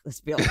 work. Let's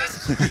be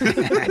honest.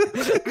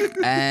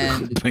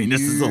 and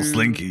Penises or you-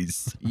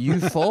 slinkies. You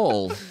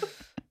fall.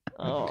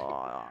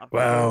 Oh.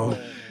 Well,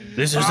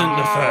 this isn't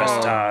the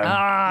first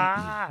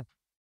time.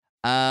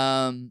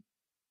 Ah.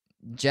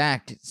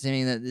 Jack,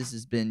 seeing that this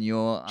has been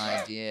your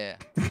idea,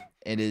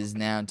 it is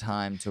now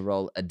time to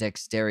roll a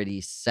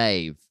dexterity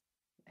save.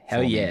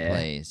 Hell for me, yeah.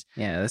 please.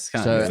 Yeah, that's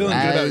kind So- of Feeling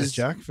good about this, as-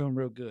 Jack. Feeling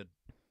real good.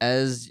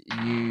 As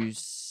you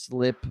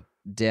slip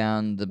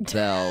down the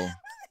bell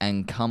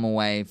and come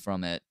away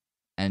from it,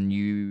 and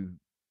you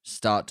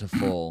start to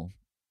fall,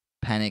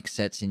 panic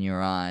sets in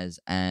your eyes,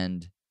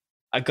 and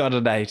I got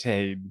an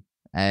 18.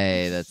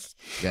 hey, that's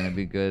gonna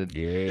be good.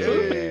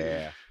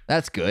 Yeah.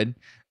 That's good.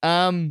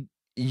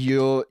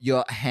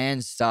 Your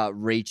hands start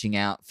reaching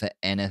out for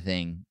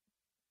anything.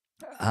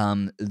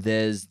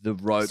 There's the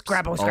ropes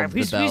Scrabble, of scrabble.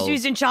 the bell.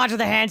 Who's in charge of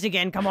the hands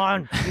again? Come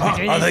on. You can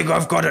do I this. think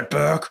I've got it,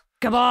 Burke.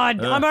 Come on.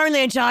 I'm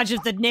only in charge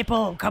of the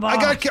nipple. Come on.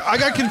 I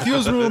got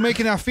confused when we were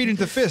making our feet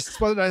into fists.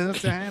 What did I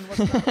have to hand?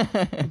 What's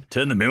that?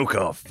 Turn the milk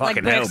off. Like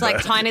Fucking hell, Burke's like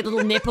Burke. tiny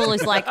little nipple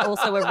is like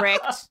also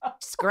erect,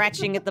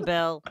 scratching at the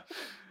bell.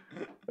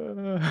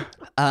 Your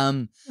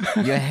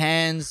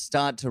hands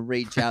start to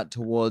reach out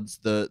towards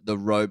the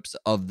ropes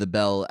of the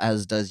bell,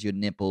 as does your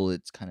nipple.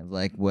 It's kind of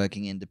like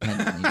working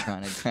independently,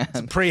 trying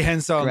to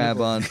Prehensile. grab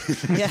nipple. on.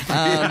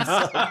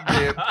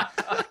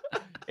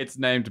 It's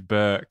named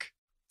Burke.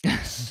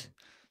 It's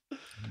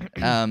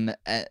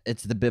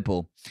the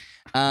bipple.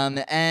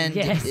 And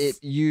Yes.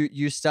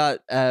 you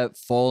start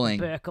falling.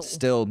 Burkle.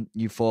 Still,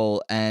 you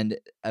fall, and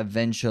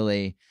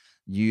eventually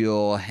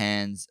your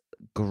hands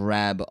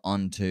grab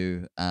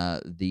onto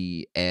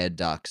the air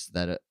ducts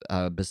that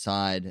are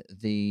beside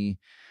the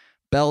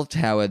bell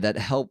tower that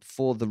help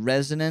for the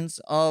resonance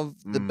of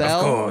the bell.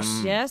 Of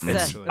course. Yes.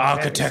 It's Very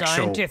architectural.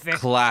 Scientific.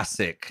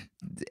 Classic.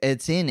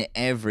 It's in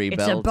every It's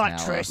bell a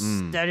buttress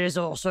Mm. that is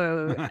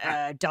also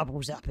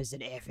doubles up as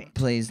an air vent.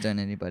 Please don't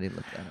anybody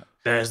look that up.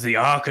 There's the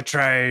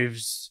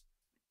architraves.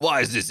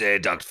 Why is this air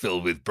duct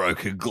filled with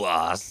broken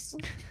glass?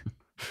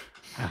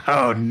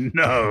 Oh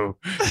no,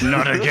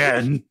 not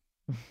again.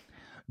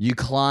 You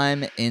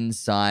climb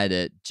inside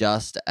it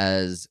just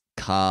as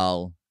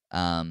Carl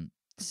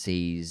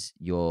sees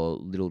your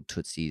little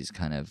tootsies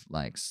kind of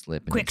like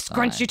slip. Quick, inside.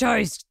 scrunch your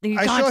toes. You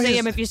I can't saw see his-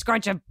 him if you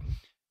scrunch them.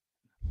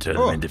 Turn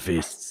Oh. them into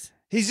fists.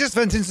 He's just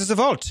went into the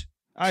vault.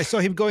 I saw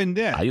him go in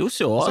there. Are you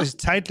So sure? his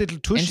tight little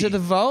tushy. Into the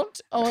vault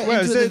or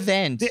Well, into the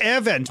vent? The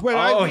air vent. Well,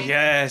 Oh, I,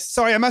 yes.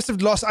 Sorry, I must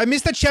have lost. I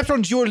missed that chapter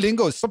on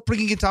Duolingo. Stop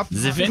bringing it up.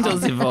 The vent or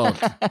the vault?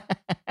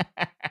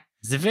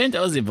 The vent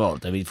or the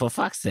vault? I mean, for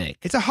fuck's sake.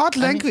 It's a hard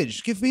mean-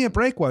 language. Give me a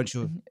break, won't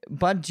you?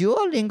 But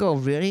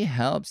Duolingo really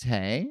helps,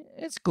 hey?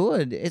 It's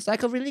good. It's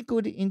like a really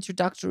good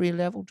introductory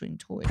level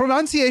into it.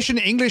 Pronunciation,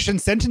 English,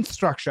 and sentence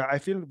structure, I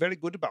feel very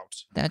good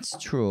about. That's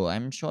true.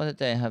 I'm sure that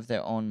they have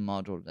their own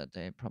model that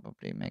they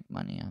probably make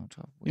money out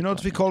of. You know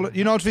what we call it?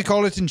 You know what we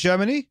call it in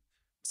Germany?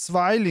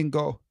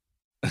 Zweilingo.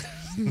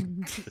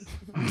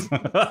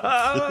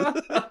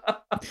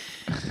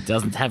 It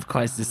doesn't have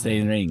quite the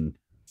same ring.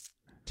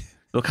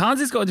 Look,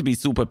 Hans is going to be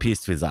super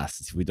pissed with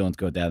us if we don't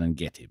go down and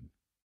get him.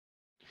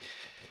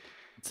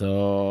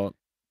 So,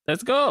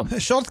 let's go.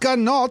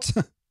 Shotgun not.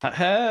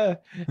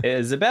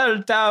 It's the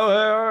bell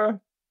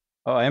tower.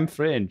 Oh, I'm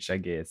French, I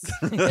guess.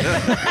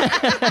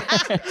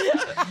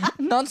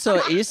 Not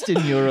so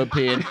Eastern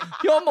European.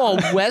 You're more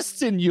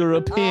Western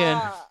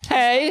European.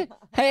 Hey,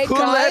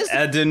 guys.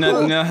 I do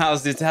not know how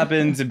this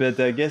happened, but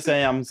I guess I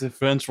am the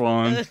French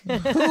one.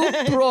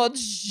 Who brought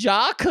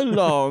Jacques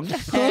along?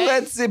 Who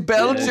lets the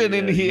Belgian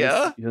in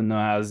here? You know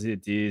how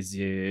it is.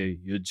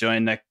 You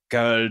join a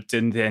cult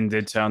and then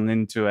they turn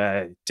into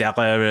a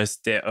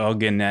terrorist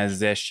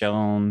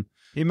organization.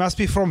 He must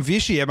be from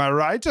Vichy, am I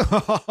right?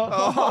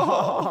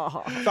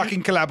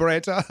 Fucking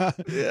collaborator.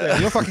 Yeah,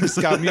 you're fucking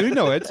scum. You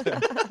know it.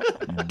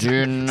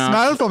 Do not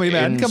Smile for me,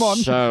 man. Come on.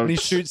 insult And he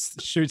shoots.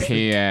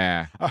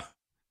 Pierre.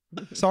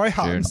 Sorry,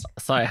 Hans.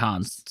 Sorry,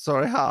 Hans.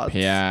 Sorry, hard.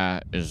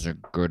 Pierre is a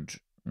good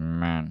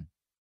man.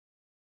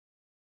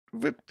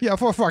 Yeah,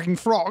 for a fucking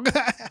frog.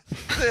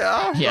 They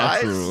are. Yeah,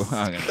 right. true.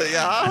 Okay. They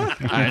are.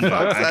 I know.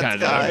 Fuck I that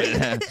can't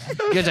guy.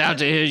 Get out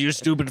of here, you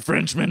stupid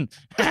Frenchman.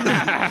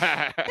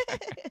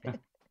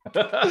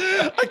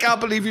 I can't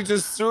believe you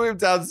just threw him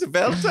down the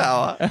bell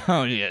tower.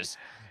 Oh, yes.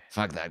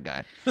 Fuck that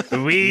guy.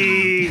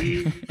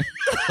 We.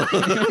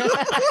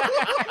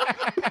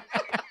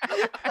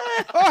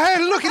 Oh,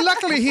 hey, look,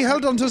 luckily he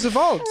held on to the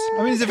vault.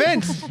 I mean, it's a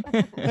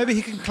vent. Maybe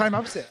he can climb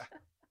up there.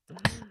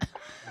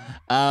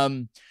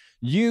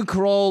 You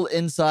crawl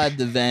inside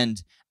the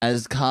vent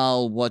as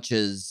Carl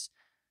watches,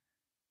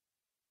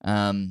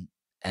 and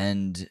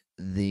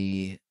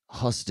the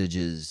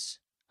hostages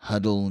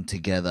huddle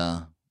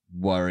together,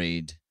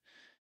 worried,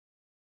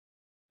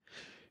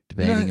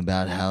 debating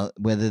about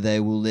whether they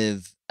will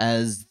live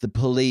as the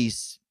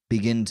police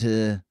begin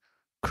to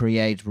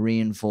create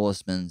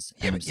reinforcements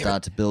and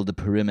start to build a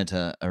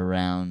perimeter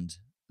around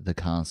the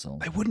castle.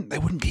 They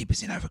wouldn't keep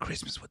us in over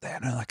Christmas, would they? I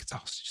know, like, it's a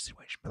hostage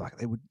situation, but like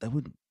they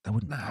wouldn't. Do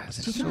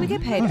you think we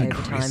get paid Over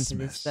overtime for this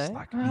Christmas, though?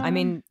 like, I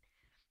mean,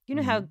 you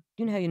know how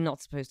you're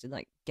not supposed to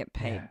like get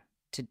paid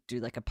to do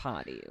like a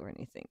party or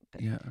anything.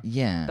 But,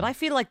 Yeah. but I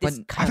feel like this.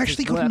 I've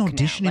actually got an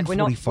audition in 45.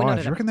 We're not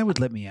Do you reckon they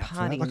would let me out for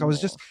that? Like,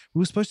 we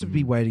were supposed to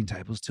be waiting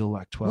tables till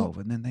like 12,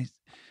 and then I'm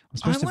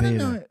supposed to be. I want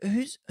to know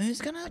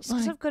who's gonna Just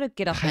because I've got to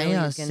get up pay early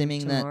us, again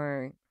assuming that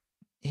tomorrow.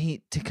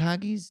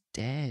 Takagi's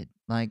dead.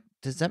 Like,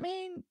 does that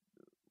mean?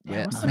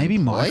 Yeah, Maybe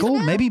Michael.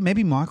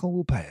 Maybe Michael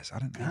will pay us. I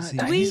don't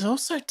know. He's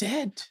also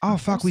dead. Oh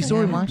fuck! We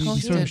saw him. Michael's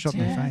We saw him dead shot in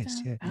the too.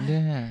 face. Yeah.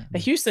 Yeah. They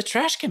used the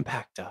trash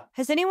compactor.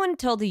 Has anyone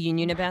told the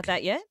union about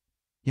that yet?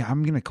 Yeah,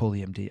 I'm gonna call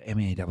the MEAAA.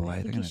 I They're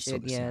think gonna you sort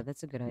should. this Yeah, out.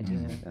 that's a good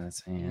idea.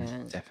 That's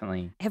Yeah.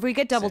 definitely. If we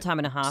get double It's a time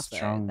and a half,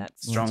 strong- though,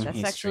 that's strong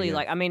actually history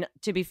like. of- I mean,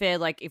 to be fair,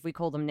 like if we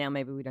call them now,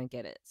 maybe we don't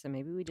get it. So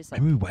maybe we just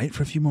like. Maybe we wait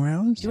for a few more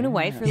hours. Do you want to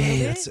wait for a Yeah,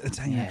 little that's bit? it's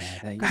hanging out.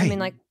 Yeah, I mean,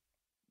 like,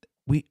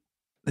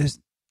 There's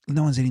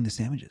no one's eating the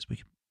sandwiches. We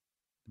could,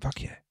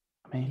 fuck yeah.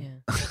 I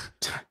mean,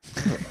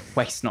 yeah,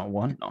 waste not,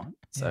 want not.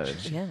 So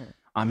yeah.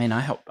 I mean,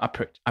 I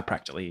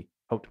practically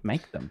helped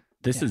make them.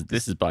 This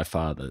is by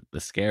far the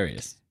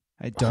scariest.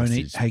 Hey, don't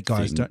eat. hostage Hey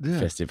guys, thing, don't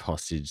festive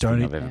hostage Don't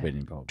thing eat- I've ever been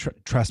involved. in.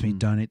 trust me.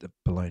 Don't eat the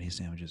bologna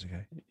sandwiches.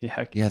 Okay.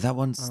 Yeah. Yeah, that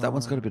one's got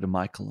a bit of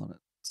Michael on it.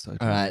 So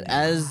All right.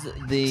 As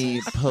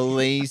the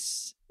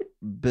police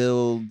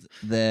build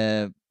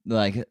their All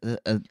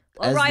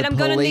right, I'm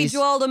gonna need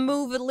you all to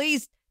move at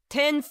least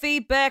 10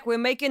 feet back. We're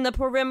making the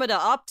perimeter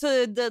up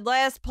to the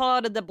last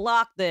part of the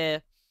block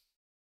there.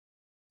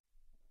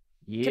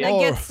 Yeah. Can I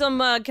get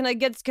some? Can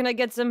I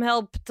get some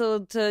help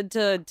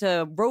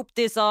to rope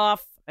this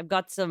off? I've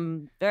got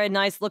some very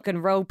nice looking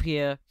rope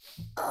here.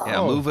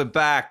 Yeah, move it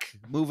back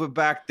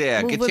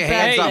there. Move Get it your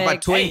hands back. off my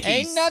Twinkies.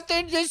 Ain't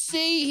nothing to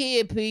see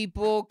here,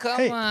 people. Come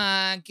Hey.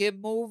 on,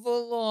 move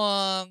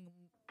along.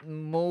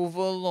 Move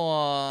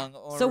along.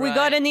 all So we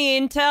got right?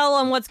 any intel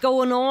on what's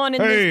going on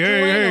in this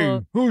joint?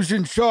 or- Who's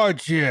in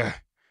charge here?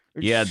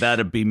 Yeah,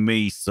 that'd be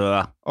me,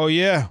 sir. Oh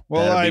yeah.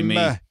 Well, That'd be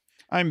me.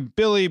 I'm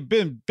Billy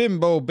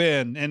Bimbo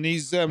Ben, and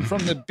he's from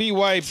the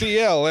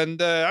BYBL,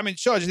 and I'm in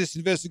charge of this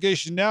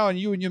investigation now. And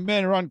you and your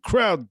men are on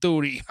crowd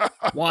duty.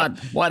 What?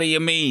 What do you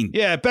mean?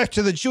 Yeah, back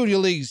to the junior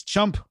leagues,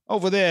 chump,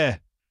 over there.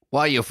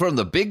 Why, you're from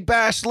the Big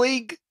Bash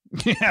League?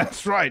 Yeah,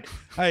 that's right.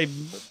 I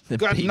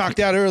got big- knocked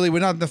out early. We're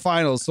not in the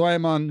finals, so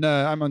I'm on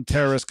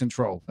terrorist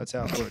control. That's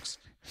how it works.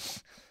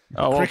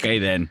 Oh, okay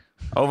then.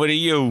 Over to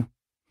you.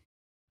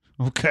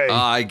 Okay.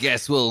 I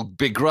guess we'll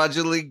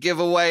begrudgingly give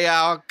away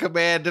our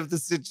command of the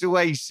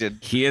situation.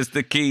 Here's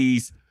the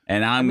keys,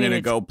 and I'm mean, gonna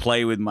it's- go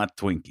play with my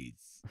Twinkies.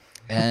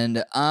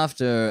 And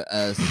after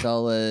a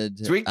solid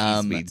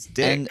Twinkies means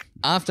dick. and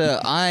after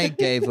I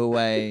gave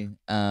away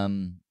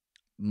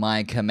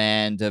my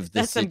command of the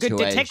That's some situation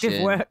good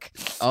detective work.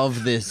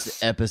 of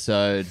this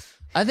episode,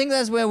 I think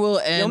that's where we'll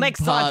end make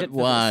part Sergeant for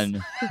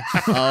one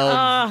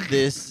Ah. of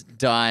this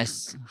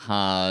Dice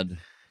Hard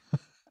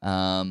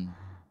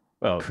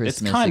Well,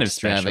 Christmas it's kind of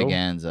special.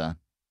 extravaganza.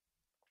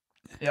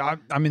 Yeah,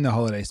 I'm in the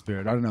holiday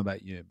spirit. I don't know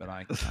about you, but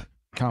I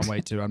can't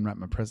wait to unwrap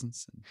my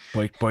presents.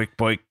 Boink, boink,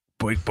 boink,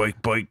 boink, boink,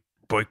 boink.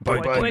 Boink,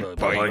 boink, boink,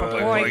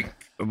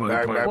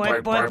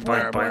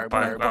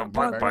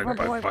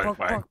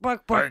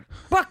 boink,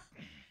 boink.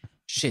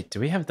 Shit, do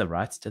we have the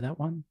rights to that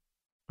one?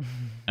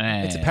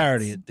 It's a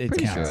parody. It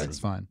pretty counts. sure. It's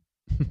fine.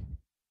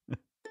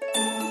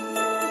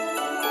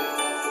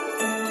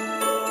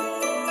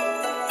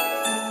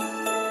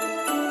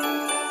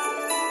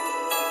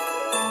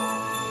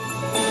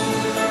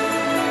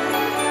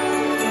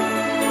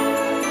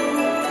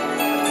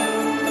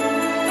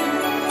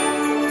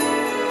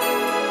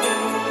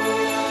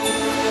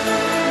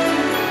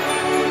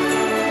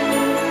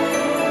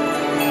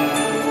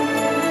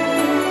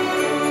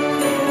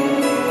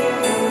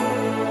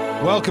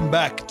 Welcome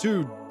back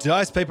to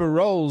Dice Paper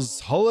Rolls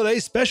Holiday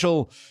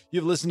Special.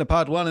 You've listened to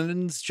part one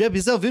and strap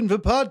yourself in for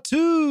part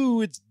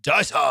two. It's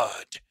Dice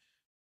Hard.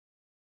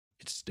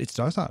 It's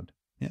Dice Hard.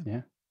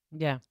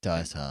 Yeah.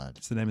 Dice Hard.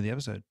 That's the name of the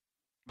episode.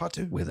 Part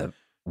two. With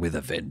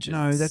a vengeance.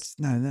 No, that's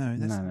No. not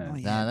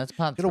yet. Nah, that's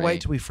part Gotta three.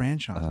 wait till we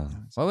franchise. Oh.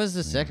 What was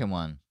the second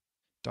one?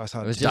 Dice It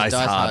Hard. was two. just Dice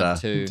Dice Hard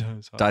Harder.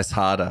 2. Dice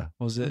harder.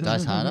 Was it?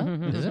 Dice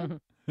Harder? Is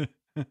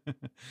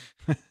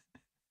it?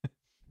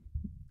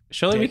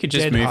 Surely we could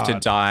just Dead move to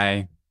hard.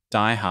 die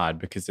Die Hard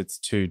because it's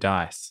 2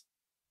 dice.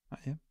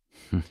 Yep.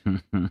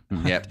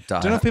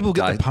 Don't know if people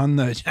get the pun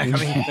though, Jack. I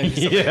mean,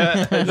 maybe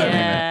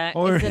Yeah.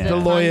 Or is it a the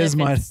pun lawyers if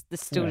might-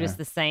 it's still just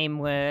the same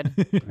word.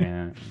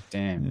 Yeah,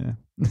 damn.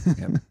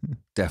 Yeah.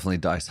 Definitely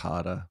dice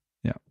harder.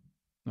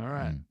 All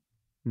right.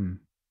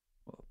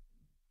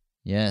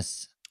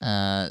 Yes.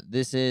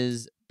 This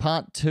is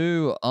part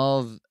 2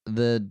 of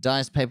the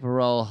Dice Paper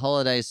Roll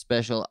Holiday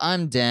Special.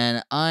 I'm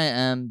Dan. I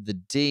am the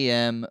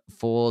DM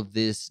for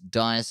this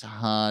Dice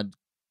Hard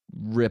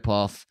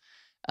ripoff.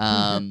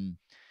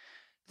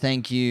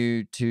 Thank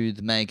you to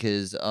the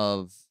makers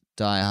of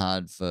Die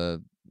Hard for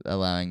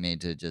allowing me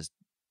to just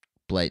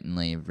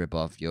blatantly rip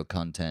off your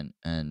content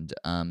and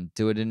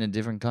do it in a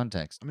different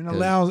context. I mean,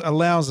 'Cause-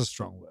 allows a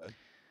strong word.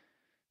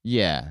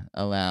 Yeah,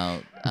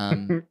 allow.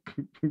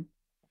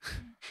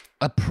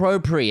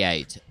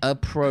 Appropriate.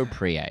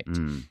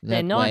 Mm. They're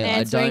That not way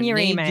answering I don't your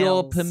need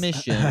your emails.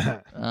 permission.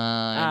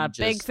 I'm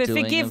Beg just for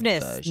doing a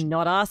forgiveness, version.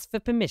 not ask for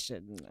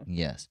permission.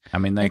 Yes. I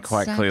mean, they It's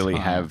quite clearly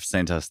satire. have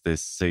sent us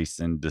this cease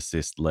and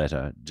desist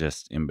letter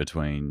just in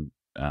between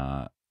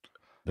the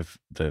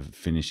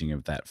finishing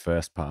of that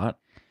first part.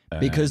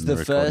 Because and the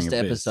recording first of this.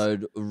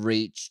 episode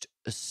reached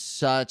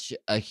such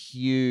a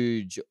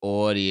huge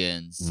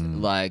audience.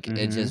 Like,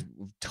 it just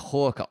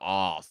took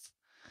off.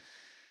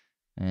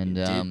 And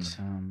It um, did,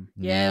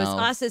 Yeah, it was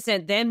now- us that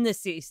sent them the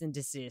cease and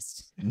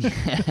desist.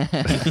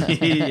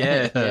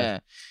 yeah.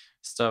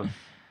 Stop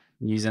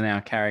using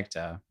our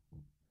character.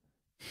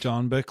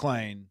 John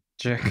McClane.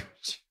 Jack.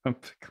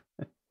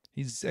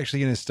 He's actually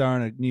going to star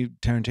in a new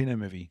Tarantino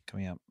movie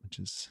coming up, which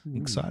is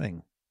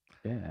exciting.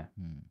 Yeah.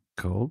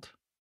 Called?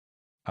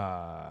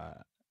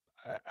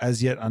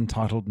 As yet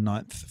untitled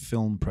 9th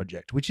film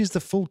project, which is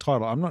the full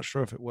title. I'm not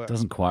sure if it works.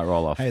 Doesn't quite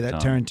roll off. Hey, the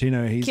that tongue.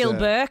 Tarantino, he's Kill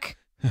Burke.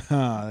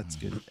 That's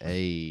good.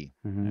 Hey.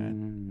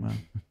 Well,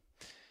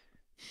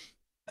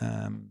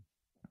 no,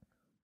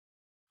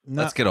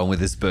 Let's get on with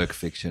this Burke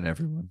fiction,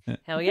 everyone.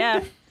 Hell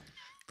yeah.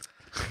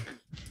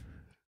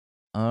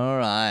 All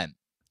right.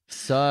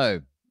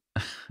 So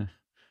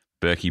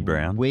Berkey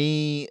Brown.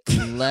 we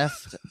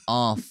left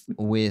off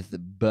with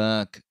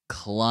Burke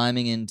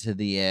climbing into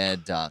the air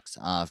ducts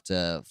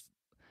after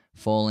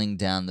falling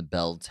down the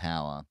bell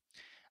tower.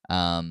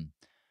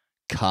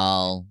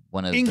 Carl,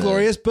 one of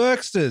Inglorious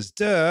Burksters,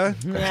 duh.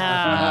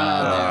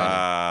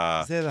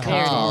 Yeah. They're the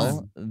There it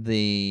whole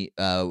the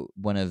Carl,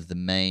 one of the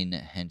main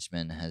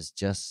henchmen, has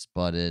just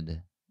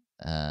spotted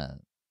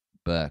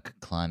Burke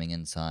climbing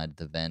inside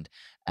the vent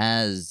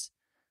as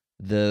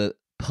the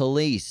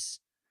police,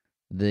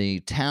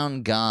 the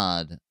town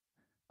guard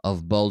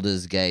of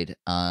Baldur's Gate,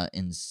 are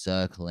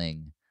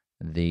encircling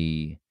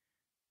the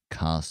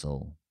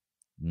castle,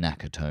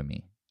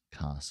 Nakatomi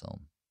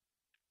Castle.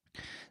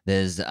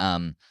 There's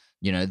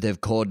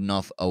they've cordoned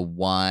off a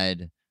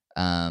wide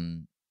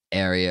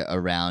area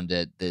around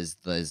it. There's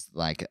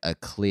like a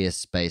clear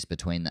space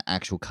between the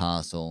actual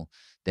castle.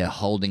 They're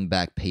holding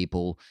back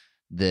people.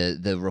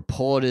 The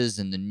reporters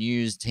and the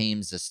news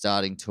teams are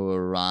starting to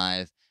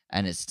arrive,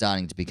 and it's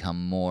starting to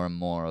become more and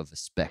more of a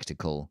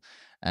spectacle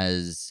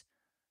as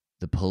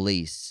the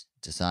police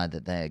decide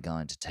that they are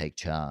going to take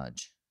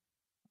charge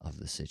of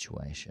the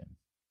situation.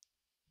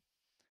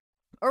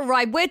 All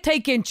right, we're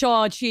taking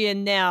charge here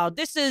now.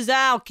 This is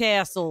our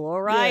castle,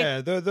 all right?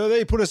 Yeah,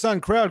 they put us on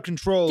crowd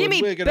control. Give and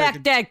me we're gonna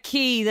back that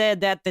key there,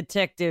 that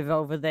detective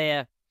over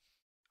there.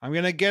 I'm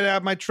gonna get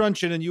out my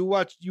truncheon, and you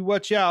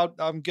watch out.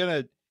 I'm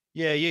gonna,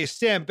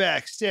 stand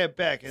back,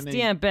 and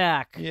Stand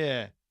back.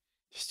 Yeah,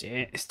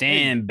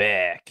 Stand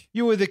back.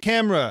 you with the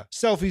camera,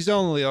 selfies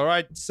only. All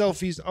right,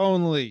 selfies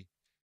only.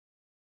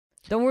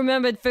 Don't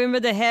remember the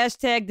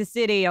hashtag the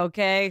city,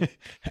 okay? We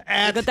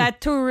At got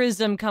that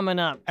tourism coming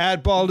up.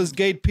 at Baldur's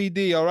Gate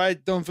PD. All right,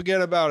 don't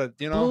forget about it.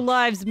 You know, Blue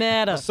Lives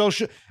Matter.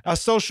 Our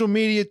social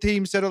media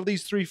team said at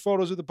least 3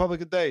 photos with the public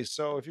a day.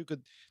 So if you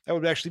could, that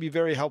would actually be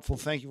very helpful.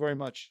 Thank you very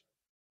much.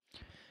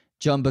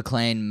 John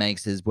McClane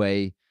makes his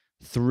way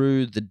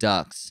through the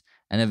ducts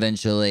and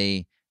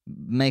eventually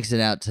makes it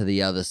out to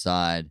the other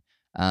side.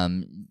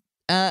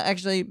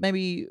 Actually,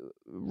 maybe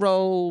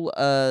roll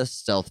a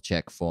stealth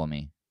check for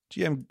me.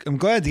 Gee, I'm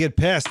glad to get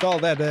past all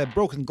that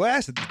broken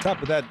glass at the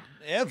top of that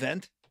air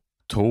vent.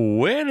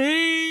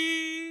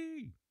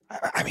 20.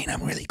 I mean,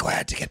 I'm really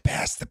glad to get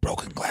past the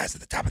broken glass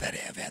at the top of that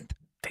air vent.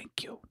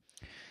 Thank you.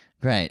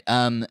 Great.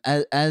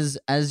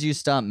 As you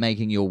start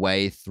making your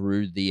way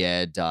through the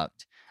air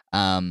duct,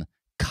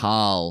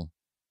 Carl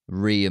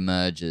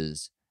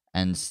reemerges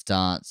and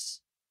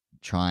starts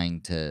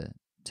trying to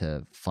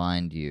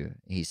find you.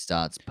 He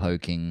starts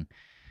poking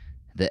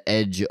the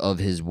edge of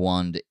his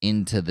wand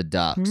into the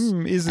ducts,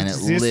 Is it and it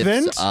this lifts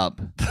vent?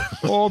 up.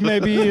 Or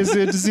maybe is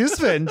it this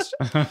vent?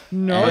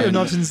 No, you're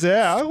not in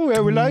there.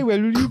 Where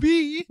will you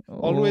be?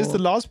 Always the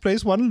last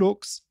place one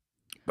looks.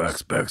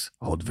 Burks,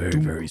 hold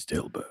very, very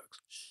still, Burks.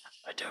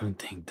 I don't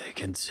think they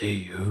can see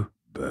you.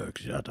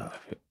 Burks, shut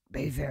up.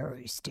 Be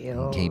very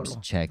still. He keeps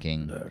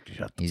checking. Burks,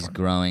 shut the He's fuck up.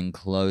 growing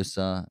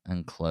closer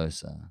and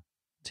closer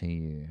to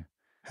you.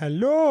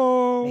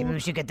 Hello. Maybe we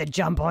should get the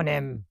jump on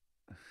him.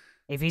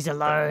 If he's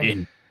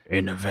alone.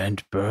 in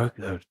event,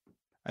 Burke.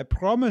 I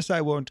promise I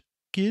won't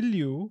kill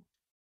you.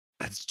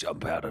 Let's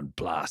jump out and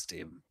blast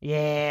him.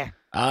 Yeah.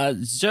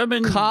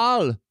 German.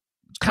 Carl.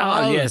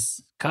 Carl,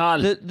 yes.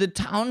 Carl. The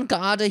town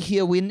guard are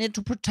here. We need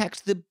to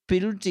protect the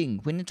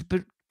building. We need to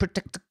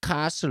protect the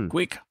castle.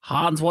 Quick,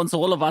 Hans wants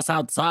all of us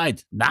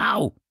outside.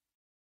 Now.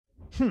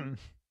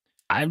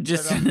 I'm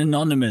just an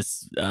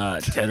anonymous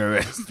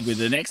terrorist with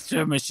an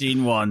extra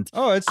machine wand.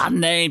 Oh, it's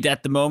Unnamed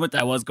at the moment.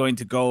 I was going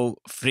to go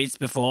Fritz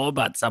before,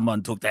 but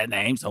someone took that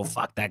name, so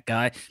fuck that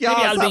guy.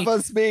 Yeah, that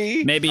was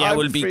me. Maybe I I'm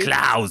will be Fritz.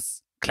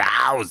 Klaus.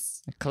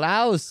 Klaus.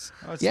 Klaus.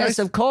 Oh, it's Yes, nice.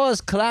 of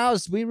course,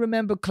 Klaus. We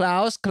remember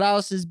Klaus.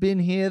 Klaus has been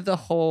here the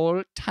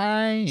whole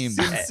time. Since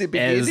the As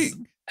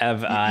beginning.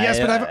 have I Yes,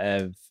 but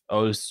have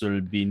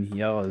also been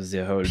here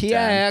the whole time.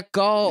 Pierre,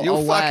 go You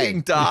away.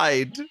 fucking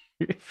died.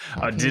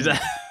 Oh, did I?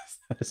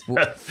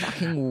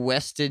 Fucking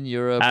Western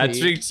Europe. I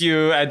tricked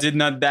you. I did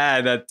not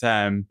die that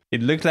time.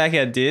 It looked like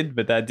I did,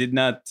 but I did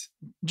not.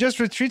 just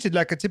retreated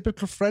like a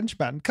typical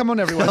Frenchman. Come on,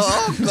 everyone.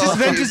 Oh, this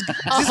God. event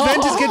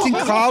is getting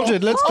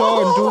crowded. Let's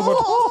go and do what.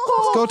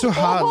 Let's go to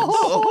Hans.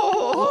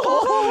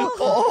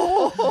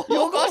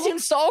 You got him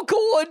so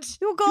good.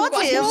 You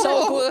got him.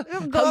 so good. You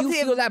How got you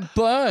him. feel that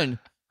burn?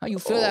 How you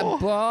feel that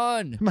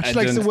burn? Much I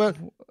like the don't- word.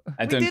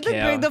 I We don't didn't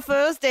care. bring the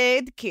first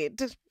aid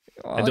kit.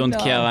 I don't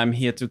care. I'm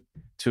here to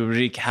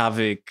wreak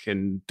havoc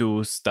and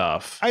do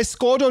stuff. I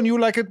scored on you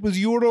like it was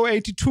Euro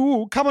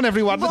 82. Come on,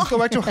 everyone. Let's go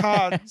back to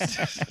Hans.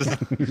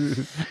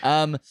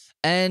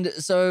 And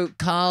so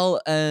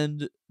Carl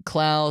and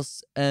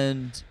Klaus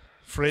and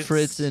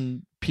Fritz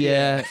and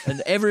Pierre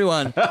and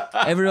everyone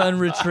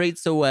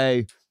retreats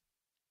away.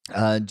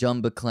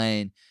 John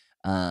McClane,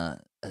 a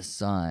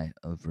sigh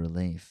of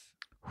relief.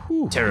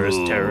 Terrorist.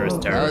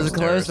 That was a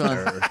close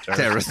one.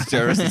 Terrorist.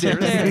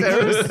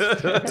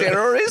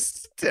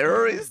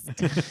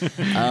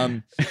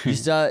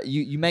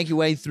 You make your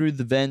way through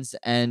the vents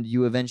and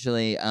you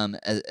eventually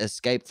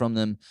escape from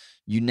them.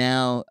 You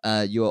now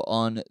you're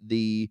on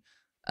the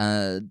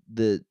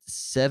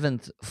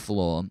 7th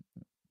floor,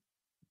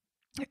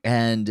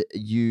 and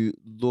you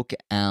look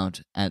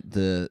out at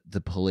the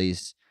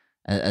police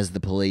as the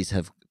police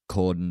have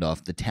cordoned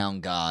off. The town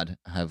guard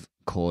have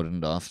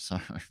cordoned off.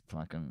 Sorry,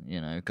 fucking,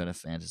 gotta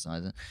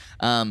fantasize it.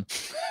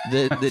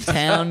 The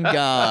town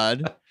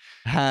guard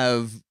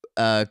have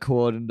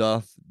cordoned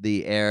off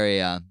the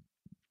area.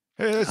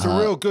 Hey, that's a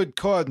real good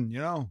cordon,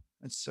 I'm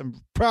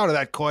proud of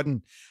that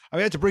cordon.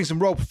 I had to bring some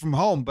rope from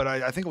home, but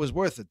I think it was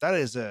worth it. That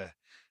is a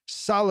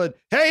solid.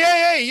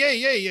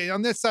 Hey,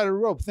 on this side of the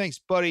rope. Thanks,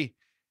 buddy.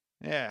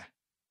 Yeah.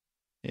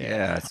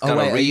 Yeah, it's Oh got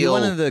wait, a are you real.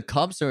 one of the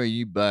cops or are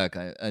you Burke?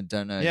 I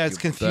don't know. Yeah, it's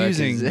Your Burke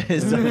confusing.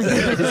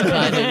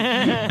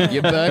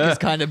 Your Burke is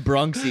kind of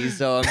Bronxy,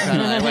 so I'm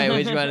kind of like, wait,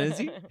 which one is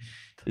he?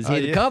 Is he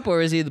the yeah. cop or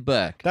is he the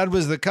Burke? That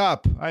was the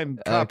cop. I'm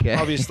cop, Okay.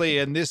 obviously,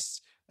 and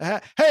this. Hey,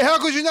 how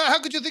could you not?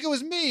 How could you think it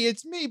was me?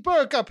 It's me,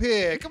 Burke, up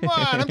here. Come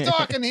on, I'm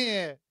talking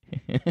here.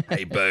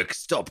 Hey, Burke,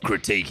 stop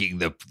critiquing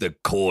the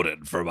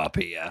cordon from up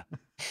here.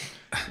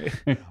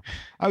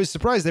 I was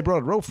surprised they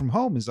brought a rope from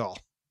home. Is all.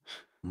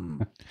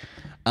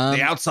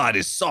 The outside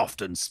is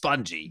soft and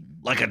spongy,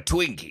 like a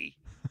Twinkie.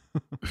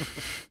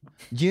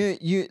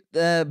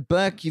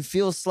 Burke, you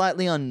feel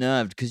slightly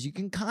unnerved because you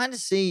can kind of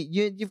see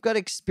you've got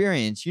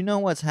experience. You know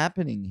what's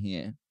happening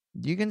here.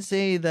 You can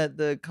see that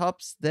the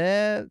cops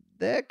they're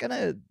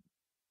gonna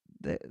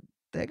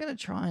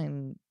try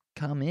and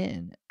come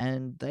in,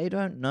 and they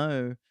don't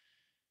know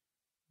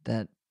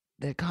that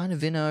they're kind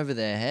of in over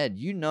their head.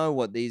 You know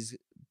what these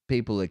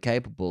people are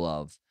capable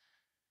of,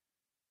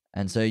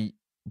 and so.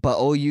 But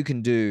all you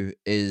can do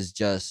is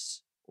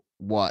just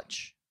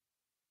watch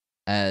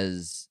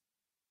as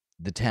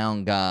the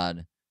town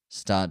guard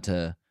start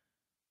to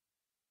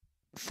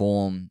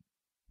form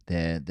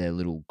their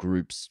little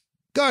groups.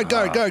 Guard.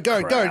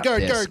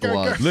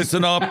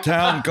 Listen up,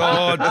 town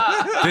guard.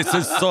 This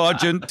is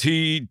Sergeant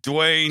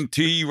Dwayne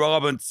T.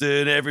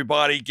 Robinson.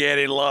 Everybody get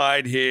in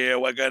line here.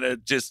 We're going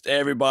to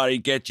everybody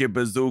get your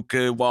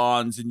bazooka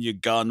wands and your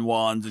gun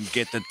wands and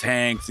get the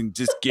tanks and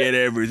just get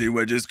everything.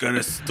 We're just going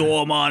to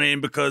storm on in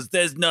because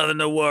there's nothing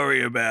to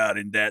worry about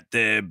in that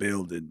there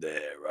building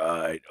there,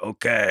 right?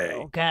 Okay.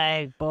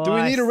 Okay, boys. Do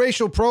we need a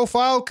racial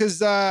profile?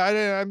 Because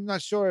I'm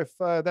not sure if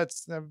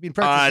that's been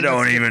practicing. I don't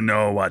That's- even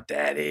know what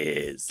that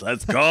is.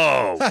 Let's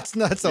go. That's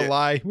a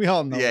lie. We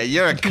all know. Yeah,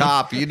 you're a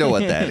cop. You know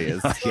what that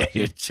is. Yeah,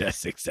 you're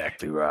just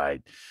exactly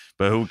right.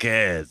 But who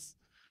cares?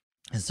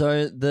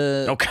 So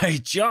the Okay,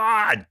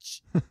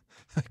 Judge.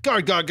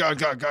 Guard.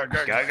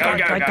 Racist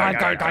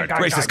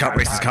cop,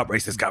 racist cop,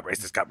 racist cop,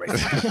 racist cop,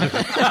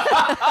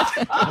 racist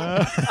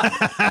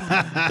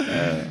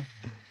cop.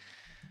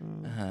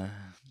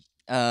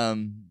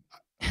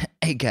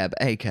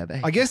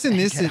 ACAB. I guess in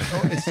this it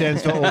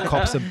stands for all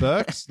cops are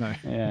Burks. No,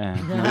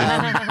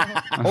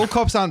 Yeah. all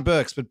cops aren't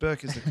Burks, but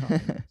Burke is a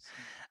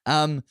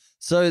cop.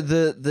 So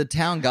the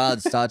town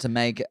guards start to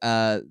make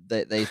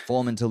they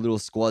form into little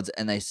squads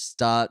and they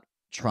start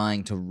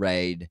trying to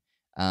raid.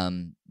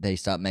 They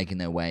start making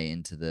their way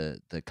into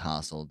the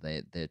castle.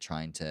 They're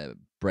trying to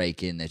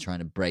break in. They're trying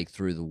to break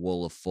through the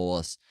wall of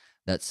force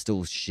that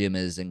still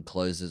shimmers and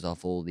closes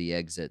off all the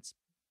exits.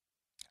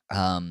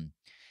 And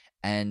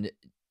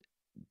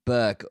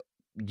Burke,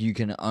 you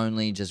can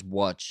only just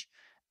watch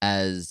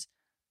as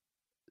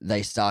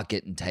they start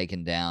getting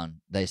taken down.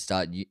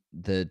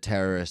 The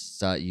terrorists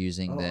start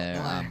using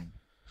their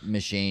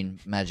machine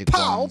magic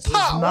wands.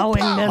 Mowing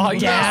them down.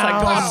 Yes, I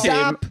got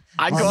him.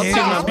 I got him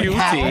a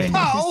beauty.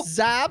 Pow!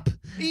 Zap!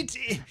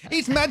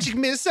 Eat magic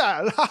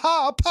missile! Ha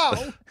ha!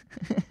 Pow!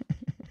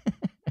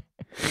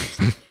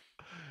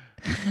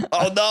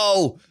 Oh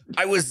no!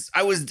 I was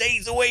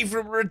days away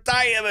from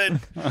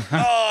retirement.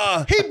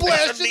 Oh, He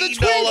blasted the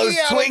Twinkie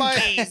out of my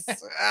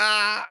Twinkies.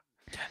 Ah.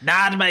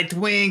 Not my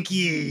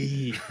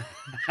Twinkie.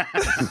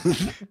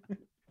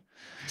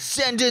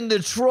 Send in the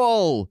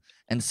troll!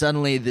 And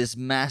suddenly this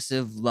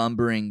massive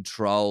lumbering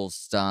troll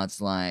starts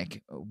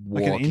like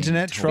walking. Like an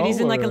internet But troll? he's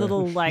in like a or-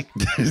 little like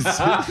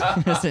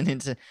It's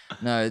an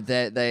no,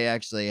 they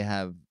actually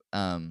have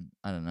I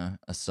don't know,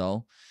 a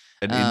soul.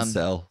 An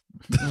incel.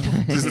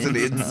 Just an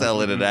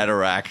incel in an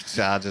anorak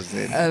charges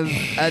in.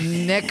 A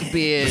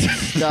neckbeard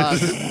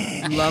starts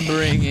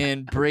lumbering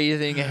in,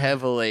 breathing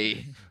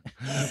heavily.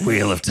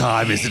 Wheel of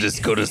Time isn't as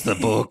good as the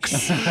books.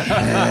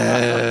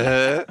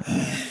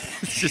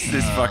 It's just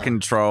this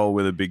fucking troll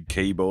with a big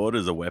keyboard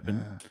as a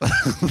weapon.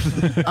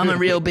 I'm a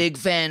real big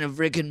fan of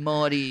Rick and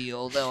Morty,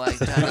 although I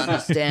don't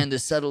understand the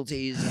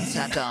subtleties and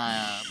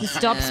satire.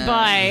 stops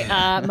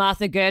by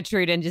Martha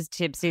Gertrude and just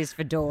tips his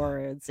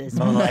fedora and says,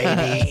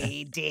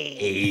 "Lady."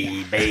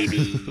 Hey,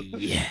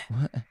 baby.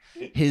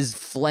 His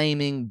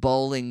flaming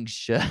bowling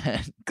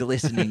shirt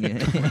glistening in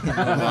the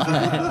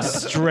light.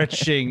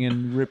 stretching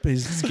and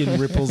his skin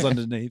ripples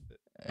underneath it.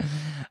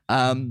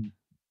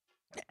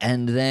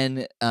 And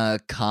then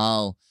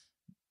Carl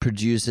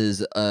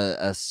produces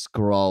a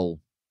scroll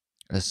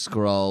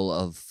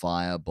of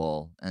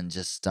fireball and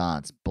just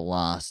starts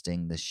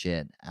blasting the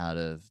shit out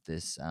of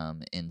this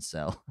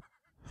incel.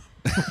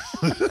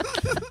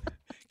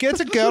 Get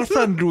a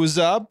girlfriend,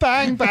 loser.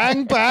 Bang,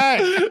 bang,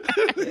 bang.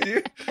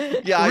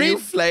 Yeah, you Read-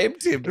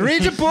 flamed him.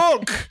 Read a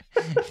book.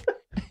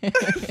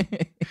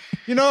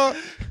 You know,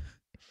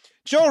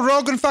 Joe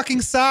Rogan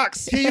fucking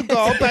sucks. Here you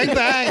go. Bang,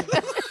 bang.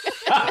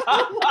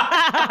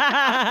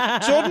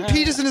 Jordan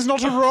Peterson is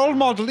not a role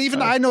model.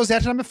 Even I know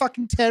that, and I'm a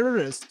fucking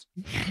terrorist.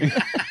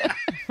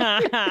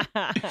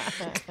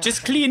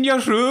 Just clean your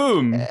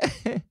room.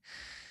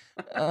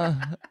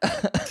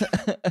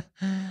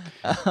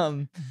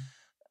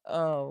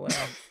 Oh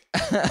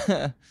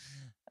wow.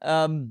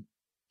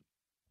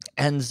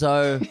 And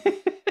so,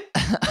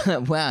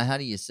 wow, how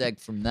do you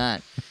seg from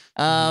that?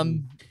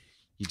 You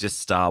just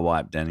star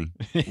wipe, Danny.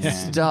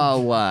 Star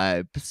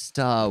wipe. Is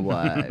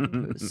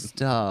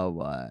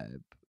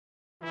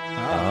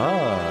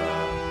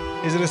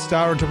it a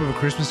star on top of a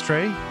Christmas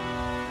tree?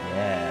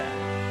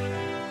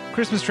 Yeah.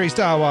 Christmas tree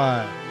star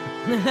wire.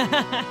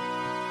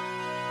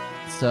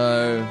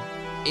 So,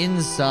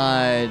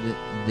 inside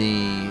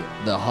the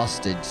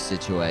hostage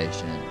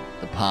situation,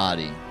 the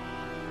party,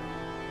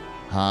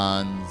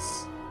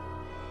 Hans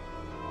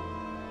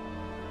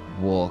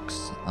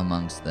walks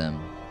amongst them.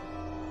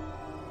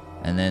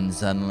 And then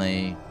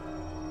suddenly,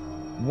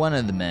 one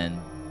of the men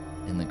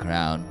in the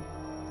crowd,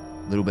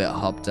 a little bit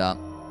hopped up,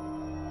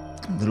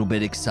 a little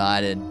bit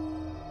excited,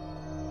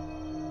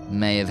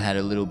 may have had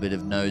a little bit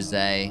of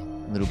nose-a, a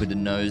little bit of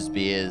nose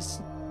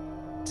beers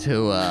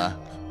to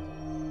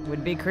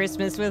Would be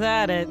Christmas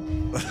without it.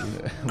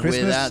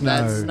 Christmas without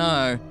that snow.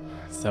 snow.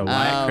 So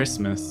white Um,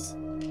 Christmas.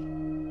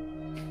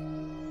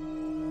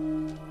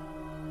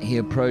 He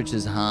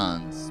approaches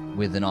Hans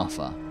with an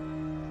offer.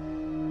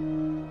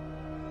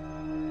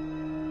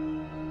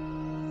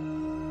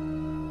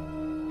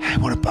 Hey,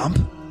 want a bump?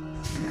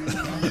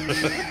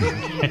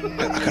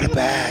 I got a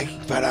bag,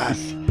 but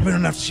probably not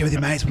enough to share with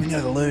your mates. We can go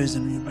to the Loos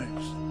and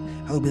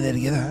I'll be there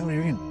together. What do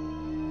you reckon?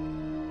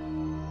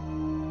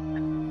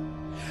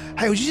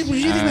 Hey, would you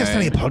think about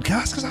starting a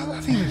podcast? Because I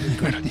think it'd be a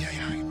great idea.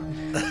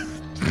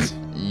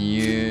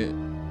 You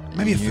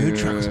Maybe a food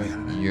truck or something. I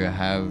don't know. You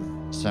have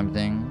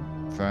something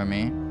for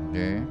me, do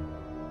you?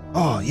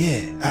 Oh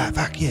yeah.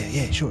 Fuck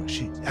yeah. Sure.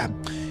 Shit. Yeah.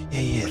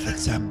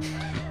 Let's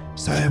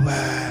So I've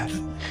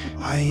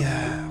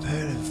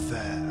heard of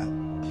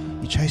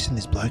you're chasing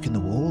this bloke in the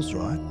walls,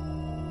 right?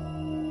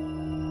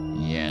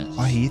 Yes.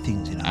 I hear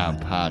things, you know. Our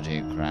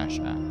party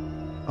crasher.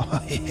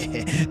 Oh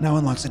yeah. No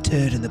one likes a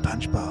turd in the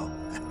punch bowl.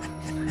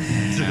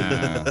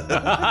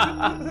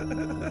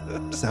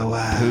 So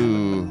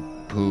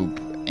Poop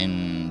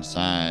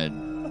inside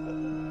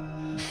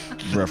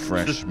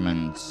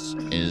refreshments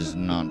is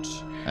not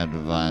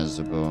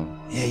advisable.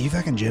 yeah, you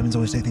fucking Germans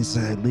always say things so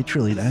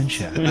literally, don't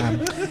you?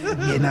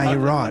 Yeah, no, you're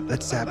right.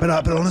 That's but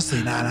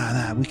honestly,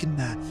 no. We can.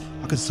 I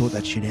could sort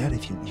that shit out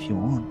if you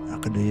want. I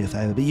could do you a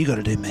favor, but you got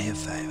to do me a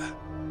favor.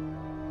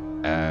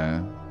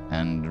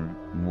 And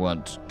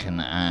what can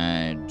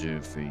I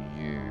do for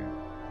you?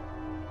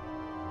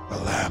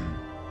 Well,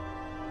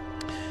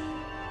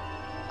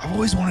 I've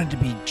always wanted to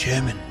be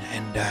German,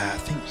 and I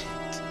think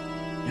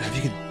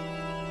if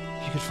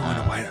you could find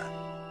a way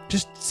to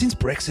just since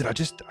Brexit,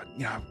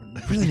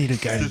 I really need to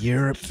go to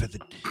Europe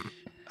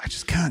I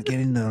just can't get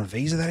into a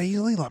visa that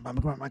easily. Like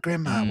my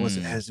grandma was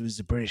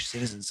a British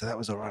citizen, so that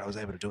was all right. I was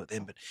able to do it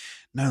then, but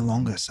no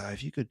longer. So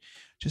if you could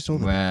just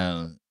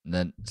Well,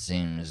 that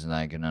seems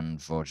like an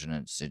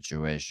unfortunate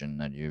situation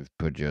that you've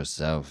put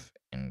yourself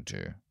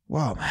into.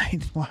 Wow,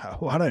 mate.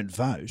 Wow, I don't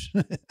vote.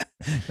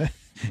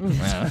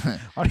 Well,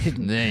 I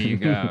didn't. there you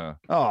go.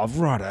 Oh,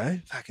 righto.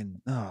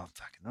 Fucking. All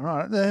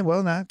right.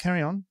 Well, no,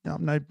 carry on.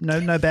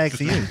 No bag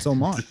for you. It's all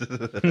mine.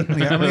 I'm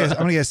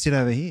gonna go sit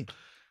over here.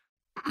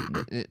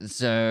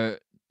 So,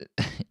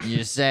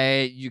 you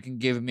say you can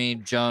give me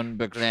John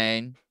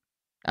McLean?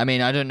 I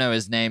mean, I don't know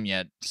his name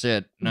yet.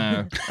 Shit,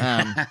 no.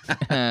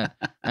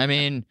 I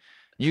mean,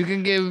 you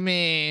can give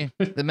me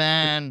the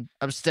man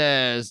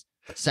upstairs.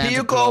 Santa Here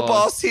you Claus. go,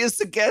 boss. Here's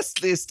the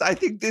guest list. I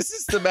think this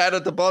is the man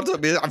at the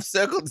bottom. I've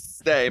circled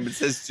his name. It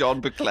says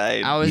John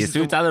McLean. Yes,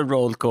 we've done a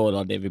roll call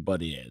on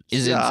everybody else.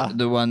 Is Yeah. it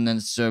the one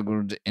that's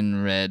circled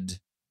in red?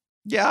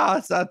 Yeah,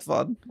 it's that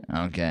fun.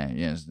 Okay,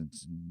 yes,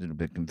 it's a little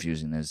bit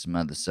confusing. There's some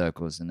other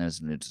circles and there's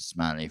a little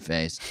smiley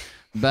face.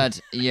 But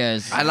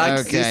yes, I like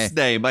okay. this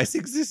name. I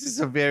think this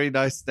is a very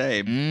nice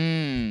name.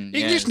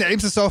 English Yes,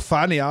 names are so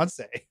funny, aren't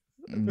they?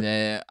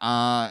 they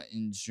are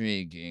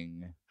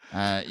intriguing.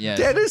 Yes.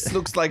 Dennis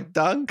looks like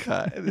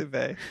Dunker.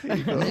 Anyway, here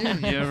you go.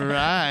 You're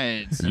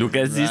right. Look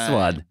at this Right.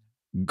 one.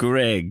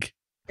 Greg.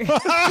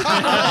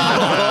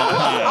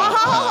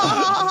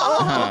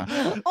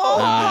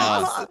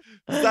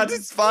 That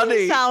is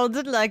funny.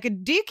 Sounded like a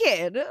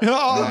dickhead.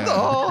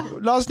 Oh,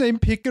 last name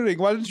Pickering.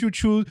 Why don't you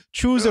choose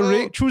a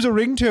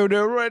ringtone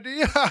already?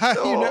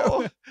 You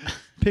know,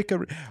 pick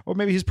a, or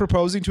maybe he's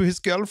proposing to his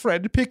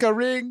girlfriend. Pick a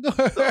ring.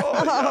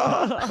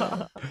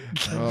 I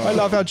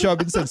love our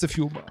German sense of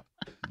humor.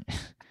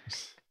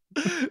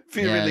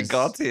 We really Yes.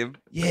 got him.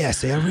 Yeah,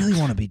 see, I really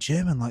want to be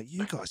German like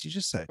you guys. You're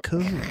just so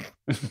cool.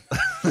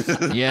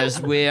 Yes,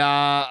 we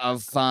are a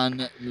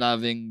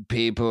fun-loving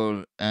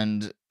people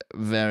and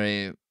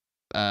very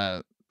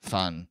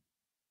fun.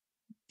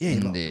 Yeah,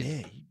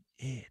 Indeed.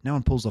 yeah. No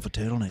one pulls off a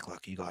turtleneck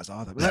like you guys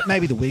either. But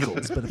maybe the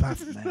Wiggles, but apart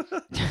from that.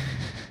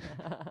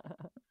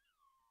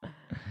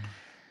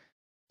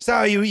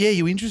 So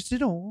you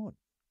interested or what?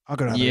 I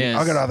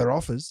got other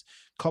offers.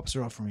 Cops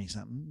are offering me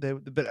something. They're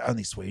but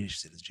only Swedish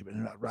citizenship,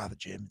 and rather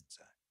German.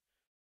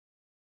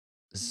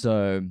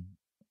 So,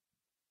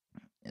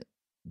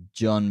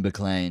 John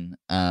McLean,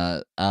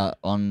 on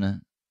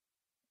the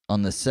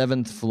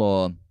 7th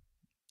floor,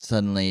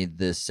 suddenly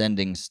the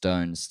sending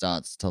stone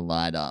starts to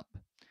light up,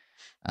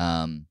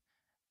 and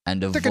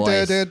a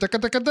voice.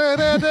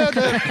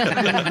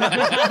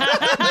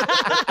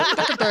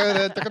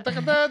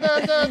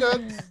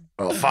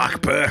 Oh,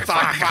 fuck, Burke.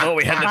 Fuck. Oh,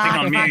 we had the thing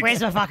on Fuck, mute.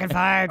 where's my fucking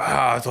phone?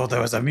 I thought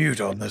there was a mute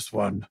on this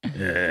one.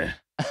 Yeah.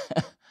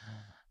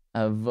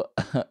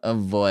 a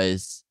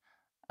voice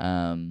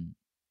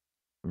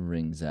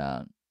rings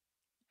out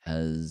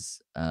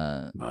as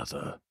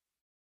Mother.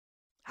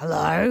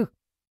 Hello?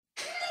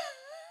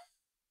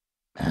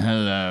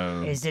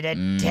 hello. Is it a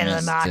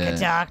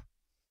telemarketer?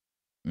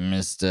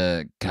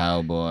 Mr.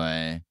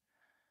 Cowboy.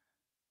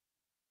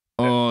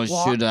 Or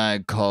What? should I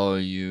call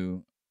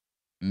you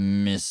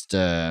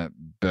Mr.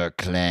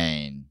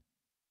 Burklain?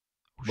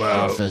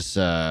 Well,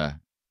 Officer.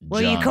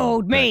 Well, you John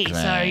called me, so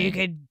Burklain. you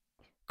could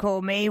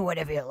call me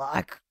whatever you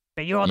like.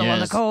 But you're the one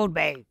that Yes. called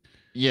me.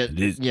 Yeah,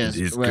 It yes,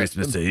 is well,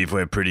 Christmas Eve.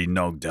 We're pretty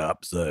nogged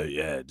up, so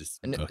yeah, just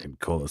N- fucking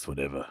call us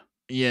whatever.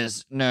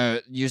 Yes, no,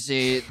 you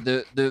see,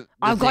 the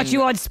I've got thing-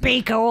 you on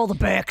speaker. All the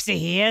Burks are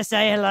here.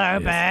 Say hello,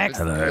 Burks.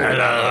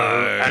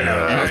 Hello.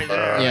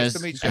 Yes, Nice to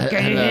meet uh, you.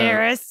 Can you hello.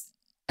 hear us?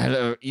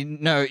 Hello.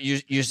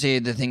 You see,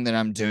 the thing that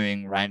I'm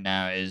doing right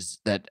now is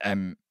that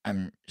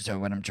so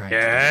what I'm trying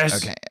Yes.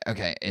 to do,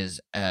 okay, is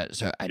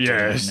so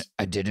Yes.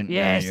 I didn't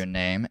Yes. know your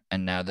name,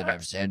 and now that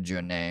I've said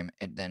your name,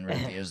 it then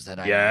reveals that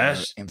I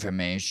Yes. know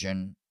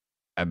information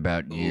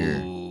about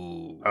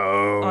you.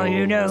 Oh,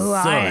 you know who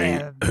I Sorry,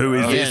 am. who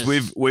is Yes.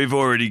 this? We've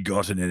already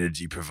got an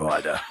energy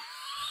provider.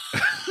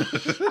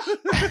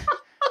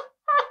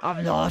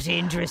 I'm not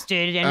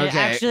interested. And Okay,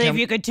 actually, if can-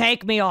 you could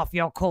take me off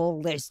your call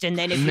list, and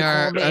then if you No,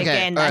 call me okay,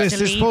 again, all right. that's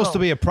This is illegal. supposed to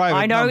be a private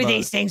I know number.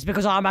 these things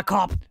because I'm a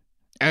cop.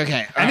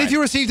 Okay, And if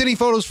you received any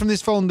photos from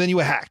this phone, then you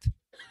were hacked.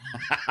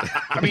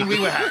 I mean, we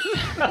were hacked.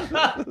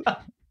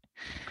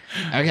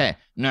 okay,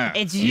 no,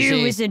 It's you you,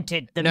 see- isn't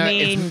it? The no,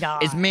 mean guy.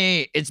 It's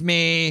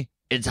me.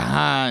 It's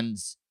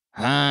Hans.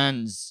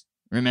 Hans,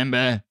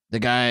 remember the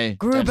guy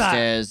Gruber.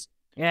 upstairs?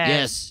 Yes.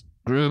 Yes,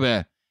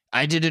 Gruber.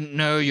 I didn't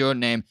know your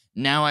name.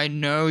 Now I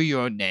know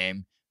your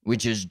name,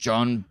 which is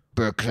John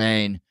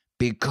Burklain,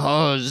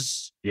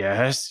 because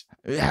Yes.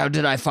 how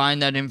did I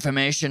find that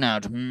information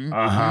out?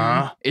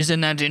 Uh-huh.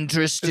 Isn't that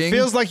interesting? It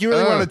feels like you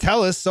really Oh. want to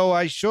tell us, so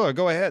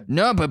go ahead.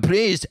 No, but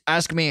please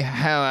ask me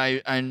how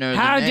I know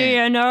How the do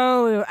name. you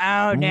know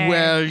our name?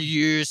 Well,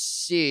 you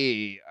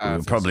see, We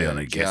were probably Officer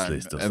on a guest John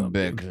list or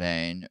something.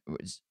 Burklain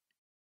was...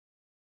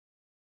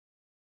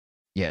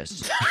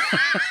 Yes.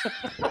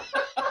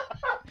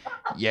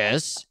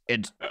 Yes,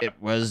 it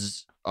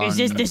was on...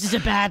 This is a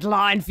bad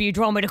line for you. Do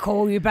you want me to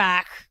call you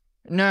back?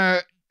 No,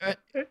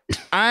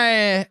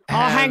 I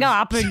I'll hang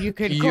have up and you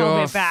can call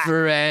your me back.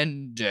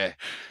 friend.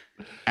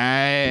 I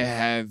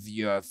have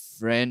your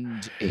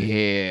friend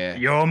here.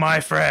 You're my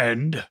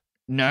friend.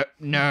 No.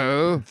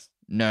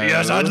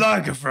 Yes, I'd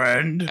like a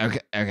friend. Okay,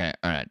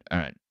 all right.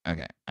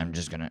 Okay, I'm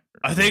just gonna...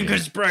 I think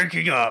it's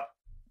breaking up.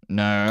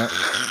 No.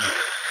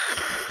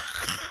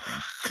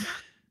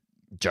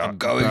 I'm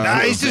going. Nah,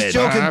 he's just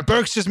joking.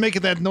 Burke's just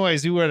making that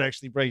noise. We weren't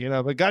actually breaking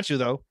up. I got you,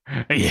 though.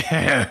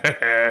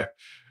 Yeah.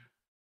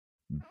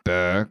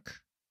 Burke,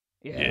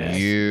 Yes.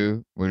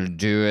 you will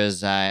do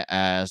as I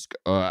ask,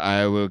 or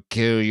I will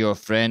kill your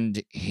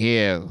friend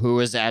here who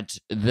was at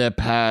the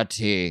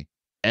party.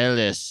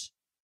 Ellis.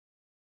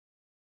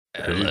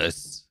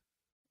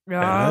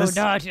 No, Ellis?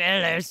 not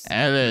Ellis.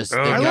 Ellis, the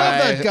Oh, I guy, love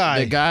that guy.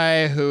 The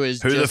guy who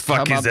has Who the just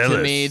fuck come is up to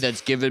Ellis? me,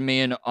 that's given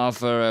me an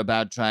offer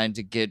about trying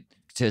to get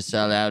to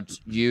sell out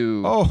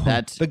you. Oh,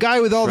 that the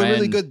guy with all the really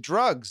friend. good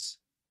drugs.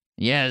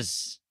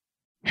 Yes.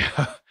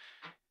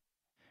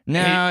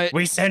 Now,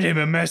 We sent him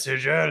a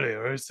message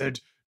earlier. It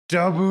said,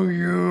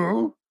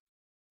 W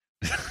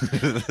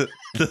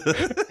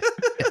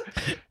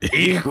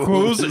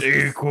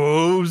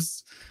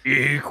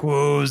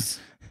equals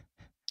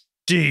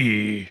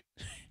D.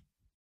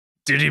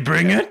 Did he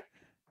bring it?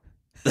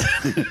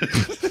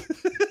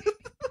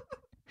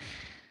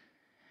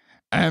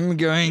 I'm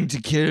going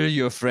to kill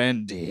your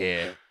friend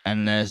here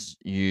unless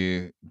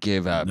you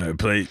give up. No,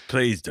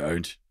 please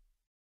don't.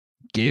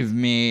 Give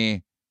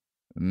me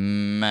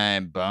my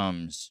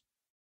bombs.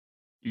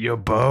 Your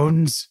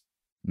bones?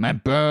 My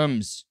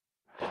bombs.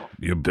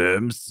 Your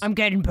berms. I'm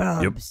getting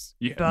bumps.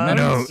 Yeah. Bones?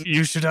 No,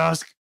 you should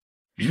ask.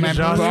 My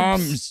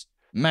bombs.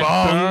 My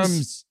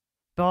Bombs.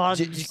 bombs.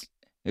 Bombs.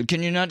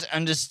 Can you not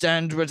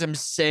understand what I'm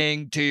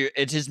saying to you?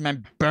 It is my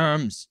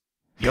bombs.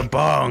 Your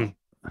bong.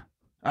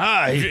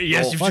 Oh,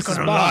 Yes, you've what's just got his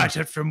to bomb? light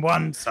it from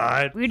one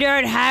side. We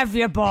don't have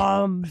your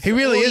bombs. He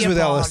really or is your with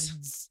Ellis.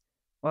 bonds,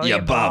 or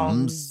Your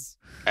bums.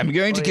 I'm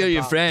going to Oh, kill your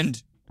your bombs.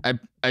 friend.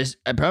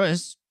 I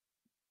promise.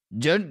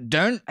 Don't.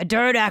 I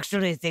don't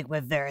actually think we're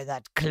very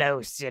that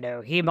close, you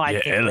know. He might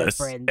Yeah, think Ellis.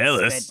 we're friends.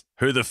 Ellis.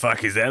 Who the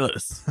fuck is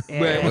Ellis? but-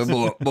 yeah.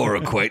 We're more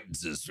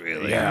acquaintances,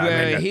 really. Yeah. I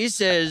Well, mean, he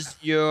says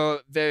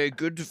you're very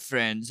good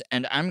friends,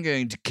 and I'm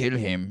going to kill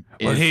him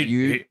Well, if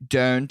you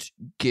don't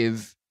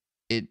give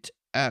it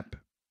up.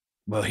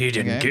 Well, he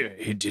didn't Okay.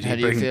 get. Did How he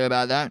do you bring? feel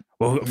about that?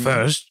 Well,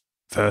 first,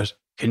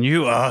 can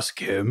you ask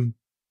him?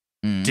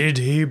 Mm. Did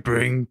he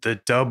bring the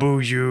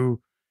W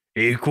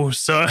equal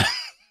sign?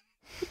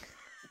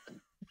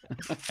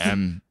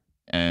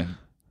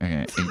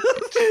 Okay.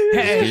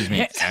 Excuse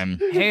me.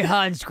 Hey,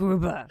 Hans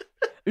Gruber.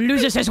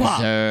 Loser ce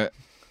soir.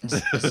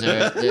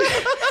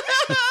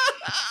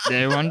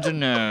 They want to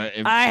know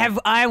if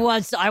I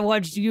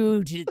want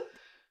you to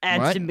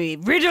answer What? me.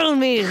 Riddle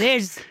me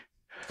this.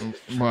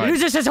 what?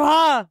 Loser ce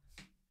soir.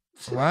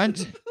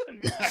 What?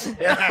 Oh,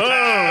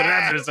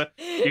 that is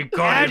you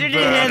got How it. did you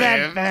hear Bert.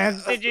 that,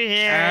 Beth? Did you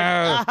hear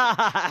it?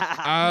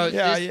 Oh,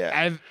 Yeah, this-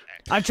 yeah.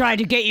 I'm trying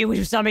to get you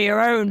with some of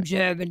your own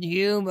German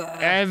humor.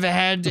 I've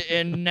had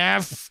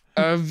enough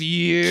of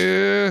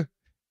you,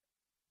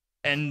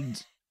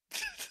 and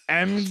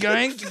I'm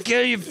going to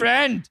kill your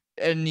friend.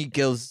 And he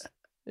kills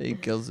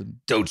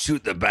him. Don't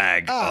shoot the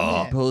bag.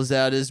 Oh, He pulls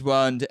out his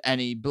wand and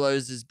he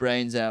blows his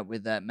brains out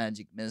with that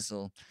magic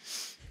missile.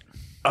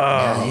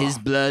 Now Oh, his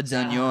blood's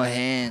on your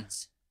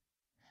hands.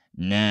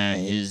 Now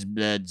his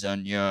blood's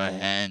on your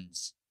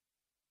hands.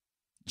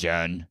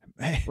 John.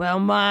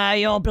 Well,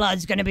 your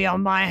blood's going to be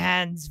on my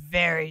hands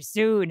very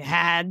soon,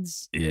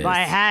 Hands. Yes. My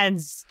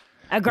hands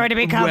are going to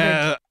be covered.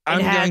 Well, I'm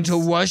in going to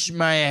hands. wash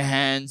my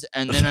hands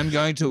and then I'm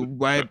going to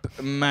wipe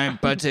my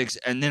buttocks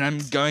and then I'm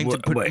going to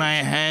put Wait. my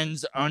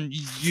hands on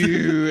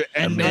you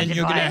and then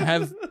you're going to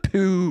have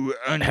poo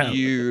on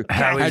you.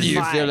 how How is- do you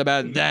Fine. feel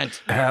about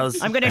that?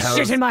 I'm going to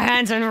shit in my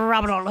hands and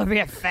rub it all over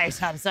your face.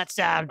 How does that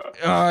sound?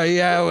 Oh,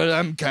 yeah, well,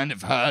 I'm kind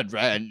of hard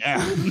right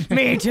now.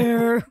 Me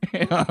too.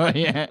 Oh,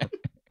 yeah.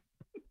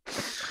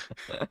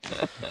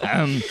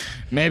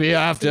 Maybe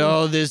after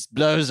all this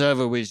blows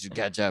over, we should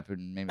catch up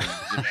and maybe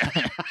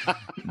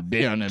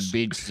be on a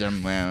beach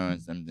somewhere or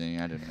something.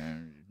 I don't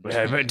know.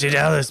 yeah, but did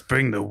Alice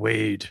bring the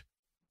weed?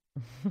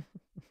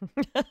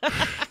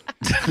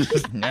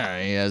 No,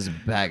 he has a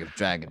bag of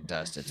dragon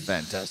dust. It's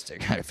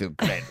fantastic. I feel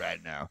great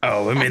right now.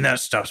 Oh, I mean that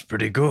stuff's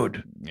pretty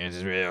good.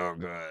 It's real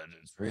good.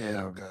 It's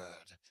real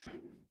good.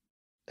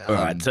 All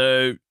right,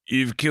 so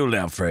you've killed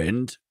our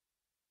friend,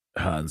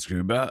 Hans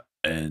Gruber,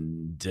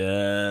 and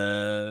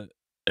I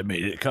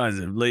mean, it kind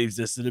of leaves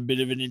us in a bit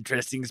of an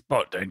interesting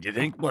spot, don't you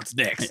think? What's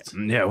next?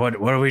 Yeah, what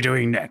are we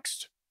doing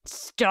next?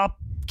 Stop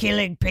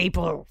killing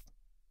people.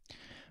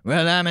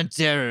 Well, I'm a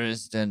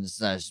terrorist and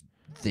slash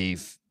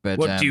thief, but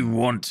What do you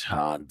want,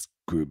 Hans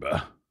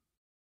Gruber?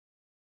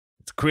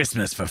 It's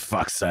Christmas, for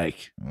fuck's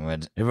sake.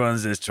 What?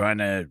 Everyone's just trying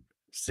to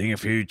sing a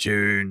few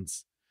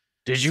tunes.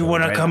 Did you So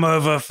want to right- come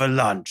over for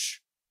lunch?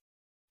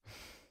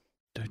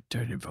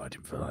 Don't invite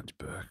him for lunch,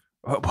 Burke.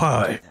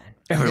 Why?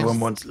 Everyone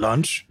wants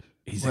lunch.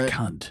 He's a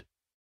cunt.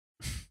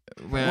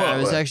 Well, I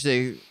was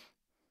actually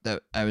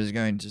I was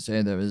going to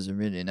say that was a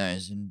really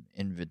nice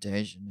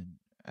invitation, and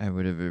I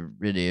would have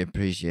really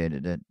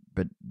appreciated it.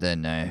 But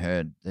then I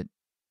heard that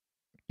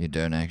you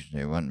don't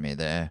actually want me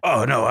there.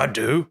 Oh, no, I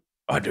do.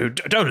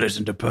 Don't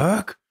listen to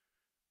Burke.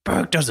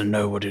 Burke doesn't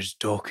know what he's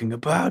talking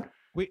about.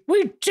 We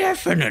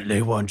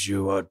definitely want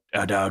you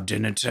at our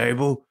dinner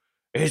table.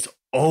 It's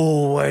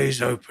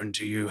always open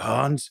to you,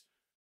 Hans.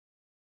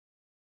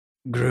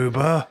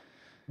 Gruber.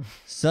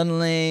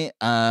 Suddenly,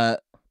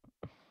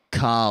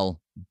 Carl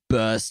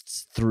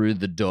bursts through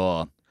the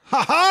door.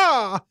 Ha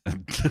ha!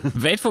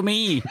 Wait for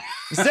me.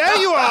 There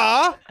you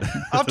are!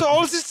 After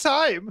all this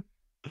time.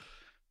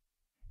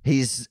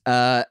 He's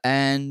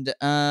and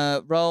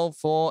roll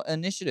for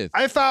initiative.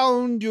 I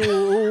found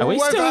you. Are we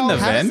still in the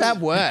How does vent? that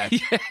work?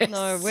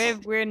 No,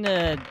 we're in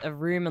a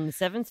room on the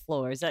 7th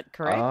floor. Is that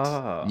correct?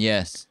 Oh.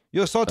 Yes.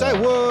 You thought I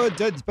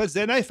would, but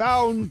then I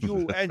found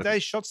you, and I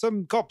shot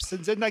some cops,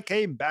 and then I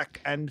came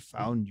back and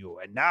found you,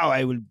 and now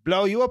I will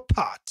blow you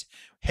apart,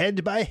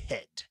 head by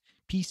head,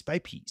 piece by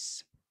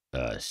piece.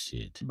 Oh,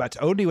 shit. But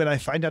only when I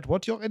find out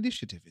what your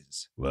initiative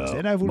is. Well,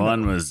 then I will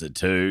mine know. was a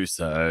 2,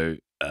 so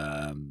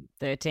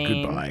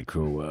 13. goodbye,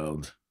 cruel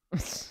world.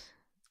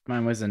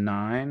 Mine was a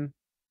 9.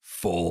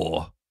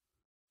 4.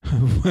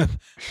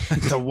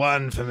 It's a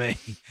 1 for me.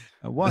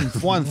 A one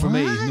for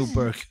me,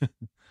 Newberg.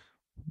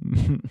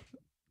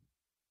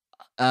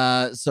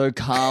 So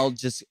Carl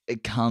just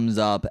comes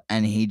up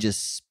and he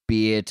just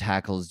spear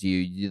tackles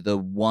you. The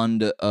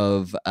wand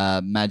of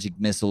magic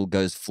missile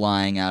goes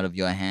flying out of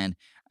your hand,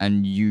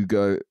 and you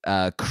go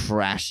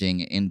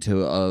crashing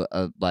into a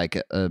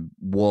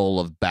wall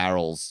of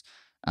barrels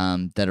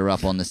that are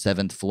up on the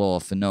 7th floor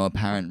for no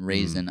apparent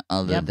reason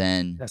other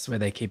than That's where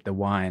they keep the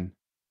wine.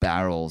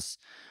 barrels.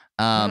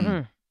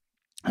 And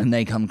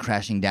they come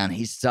crashing down.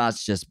 He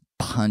starts just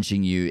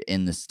punching you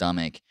in the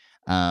stomach.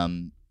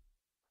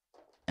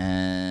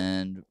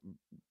 And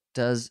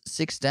does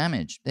 6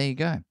 damage. There you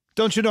go.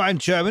 Don't you know I'm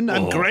German?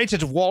 I'm great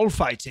at wall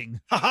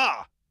fighting.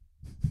 Ha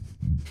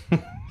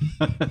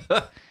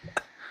ha!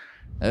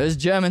 Those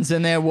Germans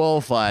in their wall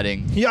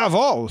fighting.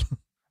 Jawohl.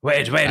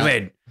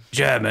 Wait.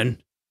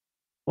 German.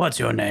 What's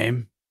your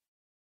name?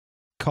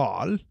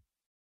 Carl.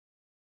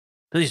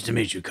 Pleased to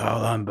meet you,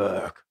 Carl. I'm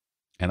Burke.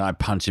 And I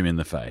punch him in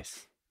the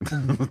face.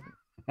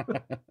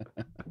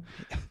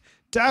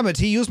 Damn it,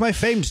 he used my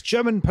famed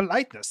German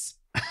politeness.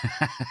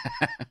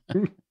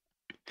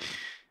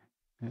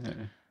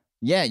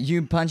 Yeah,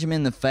 you punch him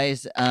in the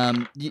face. Yeah,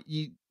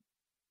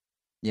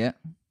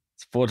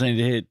 It's 14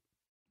 to hit.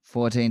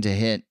 14 to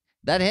hit.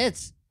 That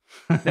hits.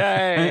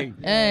 Yay.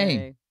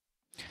 Hey.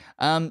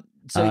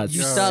 So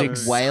you start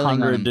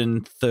wailing on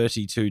him.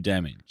 632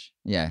 damage.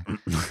 Yeah.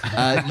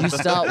 You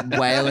start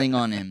wailing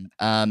on him.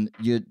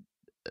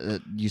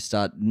 You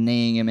start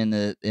kneeing him in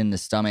the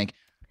stomach.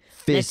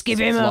 Let's give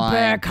him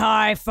flying. a Burke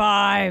high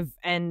five.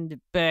 And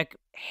Burke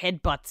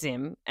headbutts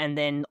him, and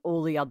then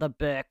all the other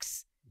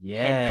Burks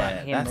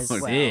headbutt him that's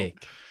as well.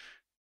 sick.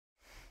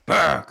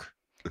 Burke.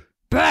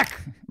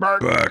 Burke!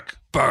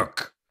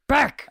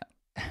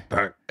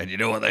 Burke. And you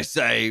know what they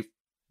say?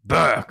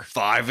 Burke.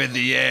 5 in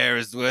the air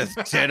is worth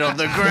 10 on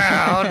the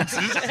ground.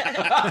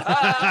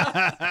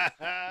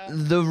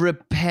 The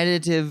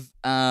repetitive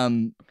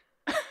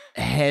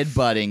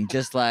headbutting,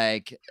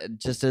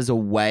 just as a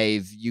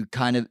wave, you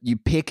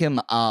pick him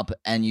up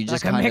and you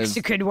just Like a kind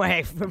Mexican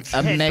wave.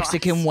 a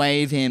Mexican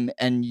wave him,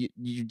 and you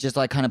just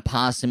kind of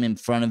pass him in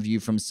front of you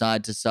from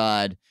side to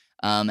side,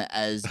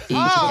 as each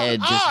head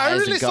just I has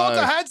really a go. thought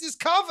the hands is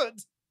covered.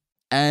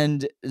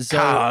 And so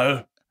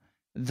Carl.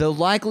 the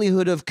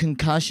likelihood of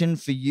concussion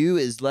for you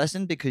is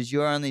lessened because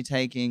you're only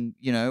taking,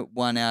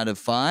 1 out of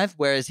 5,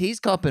 whereas he's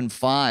copping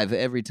 5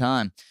 every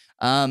time.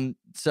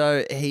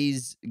 So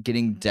he's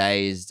getting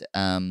dazed.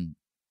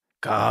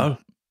 Carl.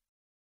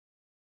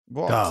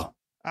 What? Carl.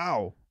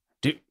 Ow.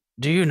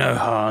 Do you know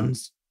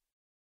Hans?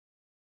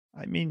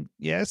 I mean,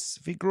 yes,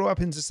 we grew up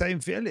in the same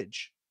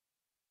village.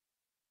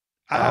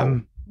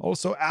 Ow.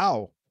 Also,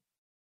 ow.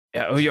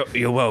 Yeah, oh,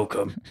 you're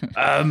welcome.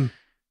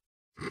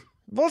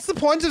 What's the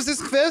point of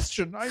this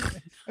question? I'm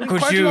in Could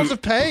quite you- a lot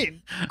of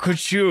pain.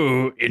 Could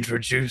you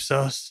introduce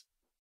us?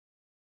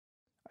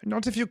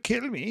 Not if you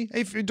kill me.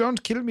 If you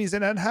don't kill me,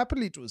 then I'd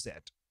happily do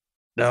that.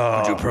 No.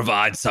 Would you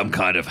provide some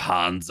kind of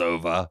hands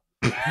over?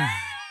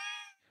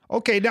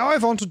 Okay, now I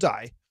want to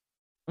die.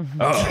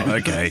 Oh,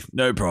 okay.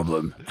 No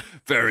problem.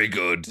 Very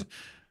good.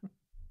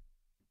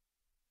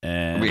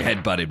 And We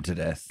headbutt him to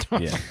death.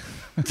 yeah.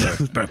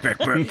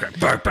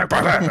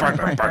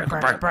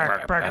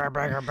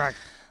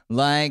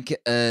 Like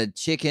a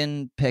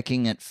chicken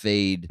pecking at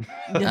feed,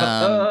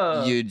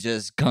 you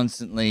just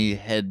constantly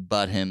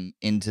headbutt him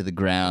into the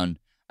ground,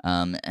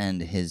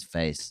 and his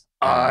face.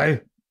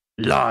 I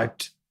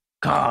liked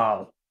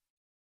Carl.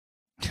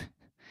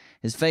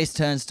 His face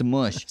turns to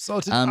mush.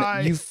 So did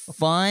I. You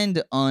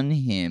find on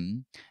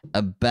him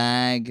a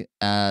bag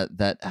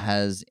that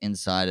has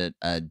inside it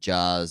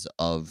jars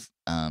of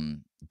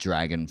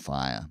dragon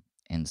fire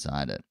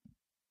inside it.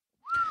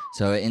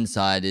 So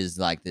inside is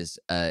like this.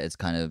 It's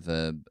kind of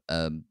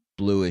a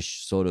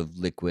bluish sort of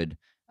liquid,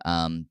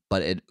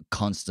 but it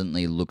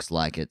constantly looks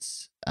like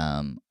it's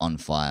on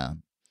fire.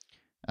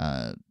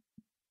 Like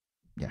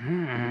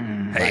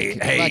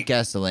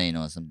gasoline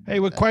or something. Hey,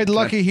 we're quite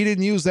lucky he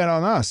didn't use that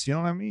on us. You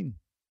know what I mean?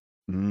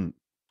 Can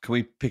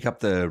we pick up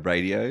the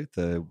radio,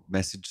 the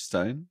message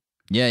stone?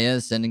 Yeah,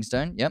 the sending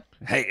stone. Yep.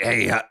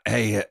 Hey,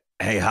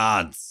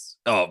 Hans.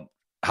 Oh,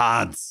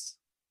 Hans.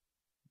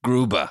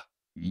 Gruber.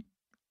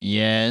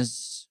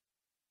 Yes.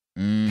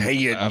 Hey,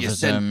 you Officer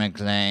sent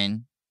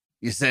McLean.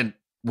 You sent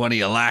one of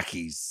your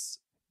lackeys.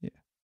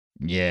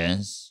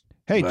 Yes.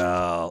 Hey,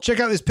 Well, check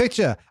out this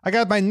picture. I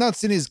got my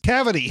nuts in his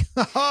cavity.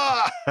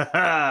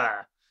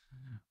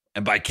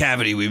 and by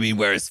cavity we mean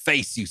where his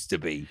face used to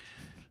be.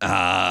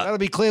 That'll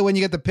be clear when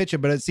you get the picture,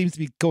 but it seems to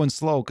be going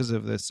slow because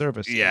of the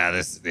service.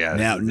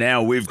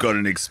 Now we've got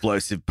an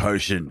explosive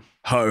potion.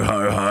 Ho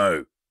ho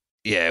ho.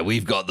 Yeah,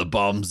 we've got the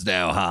bombs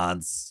now,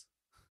 Hans.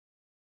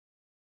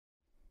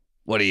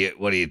 What do you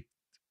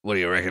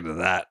reckon of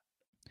that?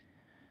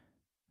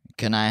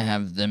 Can I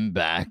have them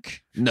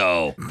back?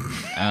 No.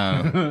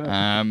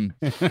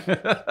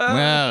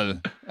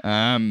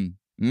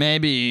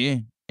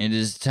 Maybe it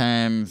is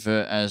time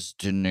for us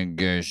to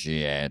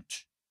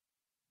negotiate.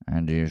 How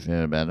do you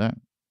feel better?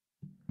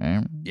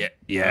 Yeah.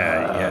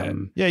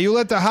 Yeah, you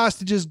let the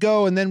hostages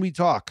go and then we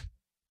talk.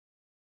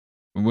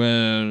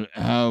 Well,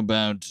 how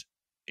about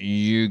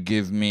you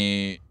give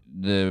me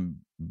the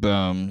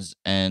bombs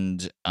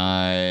and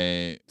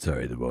I...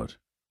 Sorry, the what?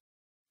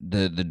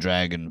 The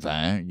dragon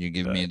fire. You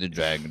give me the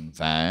dragon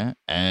fire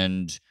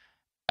and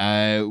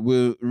I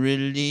will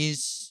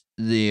release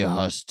the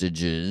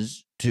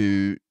hostages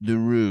to the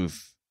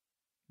roof.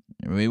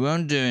 We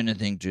won't do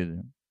anything to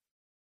them.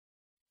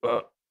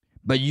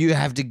 But you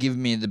have to give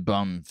me the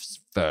bombs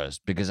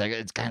first because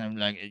it's kind of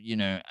like,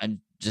 I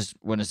just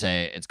want to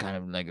say it's kind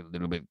of like a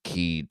little bit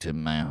key to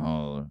my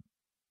whole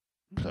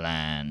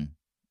plan.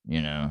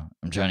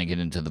 I'm trying to get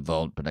into the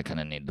vault, but I kind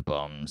of need the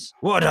bombs.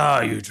 What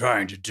are you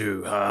trying to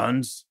do,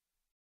 Hans?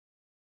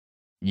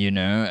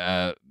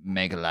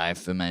 Make a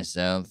life for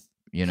myself,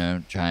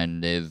 try and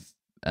live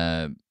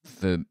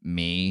for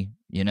me.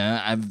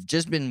 I've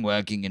just been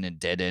working in a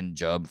dead-end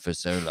job for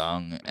so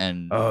long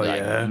and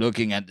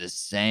looking at the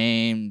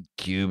same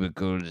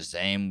cubicle, the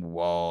same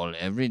wall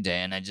every day.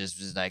 And I just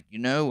was like, you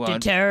know what? Do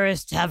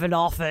terrorists have an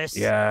office?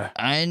 Yeah.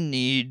 I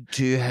need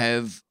to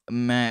have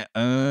my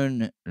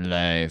own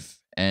life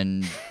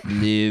and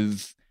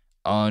live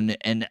on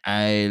an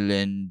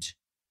island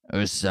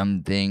or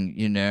something,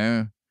 You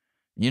know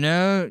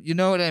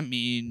what I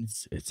mean?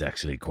 It's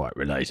actually quite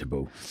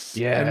relatable.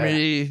 Yeah.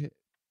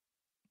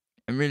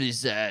 I'm really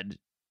sad.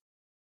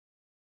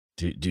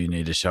 Do you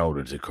need a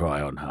shoulder to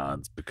cry on,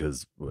 Hans?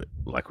 Because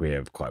we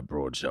have quite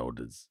broad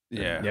shoulders.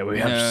 Yeah, we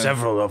have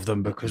several of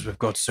them because we've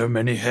got so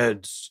many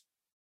heads.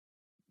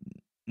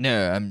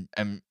 No,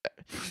 I'm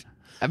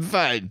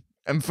fine.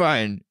 I'm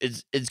fine.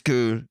 It's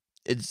cool.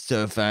 It's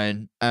so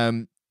fine.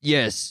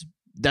 Yes,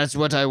 that's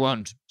what I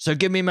want. So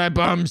give me my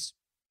bombs.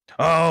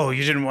 Oh,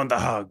 you didn't want the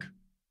hug.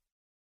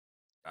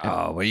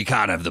 Oh, well, you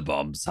can't have the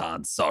bombs,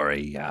 Hans.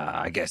 Sorry.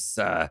 I guess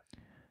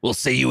we'll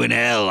see you in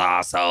hell,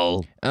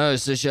 asshole. Oh,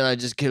 so shall I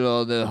just kill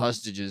all the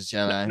hostages,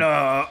 shall I?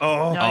 No.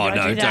 Don't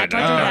do that.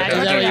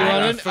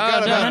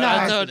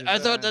 I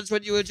thought that's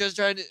what you were just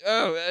trying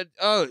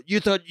to...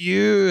 you thought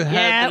you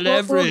had the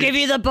leverage. We'll give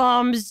you the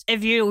bombs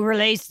if you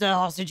release the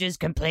hostages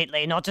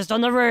completely, not just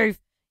on the roof.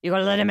 You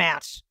gotta let them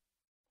out.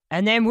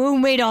 And then we'll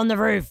meet on the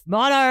roof.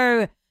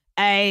 Mono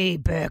a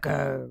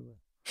burko.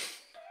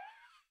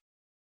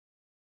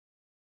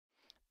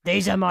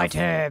 These are my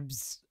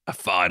terms. A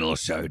final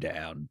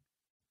showdown.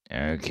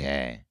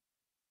 Okay.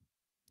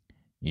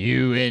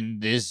 You win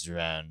this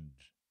round,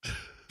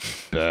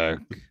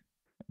 Burke.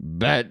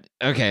 But,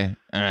 okay,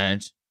 all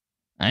right.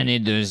 I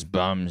need those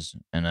bombs,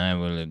 and I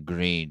will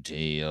agree to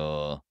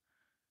your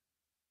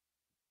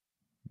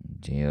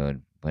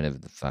whatever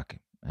the fuck.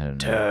 I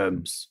don't know.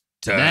 Terms.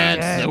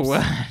 That's the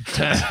word.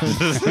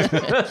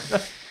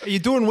 You're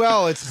doing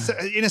well. It's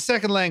in a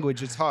second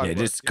language. It's hard. Yeah,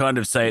 just kind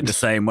of say it the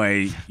same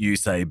way you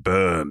say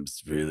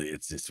berms, really.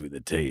 It's just with a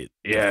T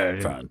at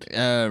the front.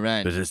 Oh,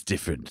 right. But it's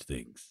different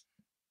things.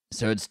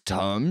 So it's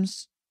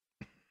Tom's?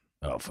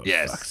 Oh, for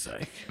fuck's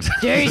sake.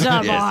 These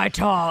are my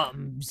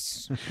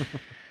terms.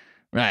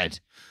 Right.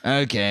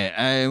 Okay,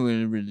 I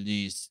will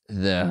release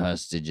the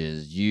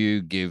hostages.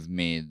 You give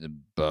me the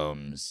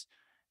bombs.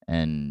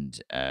 And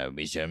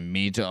we shall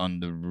meet on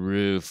the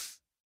roof.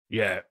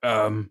 Yeah,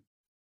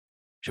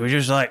 should we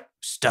just,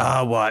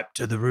 star wipe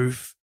to the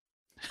roof?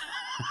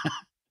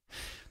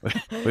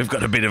 We've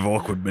got a bit of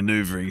awkward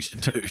maneuvering to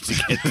do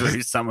to get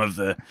through some of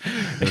the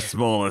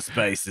smaller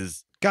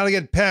spaces. Got to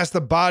get past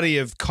the body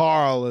of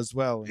Carl as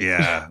well.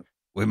 Yeah,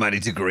 we might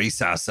need to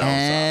grease ourselves up.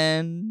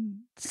 And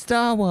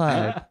star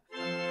wipe.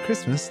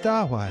 Christmas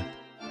star wipe.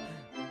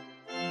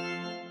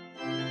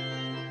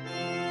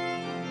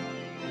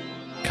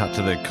 Cut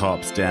to the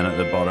cops down at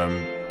the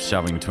bottom,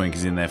 shoving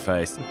Twinkies in their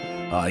face.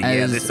 Oh,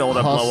 yeah, this ought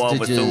to blow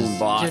over soon,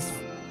 boss.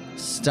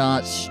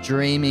 start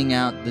streaming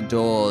out the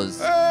doors.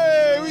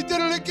 Hey, we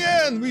did it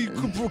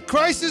again.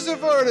 Crisis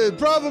averted.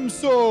 Problem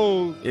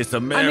solved. It's a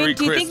Merry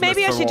do you think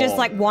maybe I Christmas should for just all.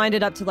 like wind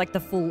it up to like the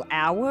full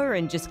hour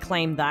and just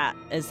claim that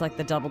as like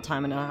the double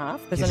time and a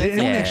half? Because Yes, I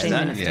know yeah, 15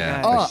 minutes yeah.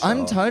 to go. Oh, For I'm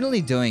sure.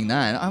 totally doing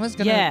that. I was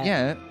gonna,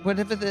 Yeah.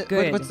 whatever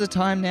Good. what's the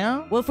time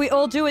now? Well, if we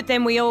all do it,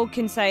 then we all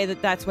can say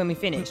that that's when we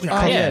finish. Oh,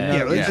 Right? yeah,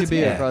 it should be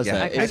yeah, across yeah.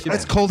 that. It Let's, should-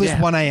 let's call this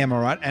Yeah. 1 a.m.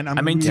 All right, and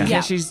I mean,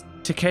 yeah.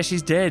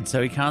 Takeshi's dead,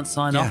 so he can't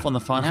sign off on the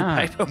final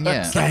Yeah. paper.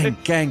 Yeah.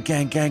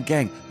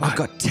 Gang. I've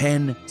got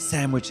 10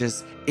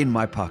 sandwiches in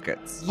my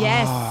pockets.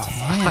 Yes.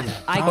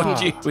 Oh, I God,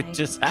 could you were take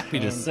just happy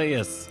to 10. see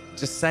us.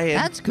 Just saying.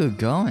 That's good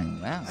going.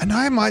 Wow. And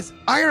I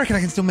reckon I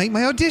can still make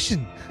my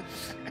audition.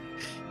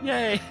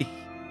 Yay.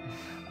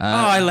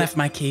 I left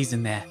my keys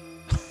in there.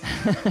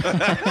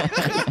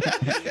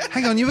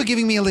 Hang on, you were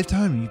giving me a lift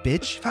home, you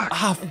bitch. Fuck.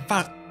 Oh,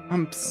 fuck.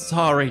 I'm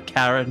sorry,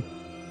 Karen.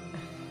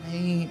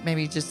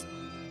 Maybe just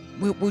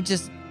we'll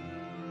just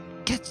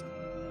get.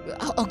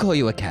 I'll call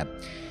you a cab.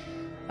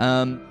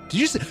 Did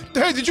you say?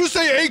 Hey, did you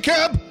say a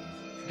cab?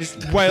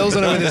 Just wails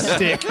on him with a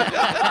stick.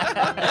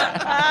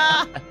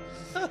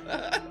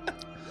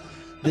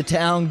 The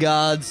town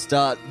guards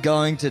start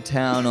going to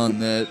town on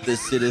the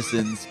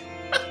citizens,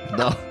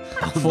 the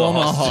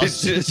former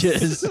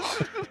hostages.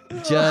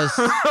 Just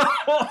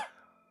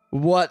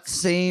what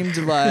seemed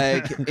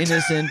like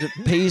innocent,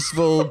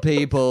 peaceful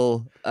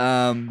people.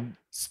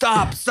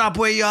 Stop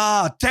where you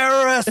are.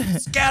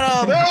 Terrorists, get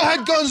They them. all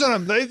had guns on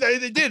them. They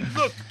did.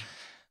 Look.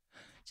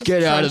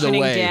 Get out of the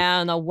Crunching way.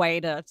 down a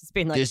waiter, just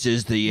being like, This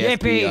is the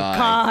yippee, FBI.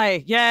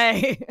 kai,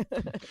 yay.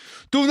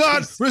 Do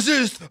not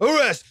resist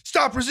arrest.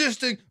 Stop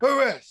resisting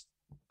arrest.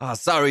 Oh,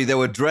 sorry, they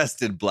were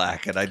dressed in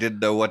black and I didn't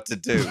know what to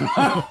do.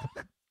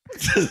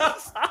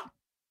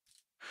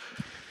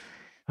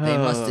 They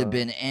must have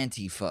been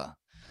Antifa.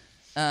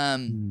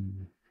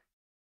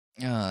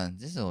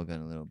 This is all got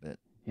a little bit.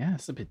 Yeah,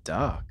 it's a bit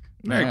dark.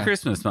 Merry Yeah.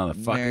 Christmas, Merry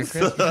motherfuckers.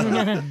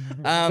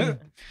 Christmas.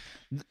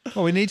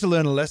 Well, we need to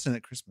learn a lesson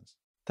at Christmas.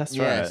 That's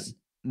Yes.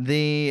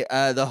 The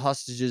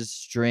hostages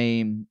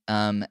stream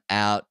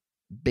out,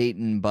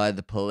 beaten by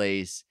the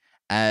police,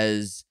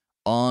 as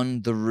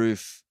on the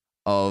roof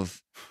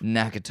of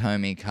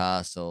Nakatomi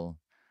Castle,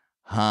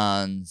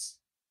 Hans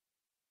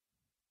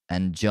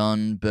and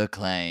John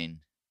Burklain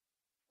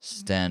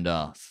stand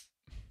off.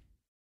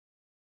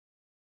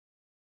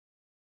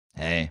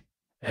 Hey.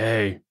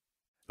 Hey.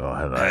 Oh,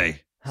 hello.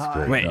 Hey.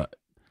 Hi. Wait. Nice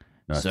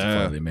to Sir.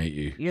 finally meet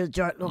you. You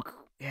don't look.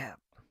 Yeah.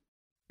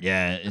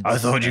 Yeah, it's, I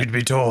thought you'd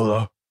be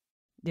taller.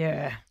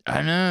 Yeah.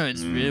 I know,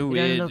 it's real You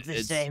weird. don't look the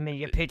It's- same in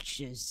your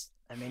pictures.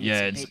 I mean,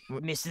 Yeah, it's a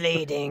bit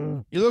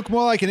misleading, You look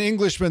more like an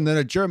Englishman than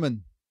a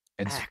German.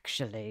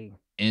 actually.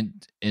 It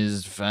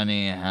is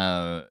funny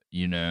how,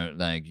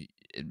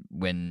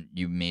 when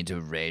you meet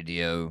a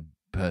radio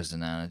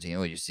personality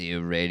or you see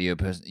a radio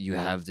person, you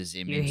have this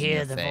image in hear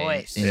your the face,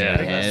 voice. in Yeah,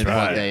 your that's head, what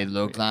right. they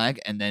look like,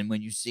 and then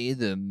when you see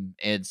them,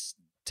 it's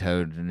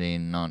totally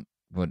not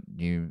what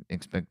you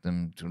expect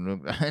them to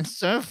look like. It's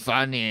so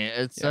funny.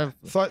 It's so.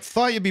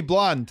 Thought you'd be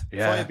blonde.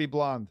 Yeah. Thought you'd be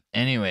blonde.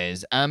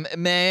 Anyways,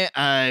 may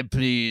I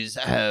please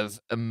have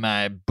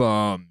my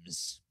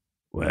bombs?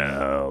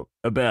 Well,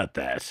 about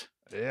that,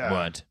 Yeah.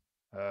 What?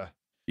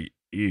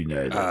 you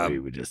know that we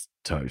were just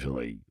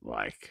totally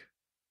like.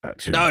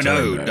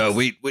 No.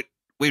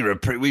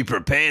 We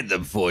prepared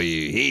them for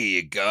you. Here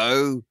you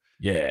go.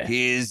 Yeah.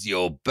 Here's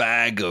your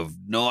bag of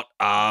not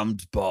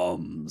armed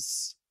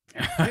bombs.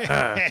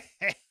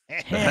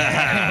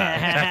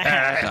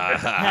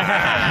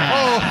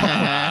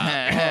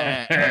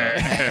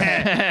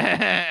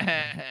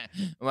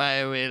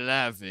 Why are we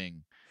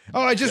laughing?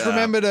 Oh, I just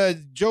remembered a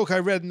joke I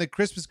read in the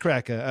Christmas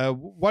Cracker.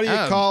 What do you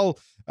Oh. call?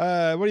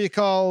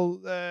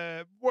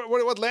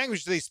 What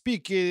language do they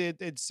speak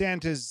at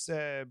Santa's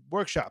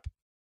workshop?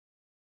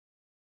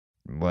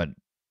 What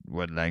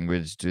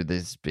language do they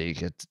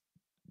speak at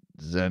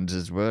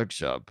Santa's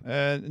workshop?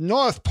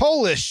 North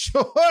Polish.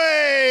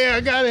 Hey,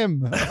 I got him.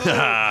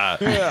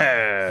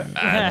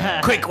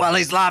 Quick while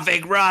he's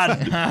laughing,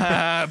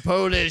 run.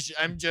 Polish.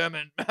 I'm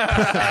German.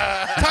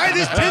 Tie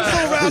this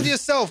tinsel around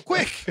yourself,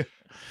 quick.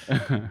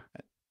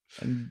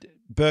 And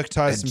Burke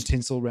ties some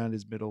tinsel around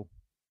his middle.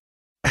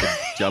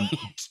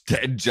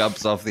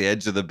 Jumps off the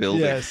edge of the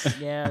building. Yes.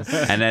 Yes.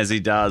 And as he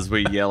does,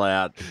 we yell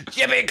out,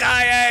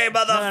 Yippee-ki-yay,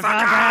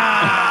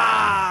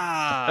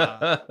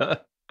 motherfucker!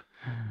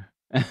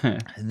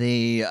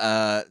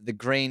 The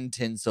green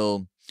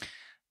tinsel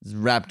is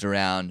wrapped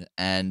around,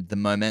 and the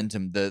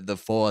momentum, the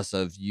force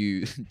of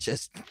you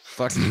just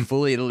fucking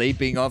fully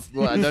leaping off.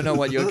 Well, I don't know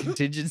what your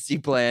contingency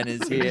plan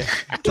is here,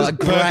 but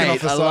perking off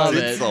great. the I love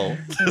side. it. Tinsel.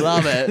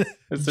 Love it.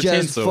 It's a Just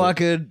tinsel.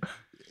 fucking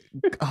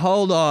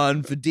hold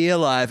on for dear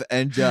life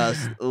and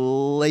just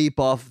leap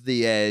off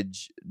the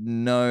edge.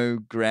 No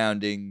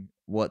grounding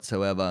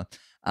whatsoever.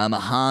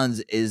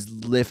 Hans is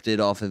lifted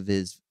off of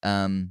his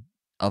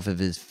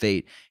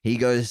feet. He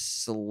goes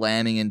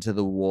slamming into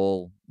the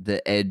wall,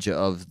 the edge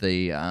of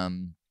the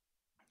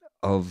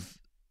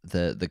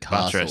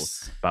castle.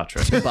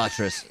 Buttress.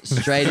 Buttress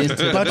straight into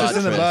the Buttress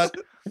in the butt.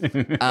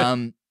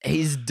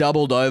 He's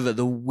doubled over.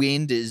 The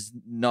wind is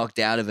knocked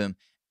out of him,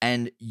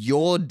 and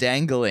you're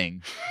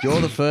dangling.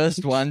 You're the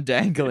first one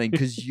dangling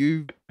because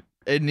you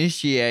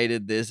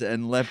initiated this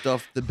and leapt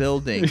off the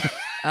building.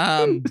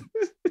 And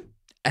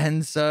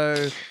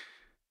so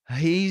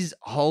he's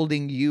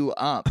holding you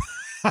up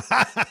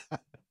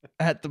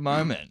at the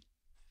moment.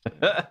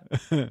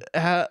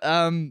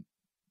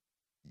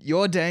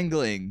 You're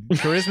dangling.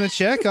 Charisma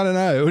check? I don't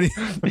know.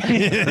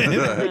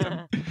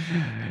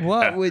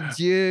 What would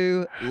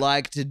you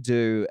like to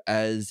do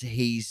as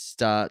he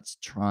starts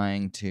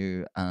trying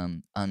to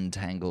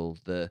untangle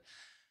the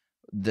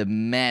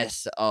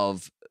mess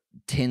of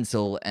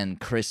tinsel and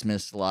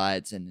Christmas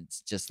lights, and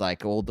it's just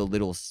like all the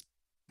little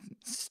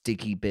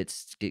sticky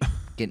bits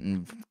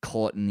getting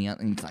caught in the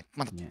other. And it's like,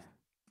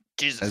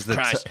 Jesus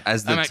Christ!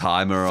 As the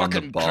timer on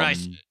the bomb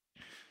Christ.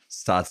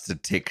 starts to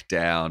tick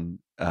down,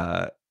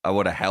 I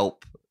want to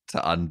help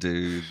to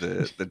undo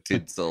the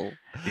tinsel.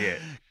 Yeah.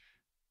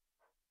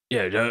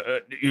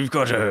 You've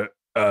got to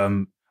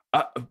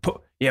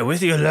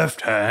with your left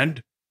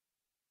hand,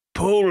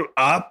 pull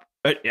up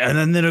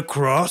and then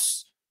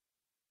across,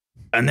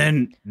 and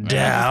then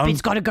down.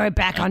 It's got to go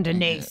back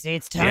underneath.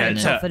 It's tying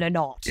itself in a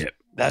knot. Yeah,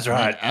 that's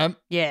right. Up.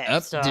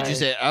 So, Did you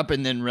say up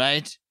and then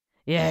right?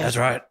 Yeah. That's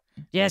right.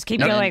 Yes, keep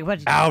going.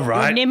 But All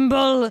right. your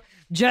nimble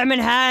German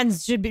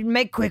hands should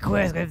make quick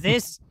work of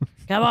this.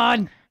 Come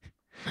on.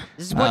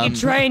 This is what you're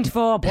trained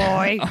for,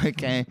 boy.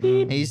 Okay.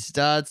 He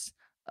starts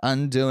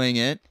undoing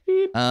it.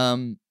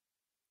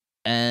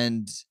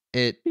 And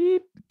it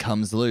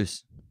comes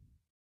loose.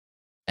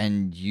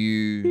 And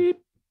you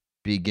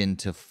begin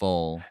to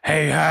fall.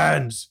 Hey,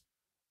 hands.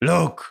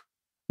 Look.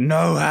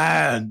 No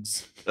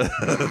hands. Beep,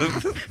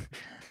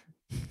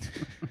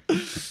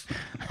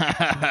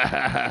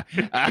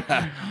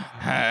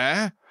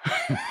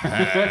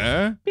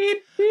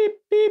 beep, beep,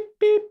 beep,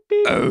 beep,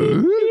 beep.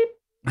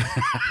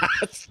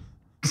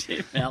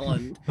 Tim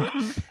Allen.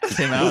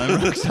 Tim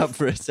Allen rocks up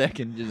for a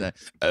second. Just like,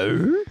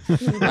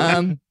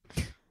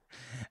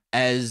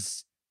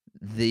 as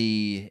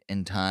the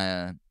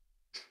entire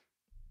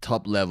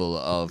top level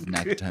of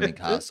Nakatomi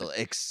Castle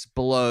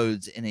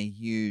explodes in a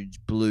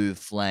huge blue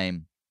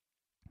flame.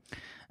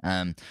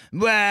 As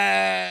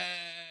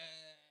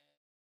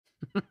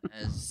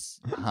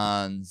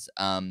Hans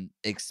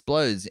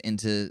explodes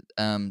into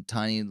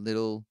tiny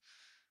little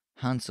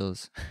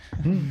Hansels.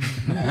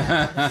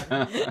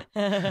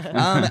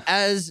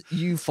 As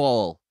you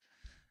fall.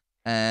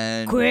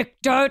 And Quick,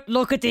 don't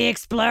look at the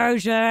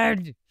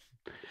explosion.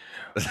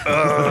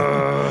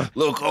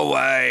 Look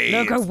away.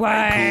 Look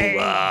away.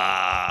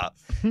 Guys,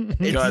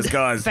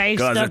 Face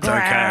the it's okay.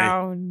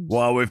 ground.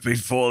 While we've been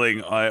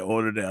falling, I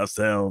ordered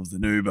ourselves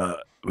an Uber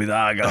with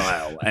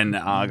Argyle. And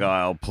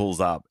Argyle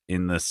pulls up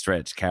in the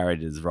stretch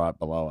carriages right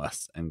below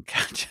us and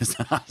catches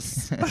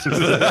us. and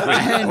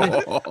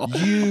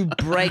you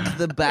break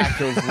the back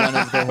of one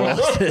of the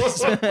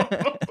horses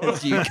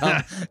as you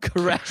come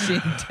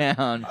crashing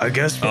down. I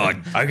guess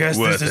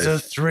this is a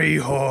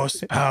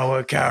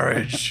 3-horsepower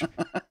carriage.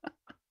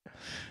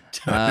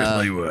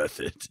 Totally worth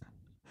it.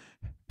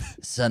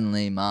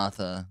 Suddenly,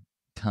 Martha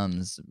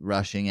comes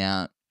rushing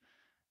out.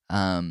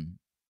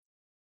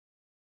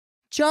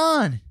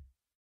 John!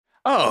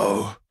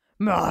 Oh,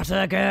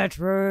 Martha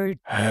Gertrude.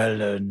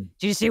 Helen.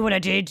 Do you see what I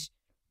did?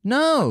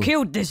 No!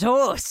 Killed this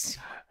horse.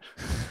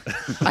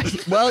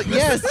 Well,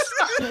 yes.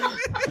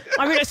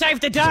 I'm going to save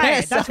the day.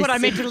 Yes, That's what I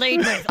meant to lead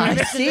with. I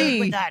meant to lead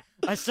with that.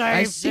 I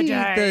saved the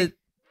day.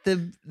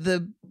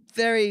 the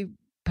very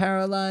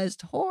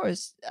paralyzed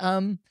horse.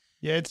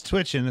 Yeah, it's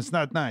twitching. It's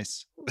not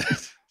nice.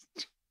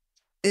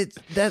 It's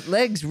that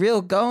leg's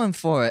real going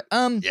for it.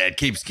 Yeah, it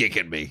keeps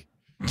kicking me.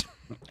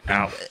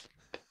 Ow.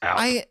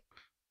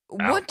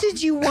 What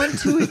did you want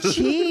to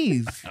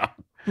achieve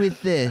with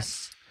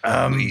this?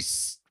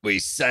 We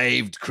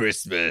saved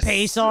Christmas.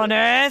 Peace on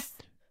earth.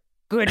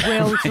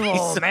 Goodwill to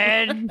all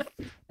men.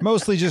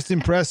 Mostly just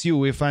impress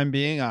you, if I'm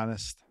being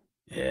honest.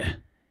 Yeah.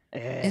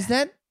 Is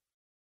that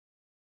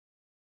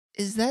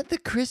the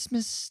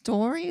Christmas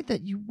story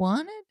that you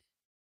wanted?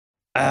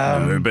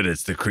 No, but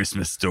it's the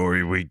Christmas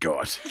story we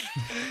got.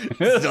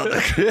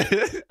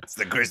 It's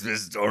the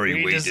Christmas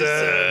story we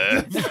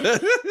deserve.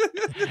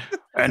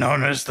 And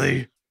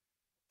honestly,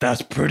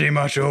 that's pretty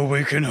much all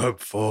we can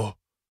hope for.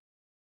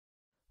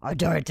 I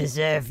don't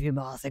deserve you,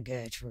 Martha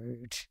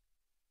Gertrude.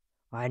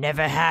 I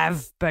never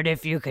have, but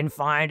if you can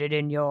find it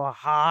in your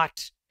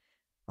heart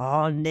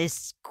on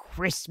this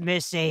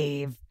Christmas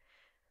Eve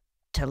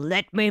to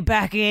let me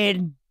back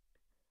in,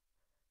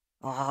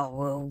 I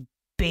will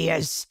be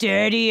as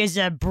sturdy as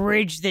a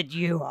bridge that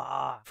you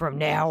are from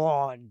now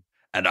on.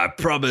 And I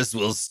promise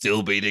we'll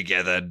still be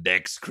together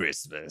next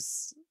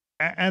Christmas.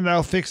 And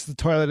I'll fix the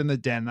toilet in the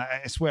den.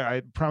 I swear, I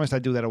promised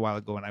I'd do that a while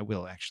ago, and I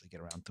will actually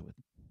get around to it.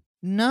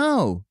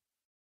 No.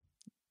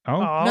 Oh?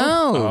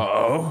 No.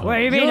 Oh. What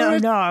do you mean? You're Oh,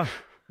 no.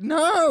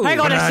 No. Hang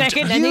on a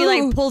second. And he You-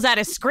 like pulls out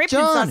a script and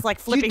John, starts like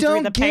flipping you through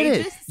don't the get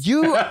pages. It.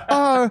 You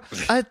are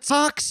a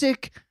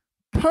toxic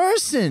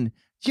person.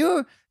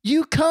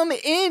 You come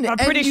in. I'm and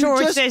pretty you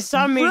sure it just says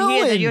something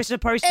here that ruin you're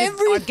supposed to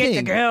everything. get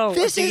the girl.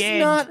 This at the is end.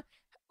 not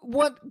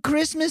what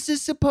Christmas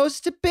is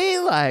supposed to be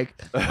like.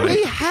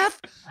 We have.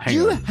 Hang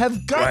You on.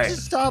 have got to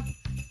stop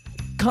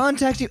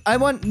contacting. I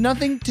want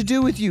nothing to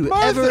do with you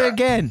ever Martha!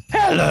 again.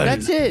 Helen!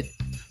 That's it.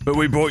 But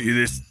we brought you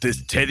this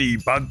teddy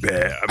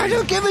bugbear. I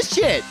don't give a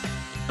shit.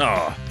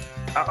 Oh.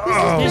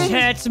 This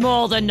hurts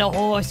more than the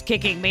horse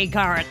kicking me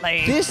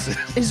currently. This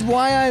is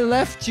why I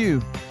left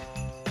you.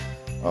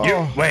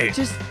 Wait,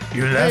 Just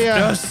you left Hey,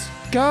 us?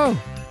 go.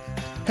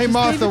 Hey, Just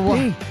Martha,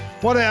 leave it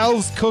what do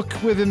elves cook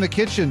with in the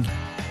kitchen?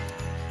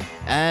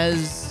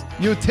 As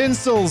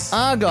Utensils.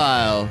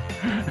 Argyle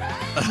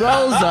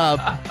rolls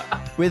up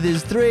with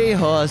his 3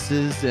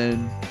 horses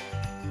and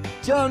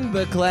John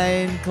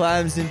McClane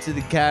climbs into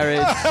the carriage.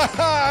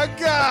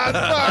 God,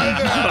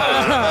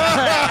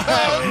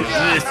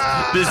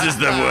 This is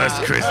the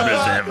worst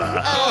Christmas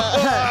ever.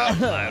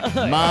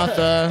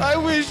 Martha. I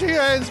wish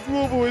Hans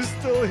Gruber was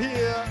still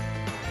here.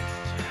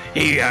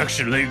 He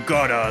actually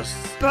got us.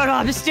 But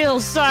I'm still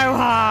so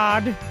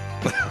hard.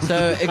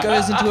 So it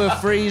goes into a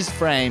freeze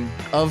frame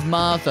of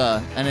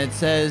Martha, and it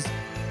says,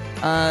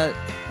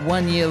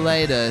 1 year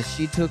later,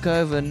 she took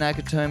over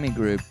Nakatomi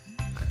Group.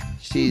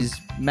 She's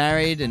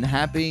married and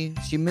happy.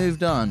 She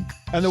moved on.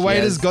 And the She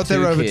waiters has got their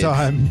 2 kids.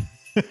 overtime.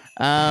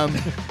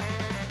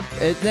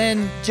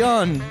 Then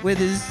John, with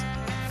his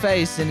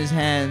face in his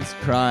hands,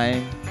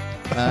 crying.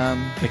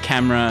 The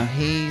camera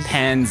He's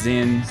pans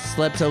in.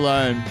 slept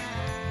alone.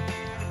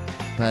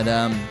 But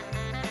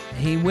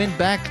he went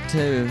back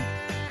to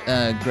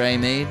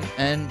Greymead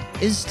and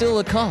is still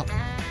a cop.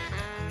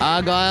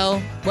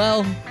 Argyle,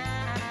 well,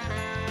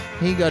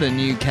 he got a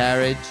new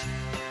carriage.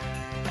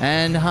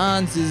 And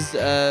Hans is,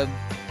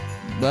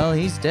 well,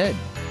 he's dead.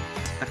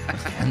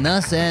 And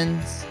thus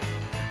ends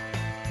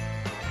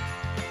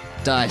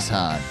Dice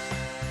Hard.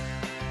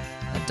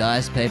 A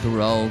dice paper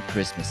roll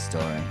Christmas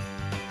story.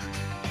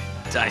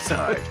 Dice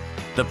Hard,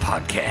 the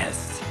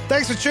podcast.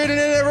 Thanks for tuning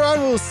in, everyone.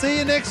 We'll see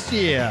you next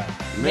year.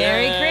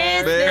 Merry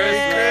Christmas.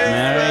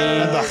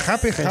 Merry And a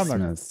happy Hanukkah.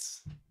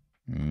 Christmas.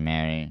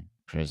 Merry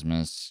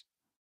Christmas.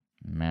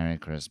 Merry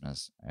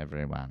Christmas,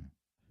 everyone.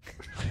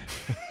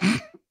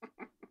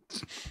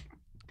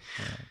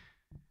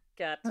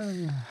 God.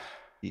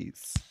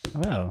 Yes.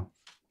 Well,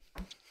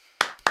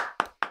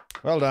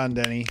 Well done,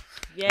 Danny.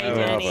 Yay,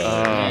 Danny.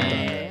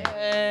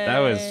 that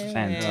was Oh,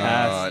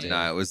 fantastic.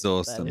 no, it was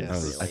awesome. That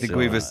was I think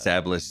really we've good.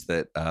 established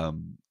that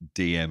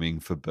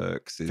DMing for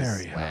Burks is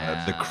Very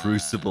the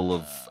crucible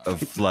of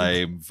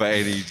flame for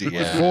any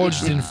DM.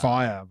 Forged in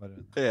fire. But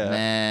Yeah.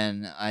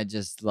 Man, I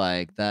just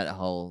like that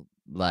whole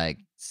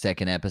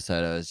second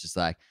episode. I was just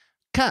like,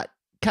 cut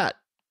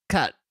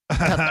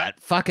that,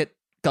 fuck it,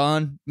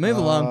 gone, move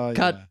along,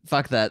 cut, yeah.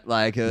 fuck that.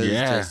 Like it was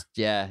Yeah. just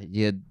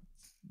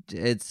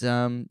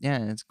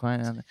it's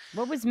quite.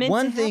 What was meant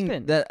One to thing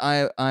happen? that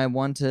I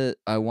want to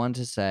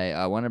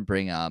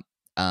bring up,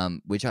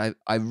 which I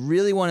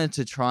really wanted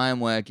to try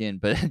and work in,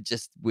 but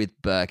just with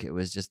Burke, it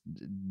was just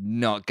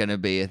not gonna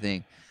be a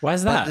thing. Why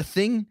is But that? the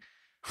thing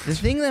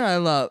that I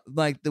love,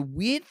 like the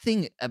weird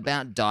thing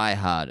about Die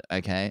Hard,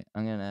 okay?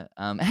 I'm gonna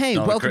hey,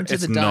 welcome to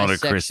the It's not Die a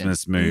section.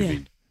 Christmas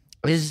movie.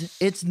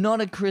 It's not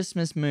a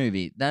Christmas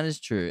movie. That is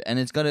true, and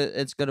it's got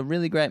a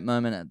really great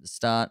moment at the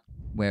start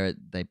where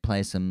they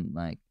play some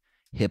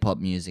hip hop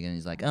music, and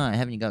he's like, "Oh,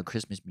 haven't you got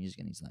Christmas music?"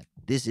 And he's like,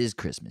 "This is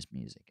Christmas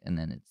music," and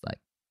then it's like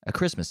a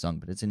Christmas song,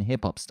 but it's in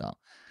hip hop style.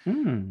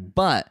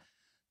 But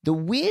the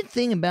weird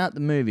thing about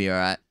the movie, all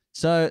right,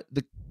 so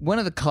one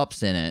of the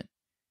cops in it,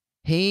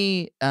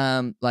 he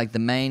the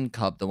main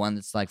cop, the one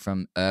that's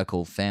from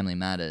Urkel, Family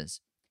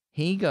Matters,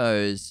 he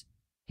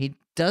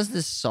does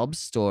this sob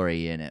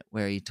story in it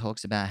where he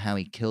talks about how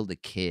he killed a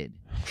kid,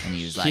 and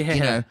he was like,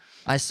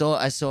 I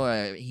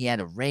saw he had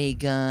a ray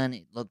gun,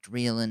 it looked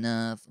real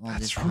enough. All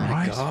That's this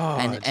right.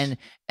 kind of-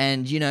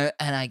 and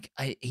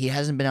he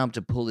hasn't been able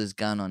to pull his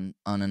gun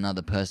on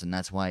another person.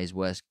 That's why he's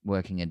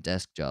working a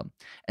desk job.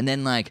 And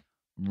then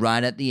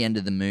right at the end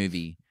of the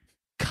movie,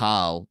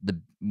 Carl,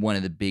 one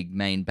of the big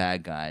main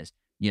bad guys,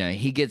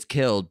 he gets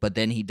killed, but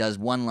then he does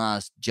one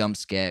last jump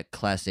scare,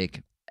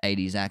 classic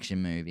 80s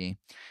action movie.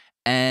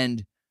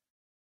 And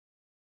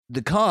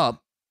the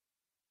cop,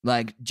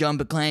 John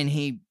McClane,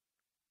 he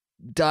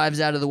dives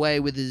out of the way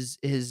with his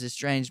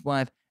estranged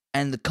wife,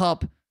 and the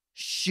cop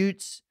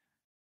shoots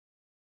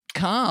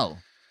Carl.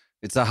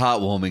 It's a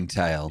heartwarming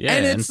tale. Yeah,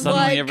 And and, it's suddenly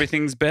like-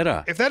 everything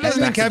better. If that He's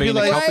doesn't back to being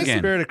the encapsulate cop the again.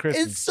 spirit of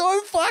Christmas. It's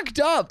so fucked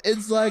up.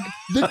 It's like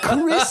the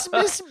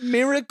Christmas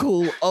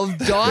miracle of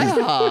Die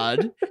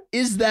Hard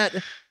is that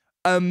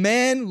a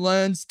man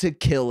learns to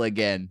kill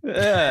again.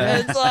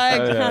 It's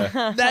like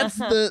that's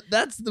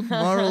the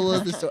moral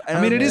of the story. And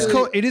I mean,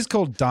 I'm it is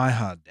called Die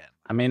Hard, Dan.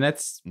 I mean,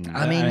 that's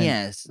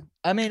yes.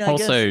 I mean, I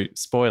guess also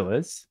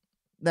spoilers.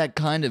 that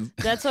kind of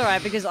That's all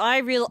right because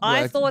I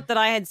Work. thought that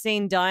I had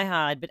seen Die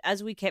Hard, but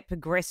as we kept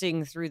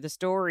progressing through the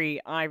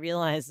story, I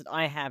realized that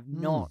I have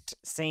not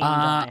seen Die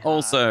Hard.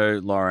 Also,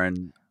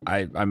 Lauren,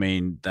 I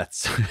mean,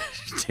 that's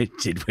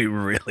did we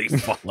really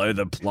follow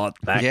the plot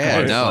that Yeah,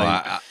 closely?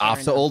 no.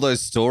 After all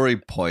those story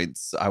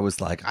points, I was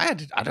like, I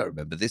don't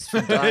remember this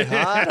from Die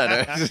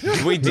Hard.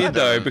 We I did don't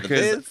though, remember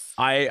because this.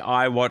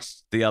 I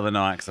watched the other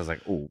night because I was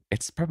like, oh,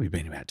 it's probably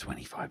been about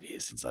 25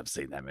 years since I've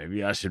seen that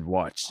movie. I should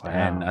watch. Wow.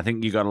 And I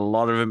think you got a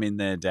lot of them in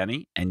there,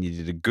 Danny, and you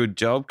did a good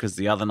job because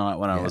the other night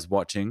when I was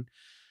watching,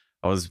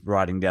 I was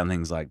writing down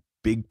things like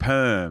big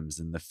perms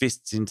and the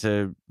fists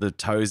into the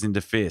toes into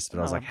fists. But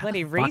I was like, how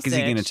the fuck is he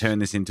going to turn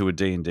this into a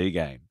D&D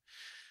game?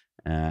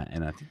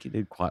 And I think he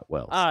did quite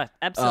well. Oh,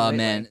 absolutely. Oh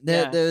man,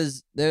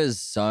 there's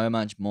so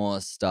much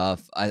more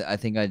stuff. I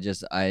think I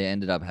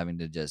ended up having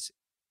to just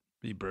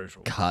Be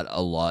brutal. cut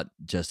a lot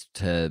just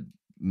to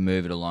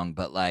move it along.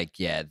 But like,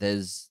 yeah,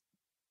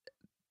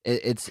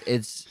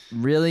 it's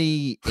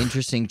really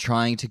interesting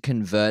trying to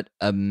convert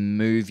a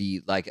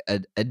movie, like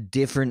a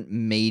different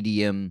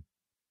medium,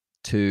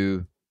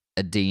 to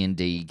a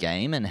D&D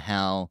game, and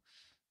how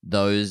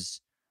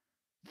those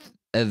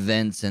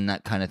events and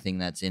that kind of thing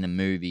that's in a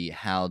movie,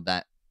 how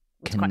that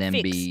It's can quite then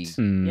be fixed.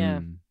 Yeah.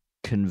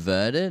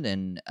 converted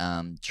and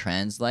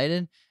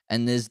translated.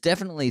 And there's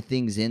definitely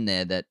things in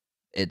there that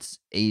it's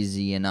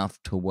easy enough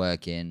to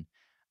work in,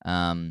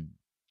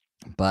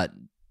 but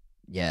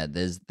yeah,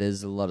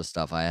 there's a lot of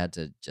stuff. I had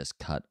to just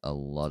cut a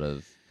lot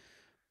of.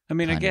 I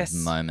mean, I kind of guess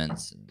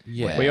moments.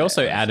 Yeah. We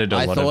also added a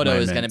lot of I thought it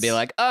was moments. going to be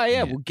like, oh yeah,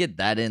 Yeah. we'll get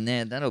that in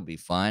there. That'll be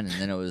fine. And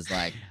then it was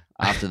like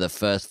after the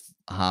first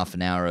half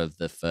an hour of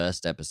the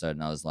first episode,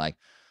 and I was like,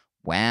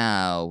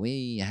 wow,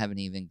 we haven't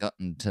even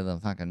gotten to the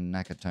fucking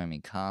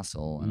Nakatomi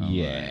Castle. And I'm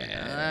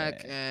Yeah.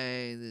 like,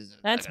 okay, this is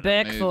That's not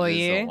gonna Beck move for this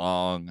you.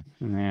 along.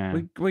 Yeah.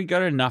 we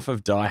got enough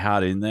of Die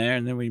Hard in there,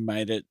 and then we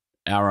made it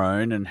our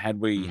own. And had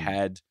we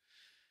had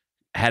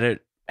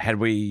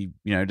we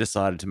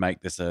decided to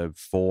make this a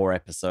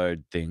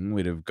 4-episode thing,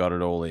 we'd have got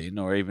it all in,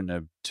 or even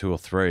a 2 or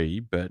 3.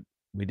 But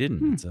we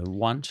didn't. It's a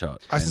one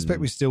shot. I suspect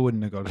we still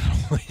wouldn't have got it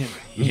all in.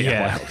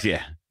 Yeah, well,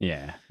 yeah.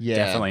 Yeah. Yeah.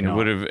 Definitely It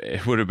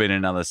not. would have been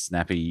another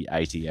snappy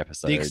 80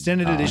 episodes. The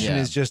extended edition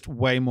yeah. is just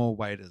way more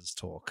waiters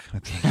talk. I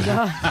think.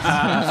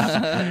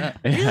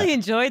 Really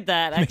enjoyed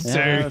that, actually.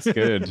 Yeah, that's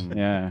good.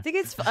 Yeah. I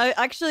think I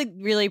actually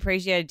really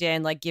appreciated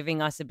Dan like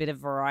giving us a bit of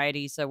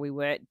variety, so we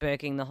weren't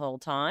burking the whole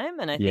time,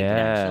 and I think it Yeah.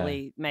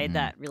 actually made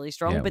that really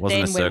strong. Yeah, it but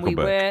wasn't then a when we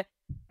circle were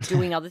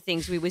doing other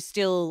things, we were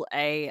still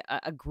a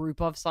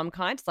group of some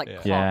kind. It's like Yeah.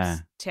 cops, Yeah.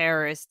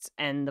 terrorists,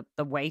 and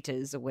the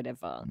waiters or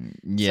whatever.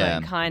 Yeah.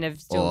 so it kind of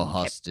still Or kept,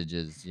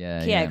 hostages.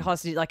 Yeah. yeah,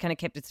 hostage like kind of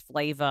kept its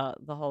flavor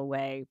the whole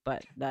way,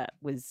 but that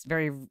was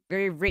very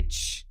very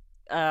rich.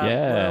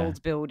 Yeah.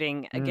 World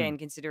building again,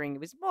 considering it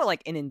was more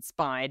like an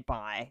inspired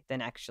by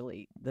than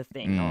actually the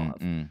thing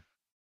of.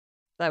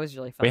 That was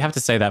really fun. We have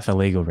to say that for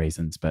legal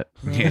reasons, but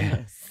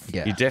Yeah.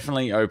 Yeah. You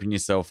definitely open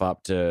yourself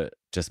up to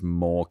just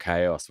more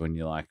chaos when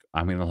you're like,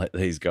 I'm going to let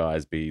these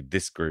guys be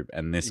this group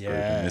and this group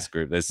and this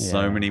group. There's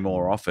so Yeah. many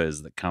more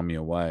offers that come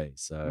your way.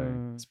 So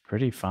Mm. it's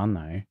pretty fun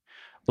though.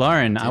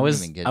 Lauren, I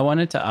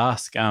wanted to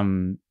ask,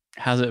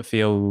 how's it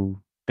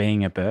feel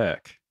being a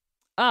Burke?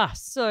 Ah,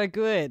 so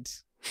good.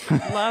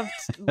 Loved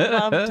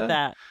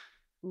that.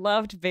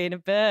 Loved being a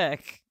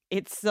Burke.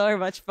 It's so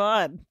much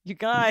fun, you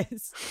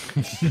guys.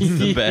 It's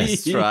the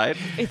best, right?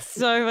 It's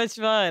so much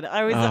fun.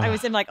 I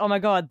was in like, oh my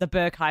god, the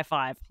Burke high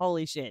five.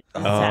 Holy shit.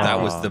 This is Oh, that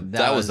happening. was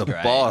That was the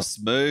great. boss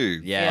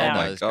move. Yeah, Oh that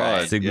my was god.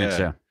 great.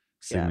 signature.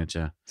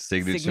 Yeah.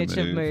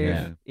 Signature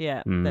move.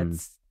 Yeah. Mm.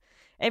 That's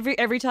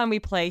every time we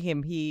play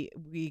him,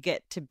 we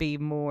get to be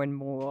more and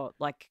more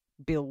like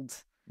build.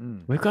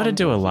 We've got to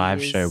do a He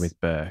live show is- with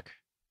Burke.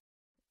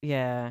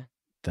 Yeah.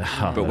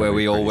 But where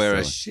we all wear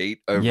a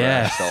sheet over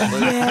Yeah. our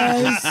shoulders.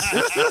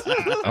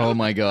 Yes. Oh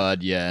my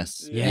god,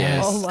 yes.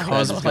 Yes. Oh my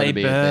That's Cosplay gotta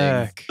be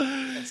a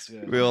thing.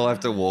 Burke. We all have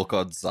to walk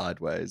on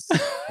sideways.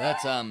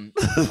 That's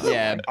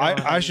yeah.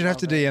 I should have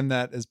to DM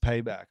that as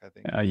payback, I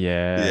think. Yeah.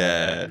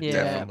 Yeah, Yeah.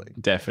 definitely.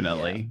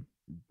 Definitely.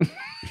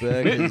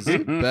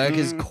 Burke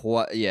is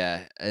quite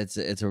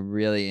it's a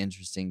really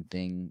interesting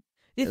thing.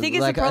 The thing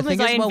is, Like, the I problem is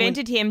think I it's more when-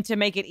 invented him to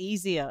make it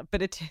easier,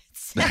 but it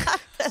turns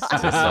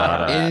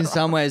out In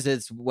some ways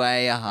it's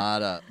way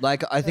harder.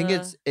 Like I think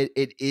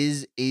it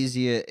is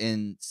easier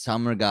in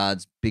some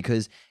regards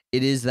because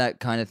it is that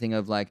kind of thing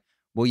of like,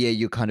 well, yeah,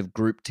 you're kind of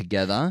grouped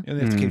together. You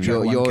only have to keep track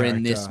of You're one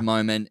in this character.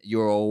 moment,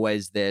 you're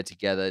always there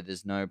together.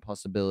 There's no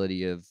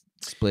possibility of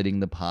splitting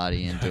the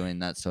party and doing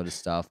that sort of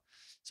stuff.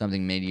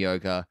 Something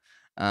mediocre.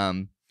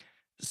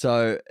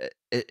 So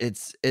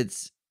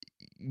it's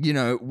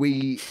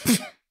we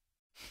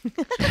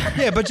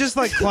Yeah, but just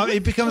like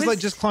it becomes like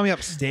just climbing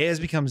upstairs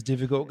becomes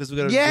difficult because we've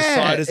got to Yeah,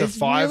 decide as a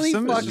it's really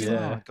fivesome. It's just, fucking-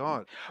 Oh my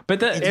god!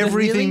 But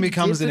Everything really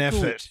becomes an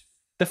difficult. effort.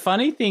 the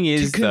funny thing to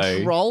is, though,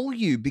 control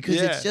you because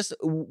Yeah. it's just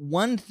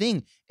one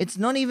thing. It's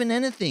not even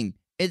anything.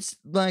 It's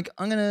like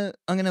I'm gonna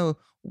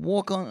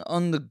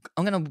I'm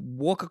gonna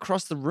walk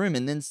across the room,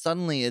 and then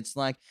suddenly it's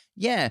like,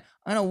 yeah,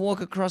 I'm gonna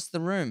walk across the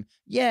room.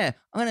 Yeah,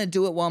 I'm gonna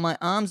do it while my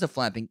arms are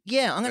flapping.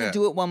 Yeah, I'm gonna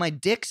do it while my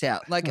dick's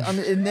out. Like,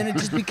 and then it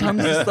just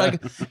becomes just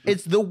like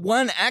it's the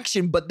one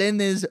action, but then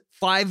there's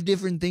 5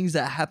 different things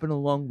that happen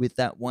along with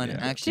that one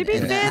action. To be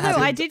fair, though,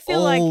 I did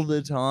feel like all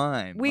the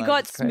time we Like, got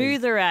it's crazy.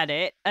 smoother at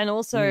it, and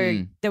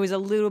also there was a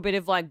little bit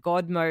of like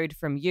God mode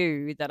from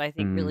you that I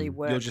think really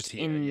worked You're just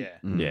here,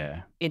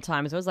 in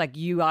time. So it was like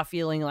you are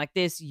feeling like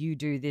this, you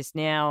do this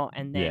now,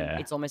 and then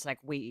it's almost like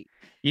we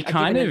You are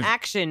kind given of an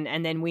action,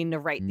 and then we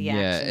narrate the Yeah,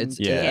 action it's-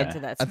 to yeah. get to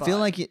that I spot. feel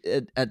like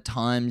at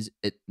times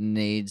it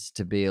needs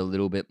to be a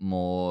little bit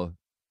more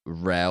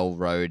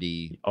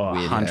railroady Oh,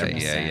 with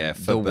 100%.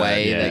 the For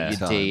way Bert, that you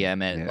time.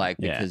 DM it, Yeah. like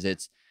Yeah. because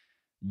it's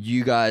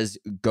you guys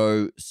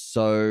go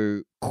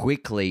so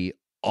quickly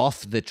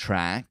off the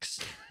tracks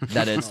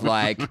that it's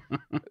like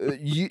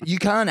you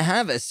can't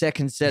have a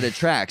second set of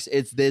tracks.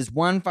 There's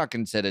one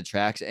fucking set of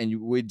tracks, and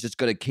we just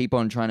got to keep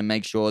on trying to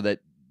make sure that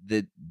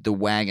the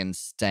wagon's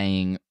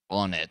staying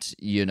on it,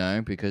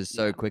 because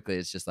so quickly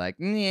it's just like,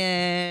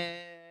 yeah.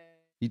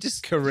 You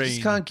just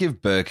Careen. can't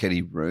give Burke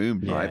any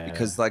room, right? Yeah.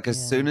 Because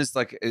as soon as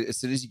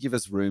you give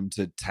us room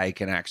to take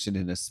an action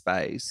in a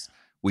space,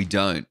 we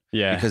don't.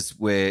 Yeah. Because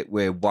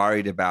we're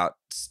worried about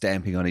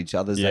stamping on each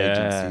other's Yeah.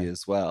 agency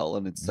as well.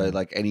 And it's so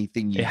like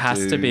anything you it has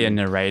do, to be a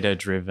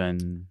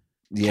narrator-driven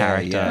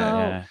character.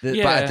 yeah.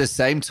 Yeah. But at the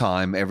same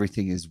time,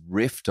 everything is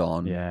riffed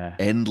on Yeah.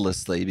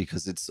 endlessly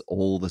because it's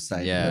all the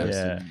same Yeah.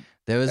 person.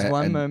 There was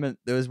one And- moment.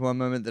 There was one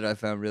moment that I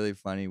found really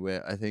funny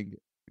where I think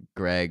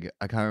Greg.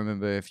 I can't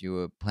remember if you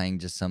were playing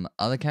just some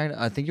other character.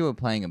 I think you were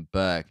playing a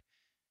Burke,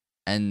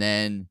 and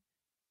then,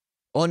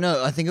 oh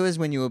no, I think it was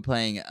when you were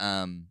playing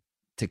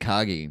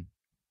Takagi,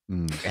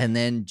 and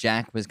then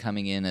Jack was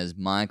coming in as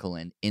Michael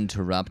and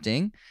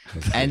interrupting,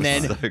 and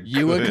then So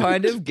you were good.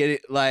 kind of getting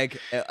like,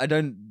 I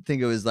don't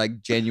think it was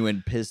like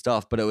genuine pissed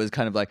off, but it was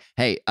kind of like,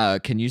 hey,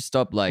 can you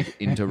stop like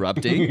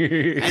interrupting?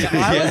 And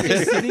I was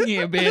just sitting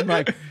here being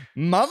like,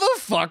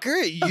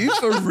 motherfucker, you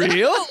for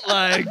real?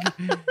 Like,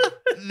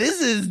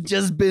 this has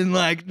just been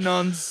like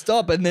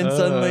nonstop. And then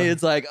suddenly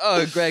it's like,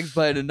 oh, Greg's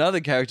played another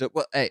character.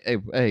 Well, hey.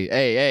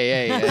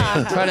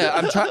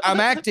 I'm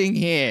acting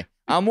here.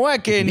 I'm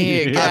working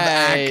here,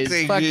 guys.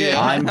 acting Fucking- here.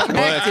 I'm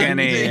acting working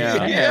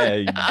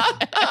here.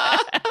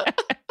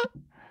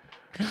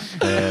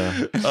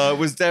 It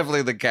was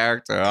definitely the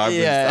character.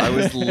 I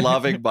was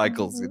loving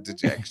Michael's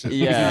interjection.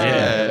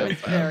 Yeah. It was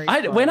very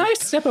When fun. I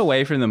step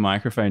away from the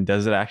microphone,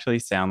 does it actually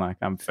sound like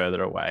I'm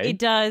further away? It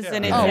does,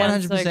 and it Oh,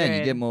 sounds 100%. so good.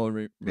 You get more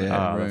room.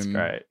 Yeah. Oh, that's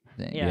great.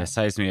 Thing. Yeah. Yeah,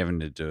 saves me having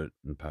to do it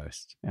in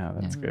post. Yeah,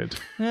 that's good.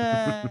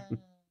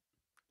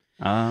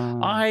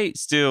 I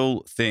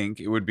still think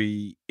it would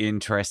be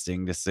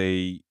interesting to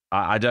see.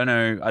 I don't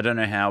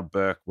know how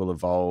Burke will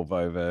evolve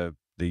over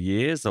the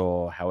years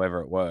or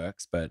however it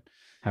works, but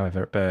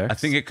However, it burks. I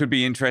think it could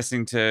be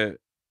interesting to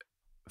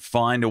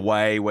find a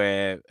way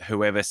where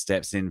whoever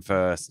steps in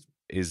first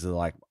is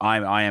like,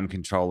 I am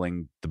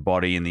controlling the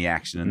body and the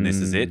action, and this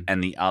is it,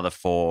 and the other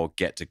 4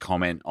 get to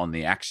comment on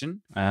the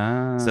action,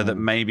 so that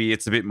maybe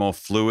it's a bit more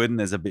fluid and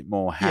there's a bit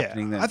more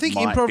happening. That I think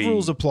might improv be-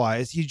 rules apply.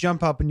 Is you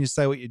jump up and you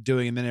say what you're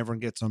doing, and then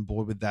everyone gets on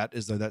board with that,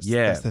 as though that's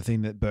the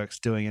thing that Burke's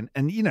doing,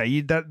 and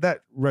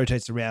that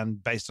rotates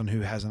around based on who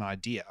has an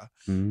idea.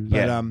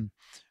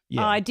 But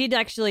yeah. I did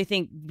actually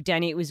think,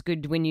 Danny, it was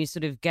good when you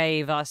sort of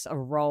gave us a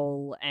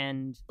role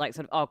and like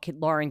sort of,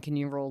 Lauren, can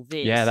you roll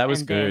this? Yeah, that was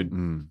And good.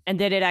 then- And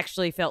then it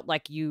actually felt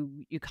like you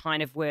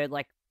kind of were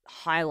like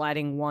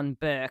highlighting one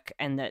Burke,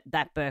 and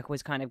that Burke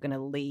was kind of going to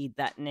lead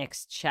that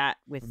next chat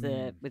with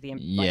the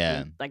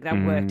Yeah. like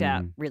that worked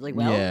out really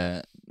well.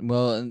 Yeah.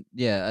 Well,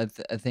 yeah,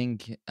 I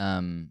think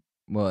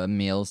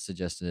Emil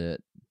suggested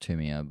it to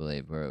me, I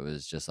believe, where it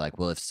was just like,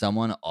 well, if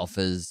someone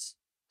offers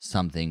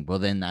something, well,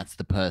 then that's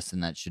the person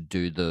that should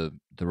do the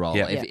role.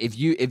 Yeah. If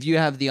you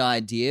have the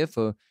idea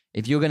for,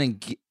 if you're going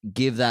to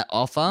give that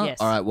offer, Yes.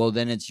 all right, well,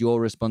 then it's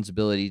your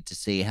responsibility to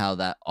see how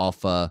that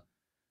offer,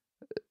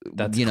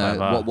 That's know,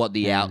 clever. what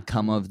the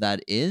outcome of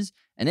that is.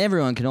 And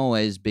everyone can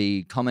always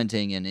be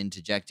commenting and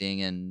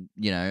interjecting and,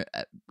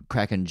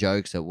 cracking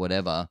jokes or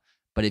whatever.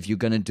 But if you're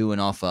going to do an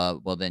offer,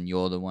 well, then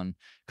you're the one.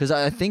 Because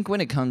I think when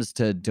it comes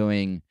to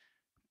doing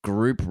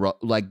group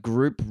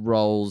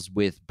roles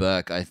with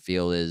Burke, I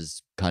feel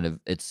is kind of,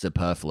 it's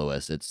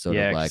superfluous. It's sort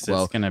of like, 'cause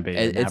well, it's going to be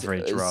an it's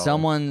average role.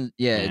 someone, it's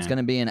Yeah. going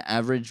to be an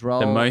average role.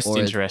 the most or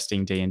it's-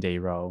 interesting D&D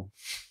role.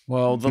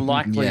 Well, the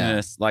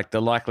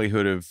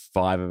likelihood of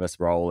 5 of us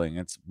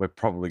rolling, we're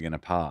probably going to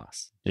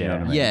pass. You know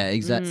what I mean? Yeah, Mm.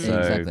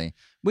 exactly.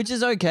 Which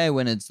is okay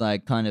when it's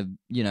like kind of,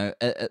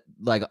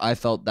 like I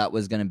felt that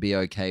was going to be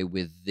okay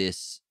with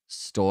this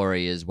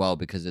story as well,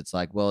 because it's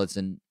like, well,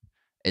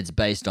 it's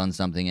based on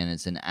something and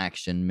it's an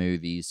action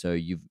movie, so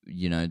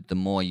the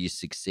more you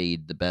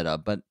succeed, the better.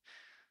 But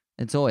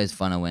it's always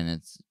funner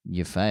when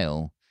you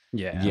fail.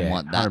 Yeah. And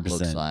what that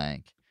looks 100%.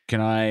 like. Can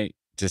I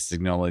just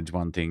acknowledge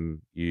one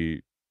thing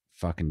you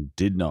fucking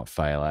did not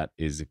fail at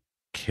is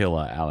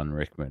killer Alan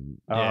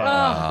Rickman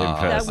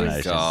that was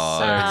impersonation. so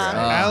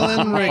Alan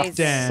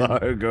Amazing. Rickman.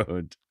 So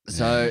good.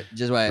 So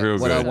just wait. Real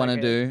What I good. want to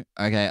So do?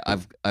 Okay,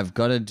 I've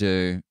got to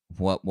do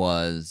what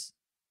was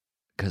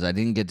because I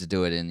didn't get to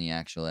do it in the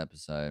actual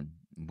episode.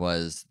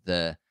 Was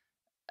the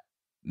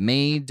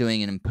me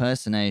doing an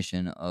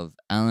impersonation of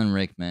Alan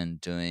Rickman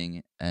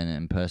doing an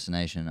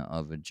impersonation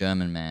of a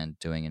German man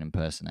doing an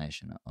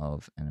impersonation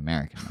of an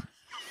American man.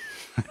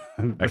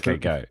 Okay,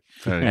 go.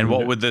 And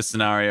what would the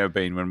scenario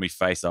been when we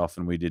face off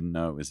and we didn't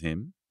know it was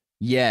him?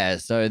 Yeah,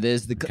 so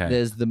there's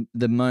Okay.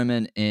 the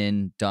moment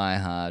in Die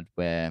Hard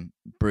where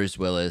Bruce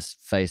Willis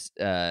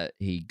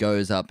he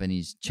goes up and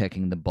he's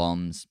checking the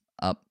bombs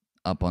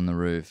up on the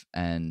roof,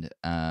 and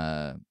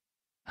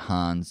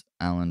Hans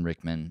Alan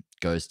Rickman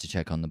goes to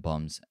check on the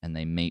bombs, and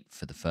they meet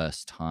for the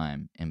first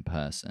time in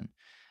person,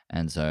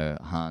 and so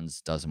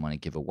Hans doesn't want to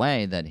give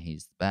away that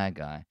he's the bad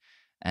guy,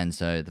 and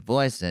so the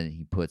voice that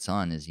he puts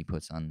on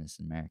this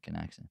American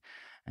accent,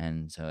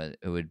 and so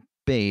it would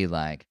be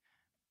like,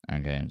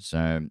 okay,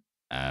 so.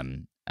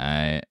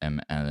 I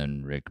am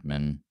Alan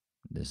Rickman.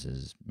 This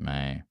is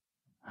my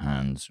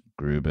Hans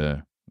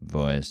Gruber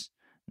voice.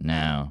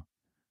 Now,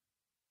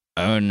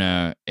 oh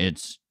no,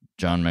 it's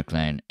John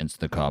McClane. It's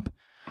the cop.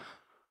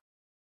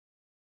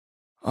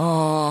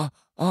 Oh,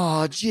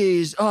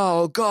 jeez.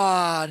 Oh,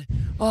 God.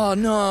 Oh,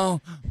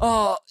 no.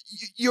 Oh,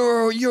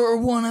 you're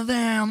one of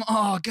them.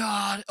 Oh,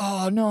 God.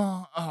 Oh,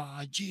 no.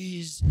 Oh,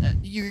 jeez.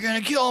 You're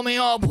gonna kill me.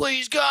 Oh,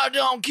 please, God,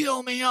 don't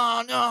kill me.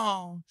 Oh,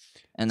 no.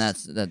 And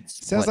that's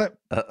Sounds what-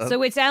 like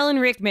So it's Alan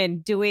Rickman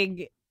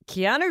doing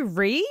Keanu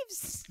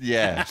Reeves?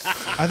 Yeah.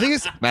 I think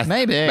it's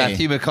maybe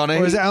Matthew McConaughey.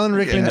 or is it Alan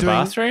Rickman in the doing?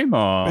 bathroom,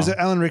 or Or is it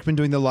Alan Rickman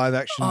doing the live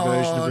action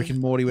version of Rick and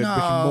Morty where Rick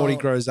and Morty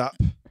no. grows up?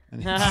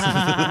 And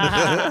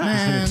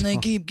Man, they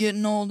keep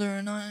getting older,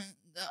 and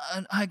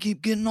I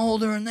keep getting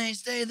older, and they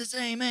stay the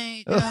same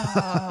age.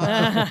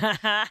 Matthew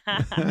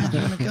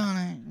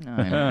McConaughey.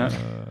 No.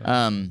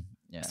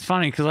 Yeah. It's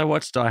funny because I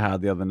watched Die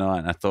Hard the other night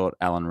and I thought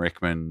Alan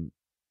Rickman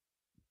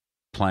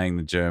playing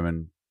the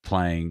German,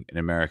 playing an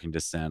American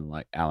just sounded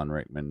like Alan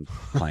Rickman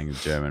playing a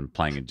German,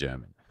 playing a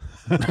German.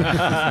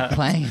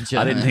 Playing a I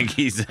German. didn't think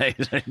he's. I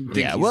didn't think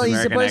Yeah, he's well, he's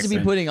American supposed to be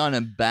accent. putting on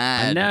a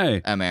bad I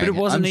know, American. but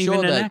it wasn't I'm even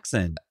sure an that,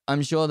 accent.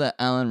 I'm sure that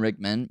Alan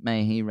Rickman,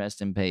 may he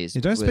rest in peace,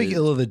 You don't speak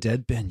ill of the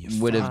dead, Ben.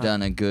 You would have fuck.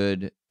 done a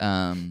good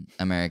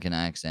American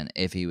accent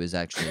if he was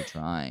actually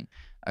trying.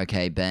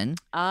 Okay, Ben.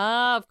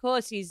 Of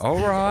course, he's All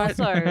right.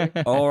 also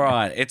All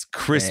right, it's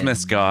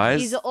Christmas, guys.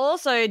 he's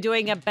also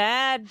doing a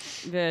bad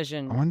I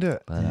version.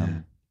 wonder. But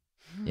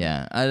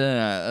yeah, I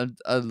don't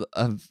know.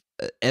 I've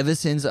ever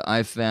since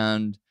I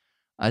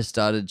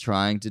started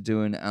trying to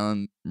do an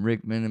Alan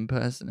Rickman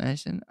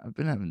impersonation, I've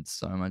been having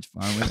so much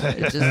fun with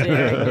it.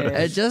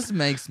 It just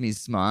makes me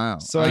smile.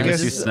 So I Give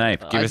us guess- your Snape.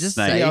 Give I us just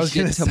Snape. say Yeah, I was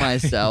shit gonna to say.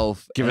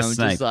 myself. Give and us I'm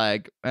Snape. just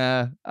like,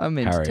 I'm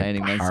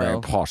entertaining Harry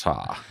myself.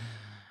 Potter.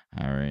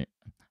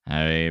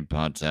 Harry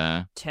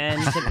Potter.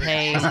 Turn to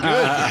page.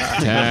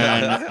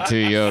 Turn to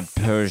your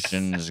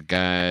potions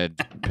guide,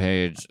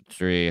 page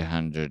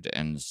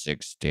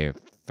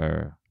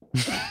 364.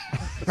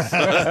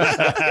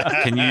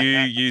 Can you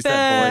use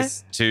that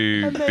voice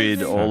to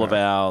bid Amazing. all of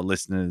our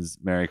listeners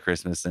Merry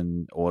Christmas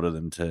and order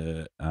them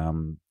to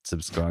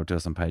subscribe to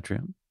us on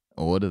Patreon?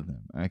 Order them.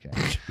 Okay.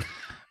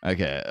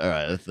 Okay. All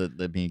right.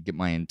 Let me get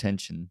my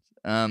intentions.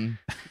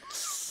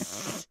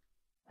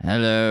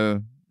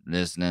 Hello,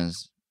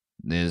 listeners.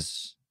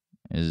 This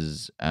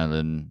is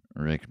Alan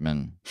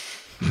Rickman.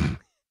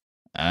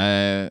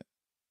 I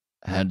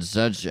had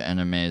such an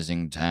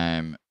amazing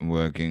time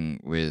working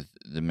with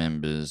the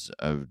members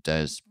of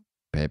Dice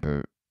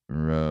Paper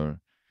Roll.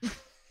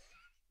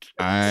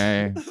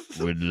 I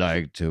would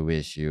like to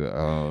wish you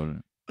all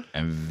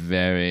a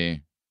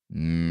very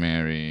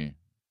Merry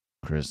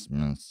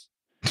Christmas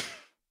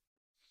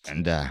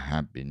and a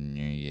Happy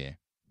New Year.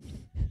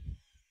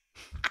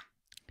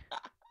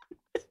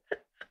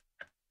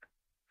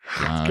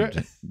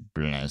 God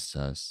bless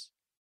us,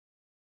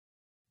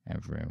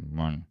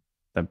 everyone.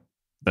 the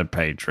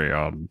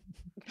Patreon?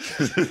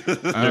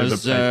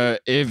 Also,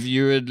 if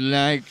you would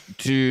like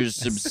to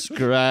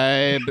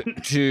subscribe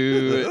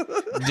to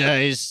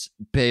Dice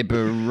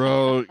Paper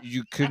Roll,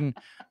 you can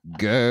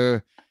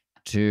go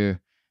to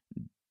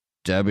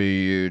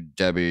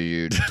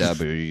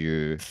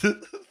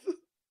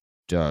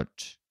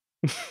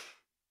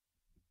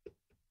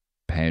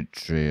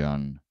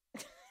www.patreon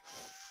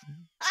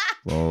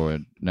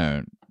 //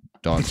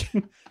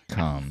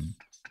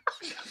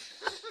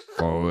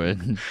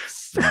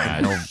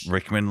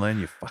 Rickman, learn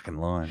your fucking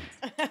lines.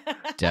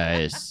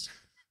 Dice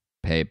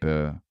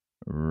Paper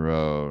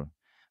Roll.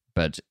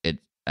 But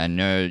I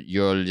know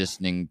you're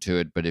listening to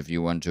it, but if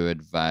you want to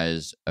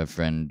advise a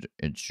friend,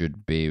 it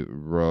should be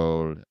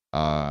Roll,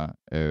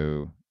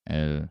 ROLE.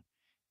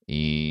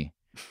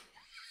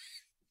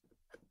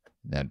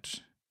 That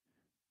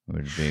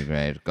would be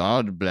great.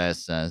 God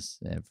bless us,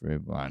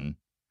 everyone.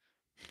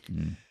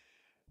 And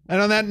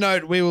on that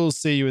note, we will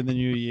see you in the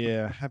new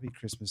year. Happy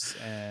Christmas,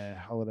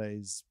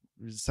 holidays,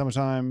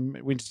 summertime,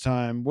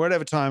 wintertime,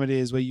 whatever time it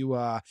is where you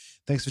are.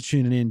 Thanks for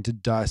tuning in to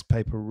Dice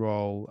Paper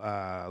Roll.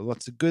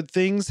 Lots of good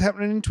things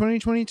happening in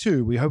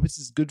 2022. We hope it's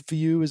as good for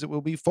you as it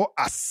will be for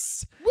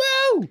us.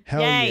 Woo!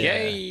 Hell Yay.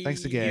 yeah. Yay.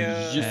 Thanks again.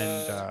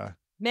 And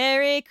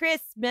Merry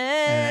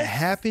Christmas.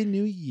 Happy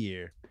New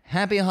Year.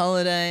 Happy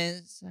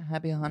holidays.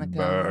 Happy Hanukkah.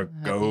 Berg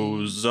happy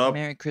goes up.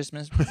 Merry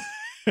Christmas.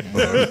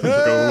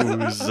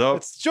 Goes up.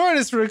 Let's join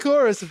us for a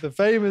chorus of the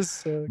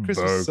famous Christmas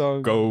Berg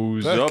song.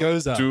 goes Berg up,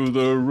 goes up. to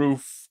the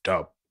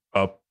rooftop.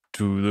 Up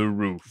to the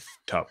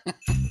rooftop.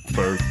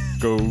 Berg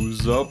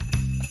goes up.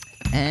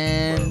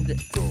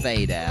 And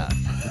fade out.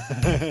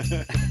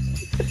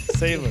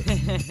 Seamless.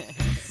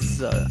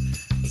 So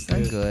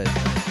good.